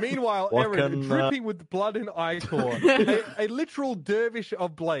him. Meanwhile, What Eren, can, dripping with blood and ichor, a literal dervish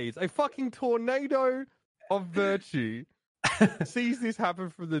of blades, a fucking tornado of virtue, sees this happen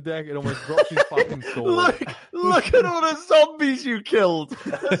from the deck and almost drops his fucking sword. Look at all the zombies you killed.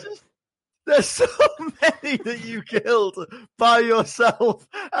 There's so many that you killed by yourself,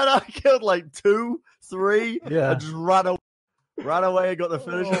 and I killed like 2, 3. Yeah. I just ran away and got the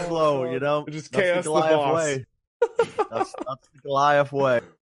finishing Oh, blow. God. You know, Just that's chaos the the Goliath boss. way. That's the Goliath way.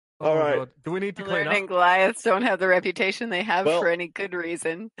 All right. God. Do we need to clean Learn up? and Goliaths don't have the reputation they have Well- for any good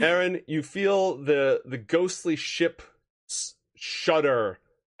reason. Aaron, you feel the ghostly ship shudder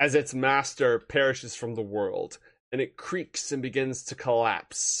as its master perishes from the world, and it creaks and begins to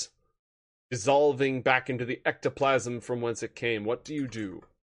collapse, dissolving back into the ectoplasm from whence it came. What do you do?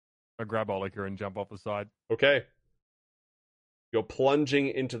 I grab Oliker and jump off the side. Okay. Go plunging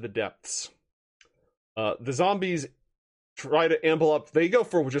into the depths. The zombies try to amble up. They go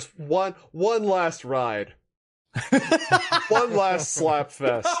for just one last ride. One last slap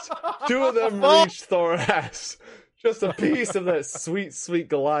fest. Two of them reach Thoras. Just a piece of that sweet, sweet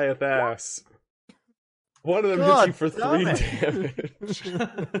Goliath ass. One of them hits you for 3 damage.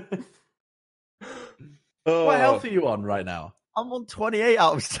 Oh. What health are you on right now? I'm on 28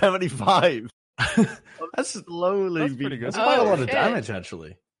 out of 75. That's slowly That's pretty good. That's quite a lot of shit. damage,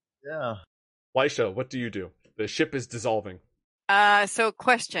 actually. Yeah. Lisha, what do you do? The ship is dissolving. So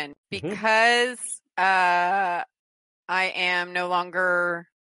question, because I am no longer,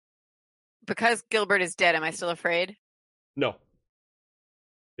 because Gilbert is dead, am I still afraid? No.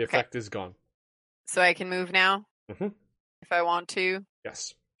 The effect is gone. So I can move now Mhm. if I want to.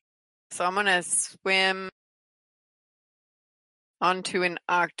 Yes. So I'm gonna swim onto an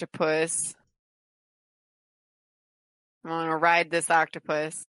octopus. I'm gonna ride this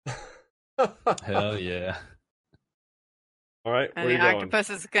octopus, Hell yeah. All right, and where the are you going? octopus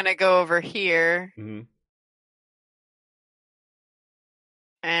is gonna go over here, Mhm.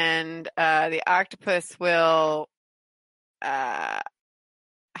 and the octopus will.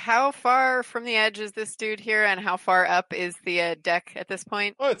 How far from the edge is this dude here, and how far up is the deck at this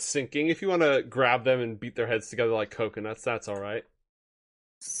point? Oh, it's sinking. If you want to grab them and beat their heads together like coconuts, that's all right.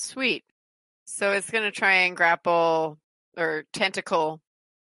 Sweet. So it's going to try and grapple or tentacle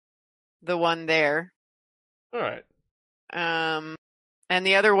the one there. All right. And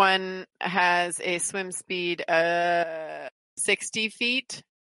the other one has a swim speed 60 feet.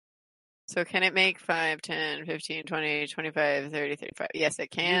 So can it make 5, 10, 15, 20, 25, 30, 35? Yes,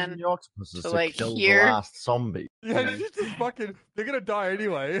 it can. Using the octopuses So, to like, kill here- the last zombie. Yeah, you just fucking. They're gonna die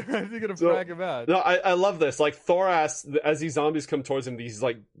anyway. They're gonna So- frag him out. No, I love this. Like Thoras, as these zombies come towards him, these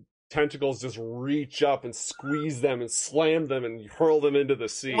like tentacles just reach up and squeeze them and slam them and hurl them into the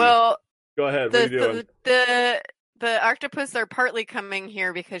sea. Well, Go ahead. What are you doing? the octopus are partly coming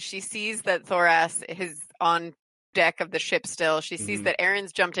here because she sees that Thoras is on deck of the ship still. She sees Mhm. that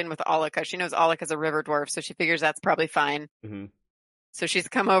Aaron's jumped in with Alika. She knows Alika's a river dwarf, so she figures that's probably fine. Mhm. So she's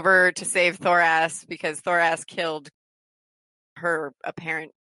come over to save Thoras because Thoras killed her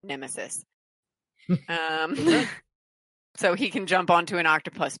apparent nemesis. So he can jump onto an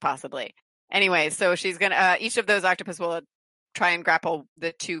octopus possibly. Anyway, so she's gonna each of those octopus will try and grapple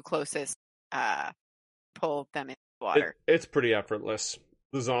the two closest, pull them in the water. It's pretty effortless.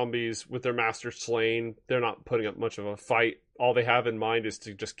 The zombies, with their master slain, they're not putting up much of a fight. All they have in mind is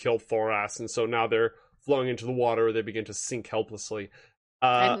to just kill Thoras, and so now they're flowing into the water where they begin to sink helplessly.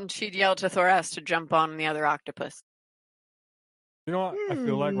 And she'd yell to Thoras to jump on the other octopus. You know what I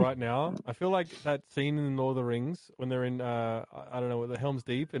feel like right now? I feel like that scene in Lord of the Rings when they're in, I don't know, the Helm's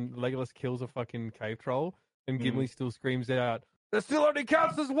Deep and Legolas kills a fucking cave troll and Gimli still screams out, "There still only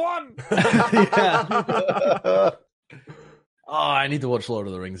counts as one!" Oh, I need to watch Lord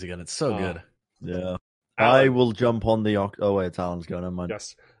of the Rings again. It's so Oh. good. Yeah. Alan. I will jump on the Oh, wait, Alan's going. Never mind.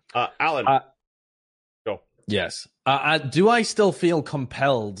 Yes. Alan. Go. Yes. Do I still feel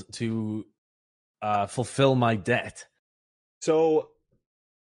compelled to fulfill my debt? So,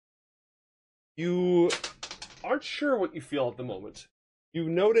 you aren't sure what you feel at the moment. You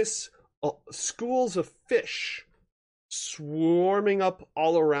notice schools of fish swarming up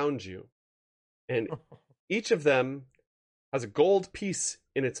all around you. And each of them has a gold piece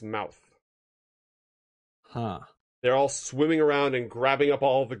in its mouth. Huh. They're all swimming around and grabbing up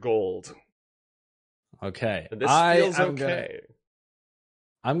all the gold. Okay. And this feels okay.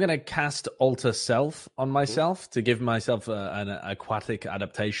 I'm going to cast Alter Self on myself to give myself an aquatic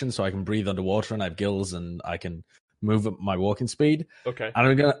adaptation so I can breathe underwater and I have gills and I can move up my walking speed. Okay.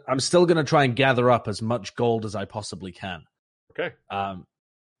 And I'm still going to try and gather up as much gold as I possibly can. Okay.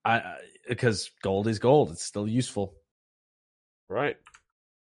 Because gold is gold. It's still useful. Right.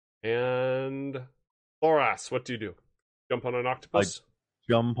 And Thoras, what do you do? Jump on an octopus?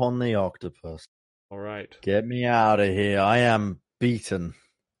 Jump on the octopus. All right. Get me out of here. I am beaten.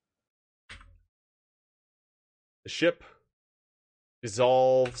 The ship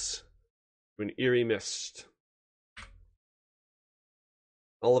dissolves to an eerie mist.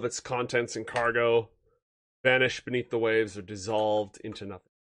 All of its contents and cargo vanish beneath the waves or dissolved into nothing.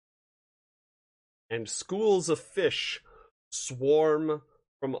 And schools of fish swarm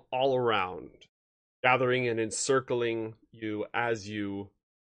from all around, gathering and encircling you as you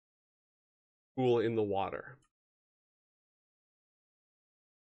cool in the water.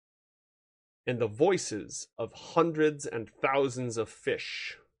 And the voices of hundreds and thousands of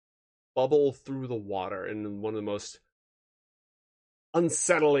fish bubble through the water in one of the most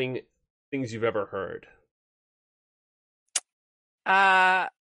unsettling things you've ever heard.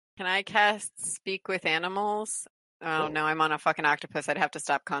 Can I cast Speak with Animals? Oh Oh. no, I'm on a fucking octopus. I'd have to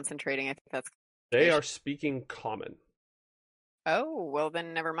stop concentrating. I think that's They are speaking common. Oh, well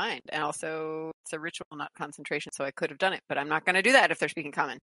then never mind. And also, it's a ritual, not concentration, so I could have done it, but I'm not going to do that if they're speaking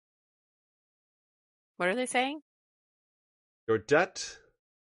common. What are they saying? Your debt,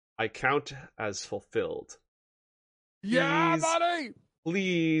 I count as fulfilled. Yeah, Please. buddy.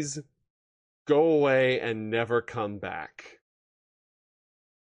 Please go away and never come back.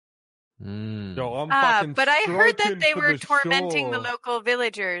 Yo, I'm Ah, fucking but I heard that stroking they for were the tormenting the shore. local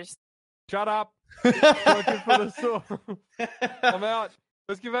villagers. Shut up. Stroking for the shore. I'm out.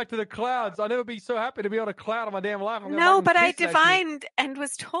 Let's get back to the clouds. I'll never be so happy to be on a cloud in my damn life. I'm gonna No, fucking but I kiss that shit. divined and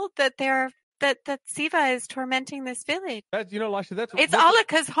was told that that Siva is tormenting this village. That's, Lasha, that's It's that's-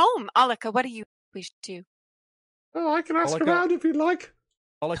 Alika's home. Alika, what do you wish to do? Oh, I can ask Olika. around if you'd like.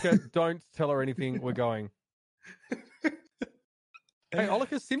 Olika, don't tell her anything. We're going. Hey,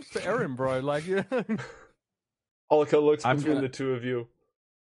 Olika simps for Erin, bro. Like, yeah. Olika looks I'm between gonna- the two of you.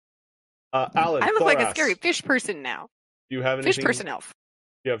 Alan, I look like a Thoras, scary fish person now. Do you have anything? Fish person elf.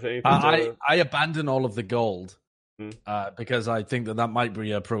 Do you have anything I abandon all of the gold Hmm. because I think that might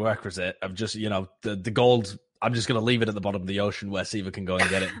be a prerequisite of just, the gold. I'm just going to leave it at the bottom of the ocean where Siva can go and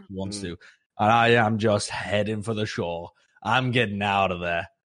get it if he wants Hmm. to. And I am just heading for the shore. I'm getting out of there.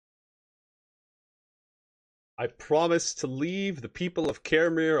 I promise to leave the people of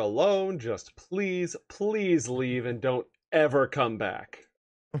Kermir alone. Just please, please leave and don't ever come back.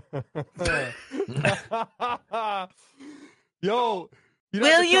 Yo, you don't Will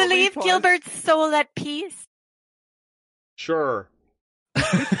have to you tell me leave twice. Gilbert's soul at peace? Sure.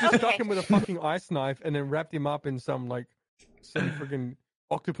 Just Okay. stuck him with a fucking ice knife and then wrapped him up in some freaking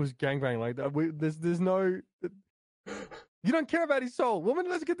octopus gangbang like that. There's no. You don't care about his soul, woman.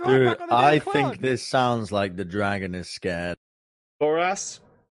 Let's get the Dude, back on the I damn cloud. think this sounds like the dragon is scared. Thoras,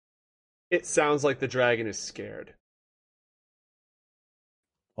 it sounds like the dragon is scared.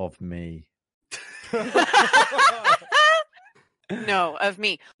 Of me. No, of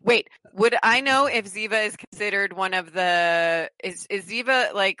me. Wait, would I know if Ziva is considered one of the is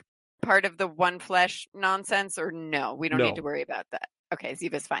Ziva like part of the one flesh nonsense or no? We don't No. need to worry about that. Okay,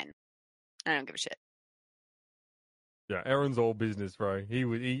 Ziva's fine. I don't give a shit. Yeah, Aaron's all business, bro.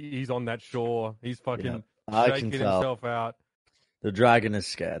 He's on that shore. He's fucking Yeah, I can shaking tell. himself out. The dragon is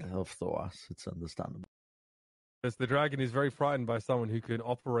scared of Thoras. It's understandable. Because the dragon is very frightened by someone who can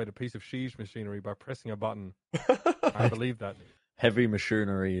operate a piece of siege machinery by pressing a button. I believe that. Heavy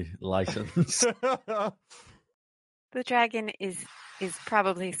machinery license. The dragon is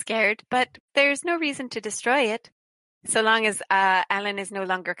probably scared, but there's no reason to destroy it, so long as Alan is no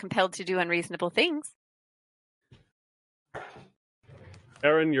longer compelled to do unreasonable things.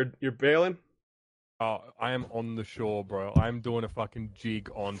 Aaron, you're bailing? Oh, I am on the shore, bro. I'm doing a fucking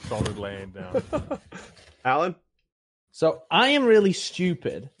jig on solid land now. Alan? So I am really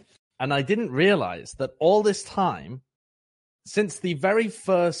stupid, and I didn't realize that all this time, since the very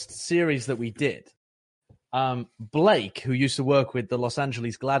first series that we did, Blake, who used to work with the Los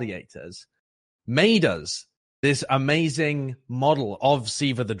Angeles Gladiators, made us this amazing model of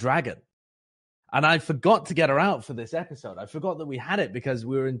Siva the Dragon. And I forgot to get her out for this episode. I forgot that we had it because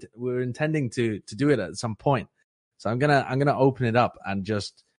we were intending to do it at some point. So I'm gonna open it up and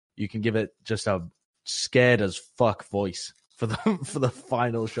just you can give it just a scared as fuck voice for the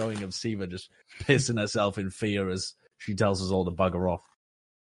final showing of Siva just pissing herself in fear as she tells us all to bugger off.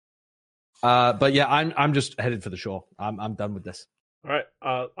 But yeah, I'm just headed for the shore. I'm done with this. All right.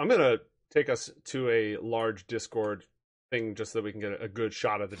 I'm going to take us to a large Discord thing just so that we can get a good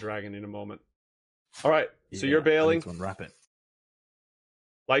shot at the dragon in a moment. All right. So Yeah, you're I bailing. need to unwrap it.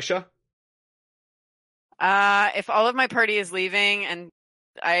 Lisha? If all of my party is leaving and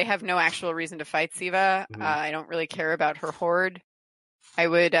I have no actual reason to fight Siva, Mhm. I don't really care about her horde. I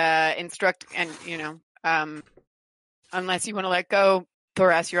would instruct, and unless you want to let go,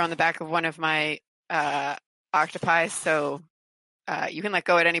 Thoras, you're on the back of one of my octopi, so you can let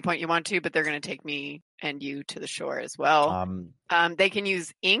go at any point you want to, but they're going to take me and you to the shore as well. They can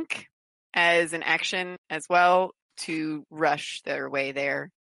use ink as an action as well to rush their way there.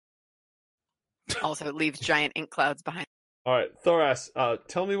 Also, it leaves giant ink clouds behind. All right. Thoras,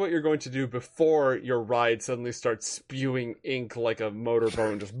 tell me what you're going to do before your ride suddenly starts spewing ink like a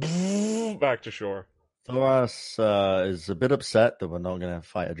motorboat and just back to shore. Thoras is a bit upset that we're not going to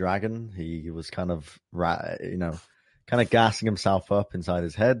fight a dragon. He was kind of gassing himself up inside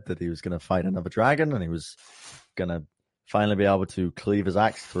his head that he was going to fight another dragon, and he was going to finally be able to cleave his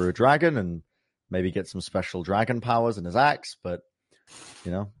axe through a dragon and maybe get some special dragon powers in his axe. But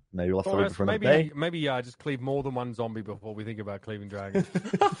maybe we'll have to wait for another day. Maybe just cleave more than one zombie before we think about cleaving dragons.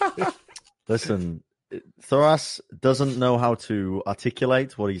 Listen, Thoras doesn't know how to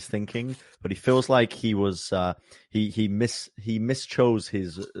articulate what he's thinking, but he feels like he was he mischose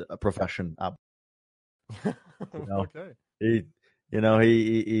his profession. know, Okay. he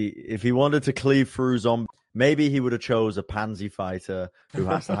if he wanted to cleave through zombies, maybe he would have chose a pansy fighter who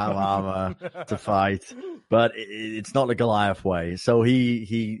has to have armor to fight. But it's not the Goliath way. So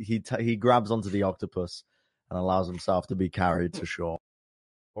he grabs onto the octopus and allows himself to be carried to shore.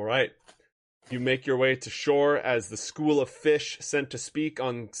 All right. You make your way to shore as the school of fish sent to speak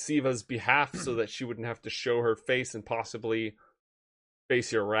on Siva's behalf so that she wouldn't have to show her face and possibly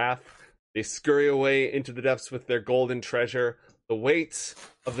face your wrath. They scurry away into the depths with their golden treasure. The weight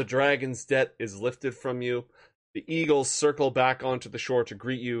of the dragon's debt is lifted from you. The eagles circle back onto the shore to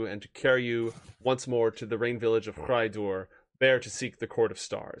greet you and to carry you once more to the rain village of Hrydur, there to seek the Court of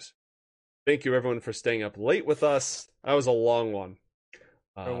Stars. Thank you, everyone, for staying up late with us. That was a long one.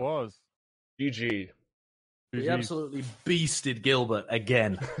 It was. GG. We absolutely beasted Gilbert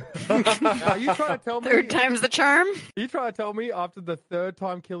again. Are you trying to tell me? Third time's the charm. Are you trying to tell me after the third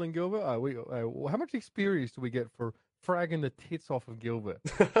time killing Gilbert? How much experience do we get for fragging the tits off of Gilbert?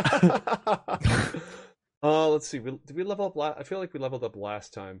 Let's see. Did we level up? I feel like we leveled up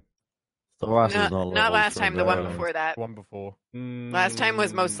last time. Thoras is Not leveled last for time. The one very before that. One before. Last time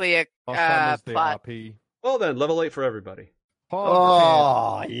was mostly a Last time was the plot. RP. Well then, level 8 for everybody.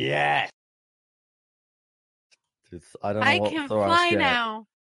 Oh, yes. I don't know I what can Thoras fly get. now.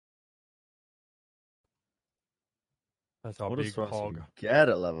 That's our What big does Thoras hog. get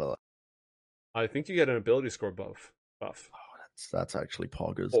at level? I think you get an ability score buff. That's actually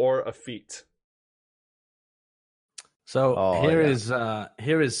poggers. Or a feat. So Oh, here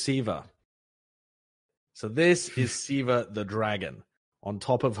yeah. is Siva. So this is Siva the dragon on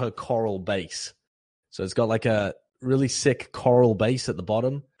top of her coral base. So it's got like a really sick coral base at the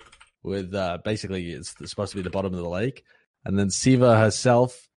bottom with basically it's supposed to be the bottom of the lake. And then Siva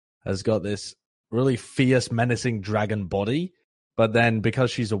herself has got this really fierce, menacing dragon body. But then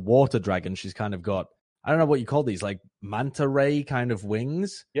because she's a water dragon, she's kind of got, I don't know what you call these, like manta ray kind of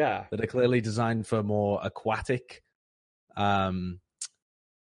wings Yeah. that are clearly designed for more aquatic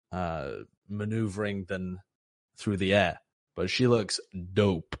maneuvering than through the air. But she looks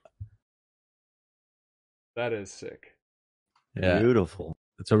dope. That is sick. Yeah, Beautiful.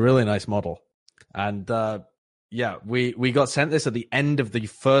 it's a really nice model. And yeah, we got sent this at the end of the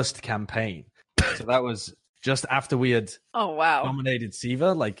first campaign. So that was just after we had Oh wow. nominated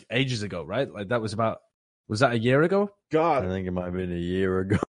Siva, like ages ago, right? Like that was that a year ago? I God. think it might have been a year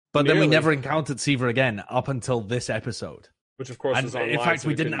ago. But then we Nearly. never encountered Siva again up until this episode. Which of course And was online. in fact, so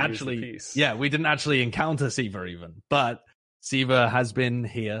we couldn't didn't use the actually, piece. we didn't actually encounter Siva even. But Siva has been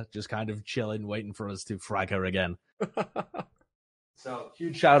here, just kind of chilling, waiting for us to frag her again. So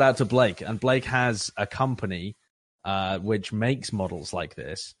huge shout out to Blake, and Blake has a company which makes models like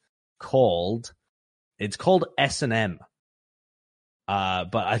this called S&M.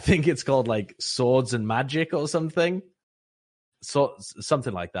 But I think it's called like Swords and Magic or something. So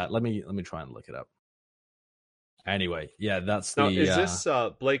something like that. Let me try and look it up. Anyway, yeah, that's Now, the. is this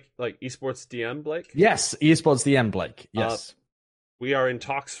Blake, like esports DM Blake? Yes, esports DM Blake. Yes, We are in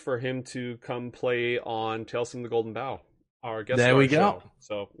talks for him to come play on Tales from the Golden Bough, our guest There star we go. show.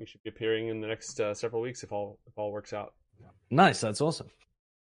 So we should be appearing in the next several weeks if all works out. nice. That's awesome.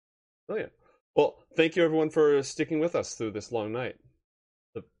 Brilliant. Well, thank you everyone for sticking with us through this long night.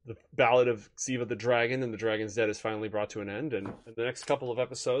 The Ballad of Siva the Dragon and the Dragon's Dead is finally brought to an end, and in the next couple of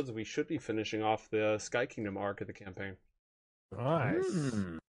episodes, we should be finishing off the Sky Kingdom arc of the campaign Nice.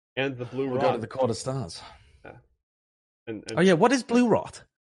 and the Blue We'll Rod. go to the Court of Stars. And Oh yeah, what is Blue Rot?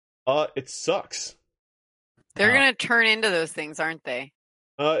 it sucks. They're Oh. gonna turn into those things, aren't they?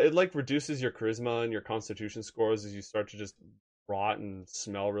 It like reduces your charisma and your constitution scores as you start to just rot and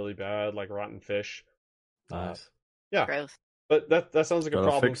smell really bad, like rotten fish. Nice. Yeah, Gross. but that sounds like a Gotta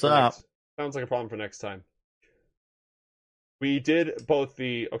problem. fix For that. sounds like a problem for next time. We did both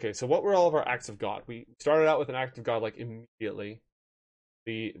so what were all of our acts of God? We started out with an act of God like immediately.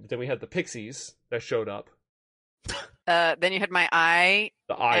 Then we had the pixies that showed up. Then you had my eye.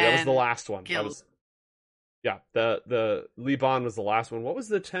 The eye, that was the And last one. That guilt. was the Liban was the last one. What was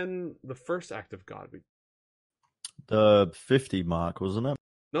the first act of God? The 50 mark, wasn't it?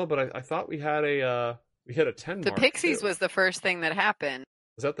 No, but I thought we had a 10 The mark. pixies too. was the first thing that happened.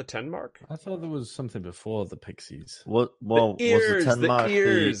 Was that the 10 mark? I thought there was something before the Pixies. What? Well, the ears, was the 10 mark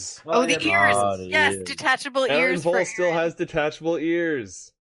ears. Oh, the ears! Oh, the Yes, ears. detachable Aaron ears. Vol for still Aaron. has detachable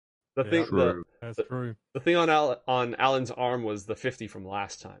ears. The Yeah. thing, True. That's true. the thing on Alan's arm was the 50 from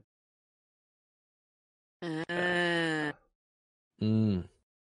last time. Uh, Mm.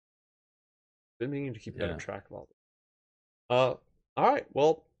 Been meaning to keep better Yeah. track of all this. All right.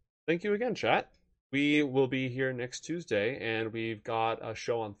 Well, thank you again, chat. We will be here next Tuesday, and we've got a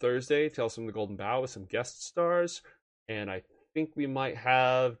show on Thursday, Tales from the Golden Bough, with some guest stars. And I think we might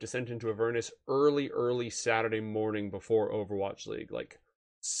have Descent into Avernus early Saturday morning before Overwatch League, like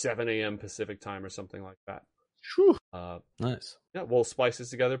 7 a.m. Pacific time or something like that. Whew. Uh, Nice. yeah, we'll splice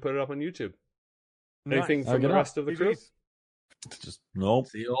this together, put it up on YouTube. Anything Nice. from the Good rest of the crew? GGs. Just Nope.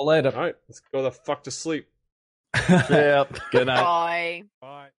 see you all later. All right, let's go the fuck to sleep. Yep. Good night. Bye.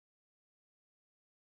 Bye.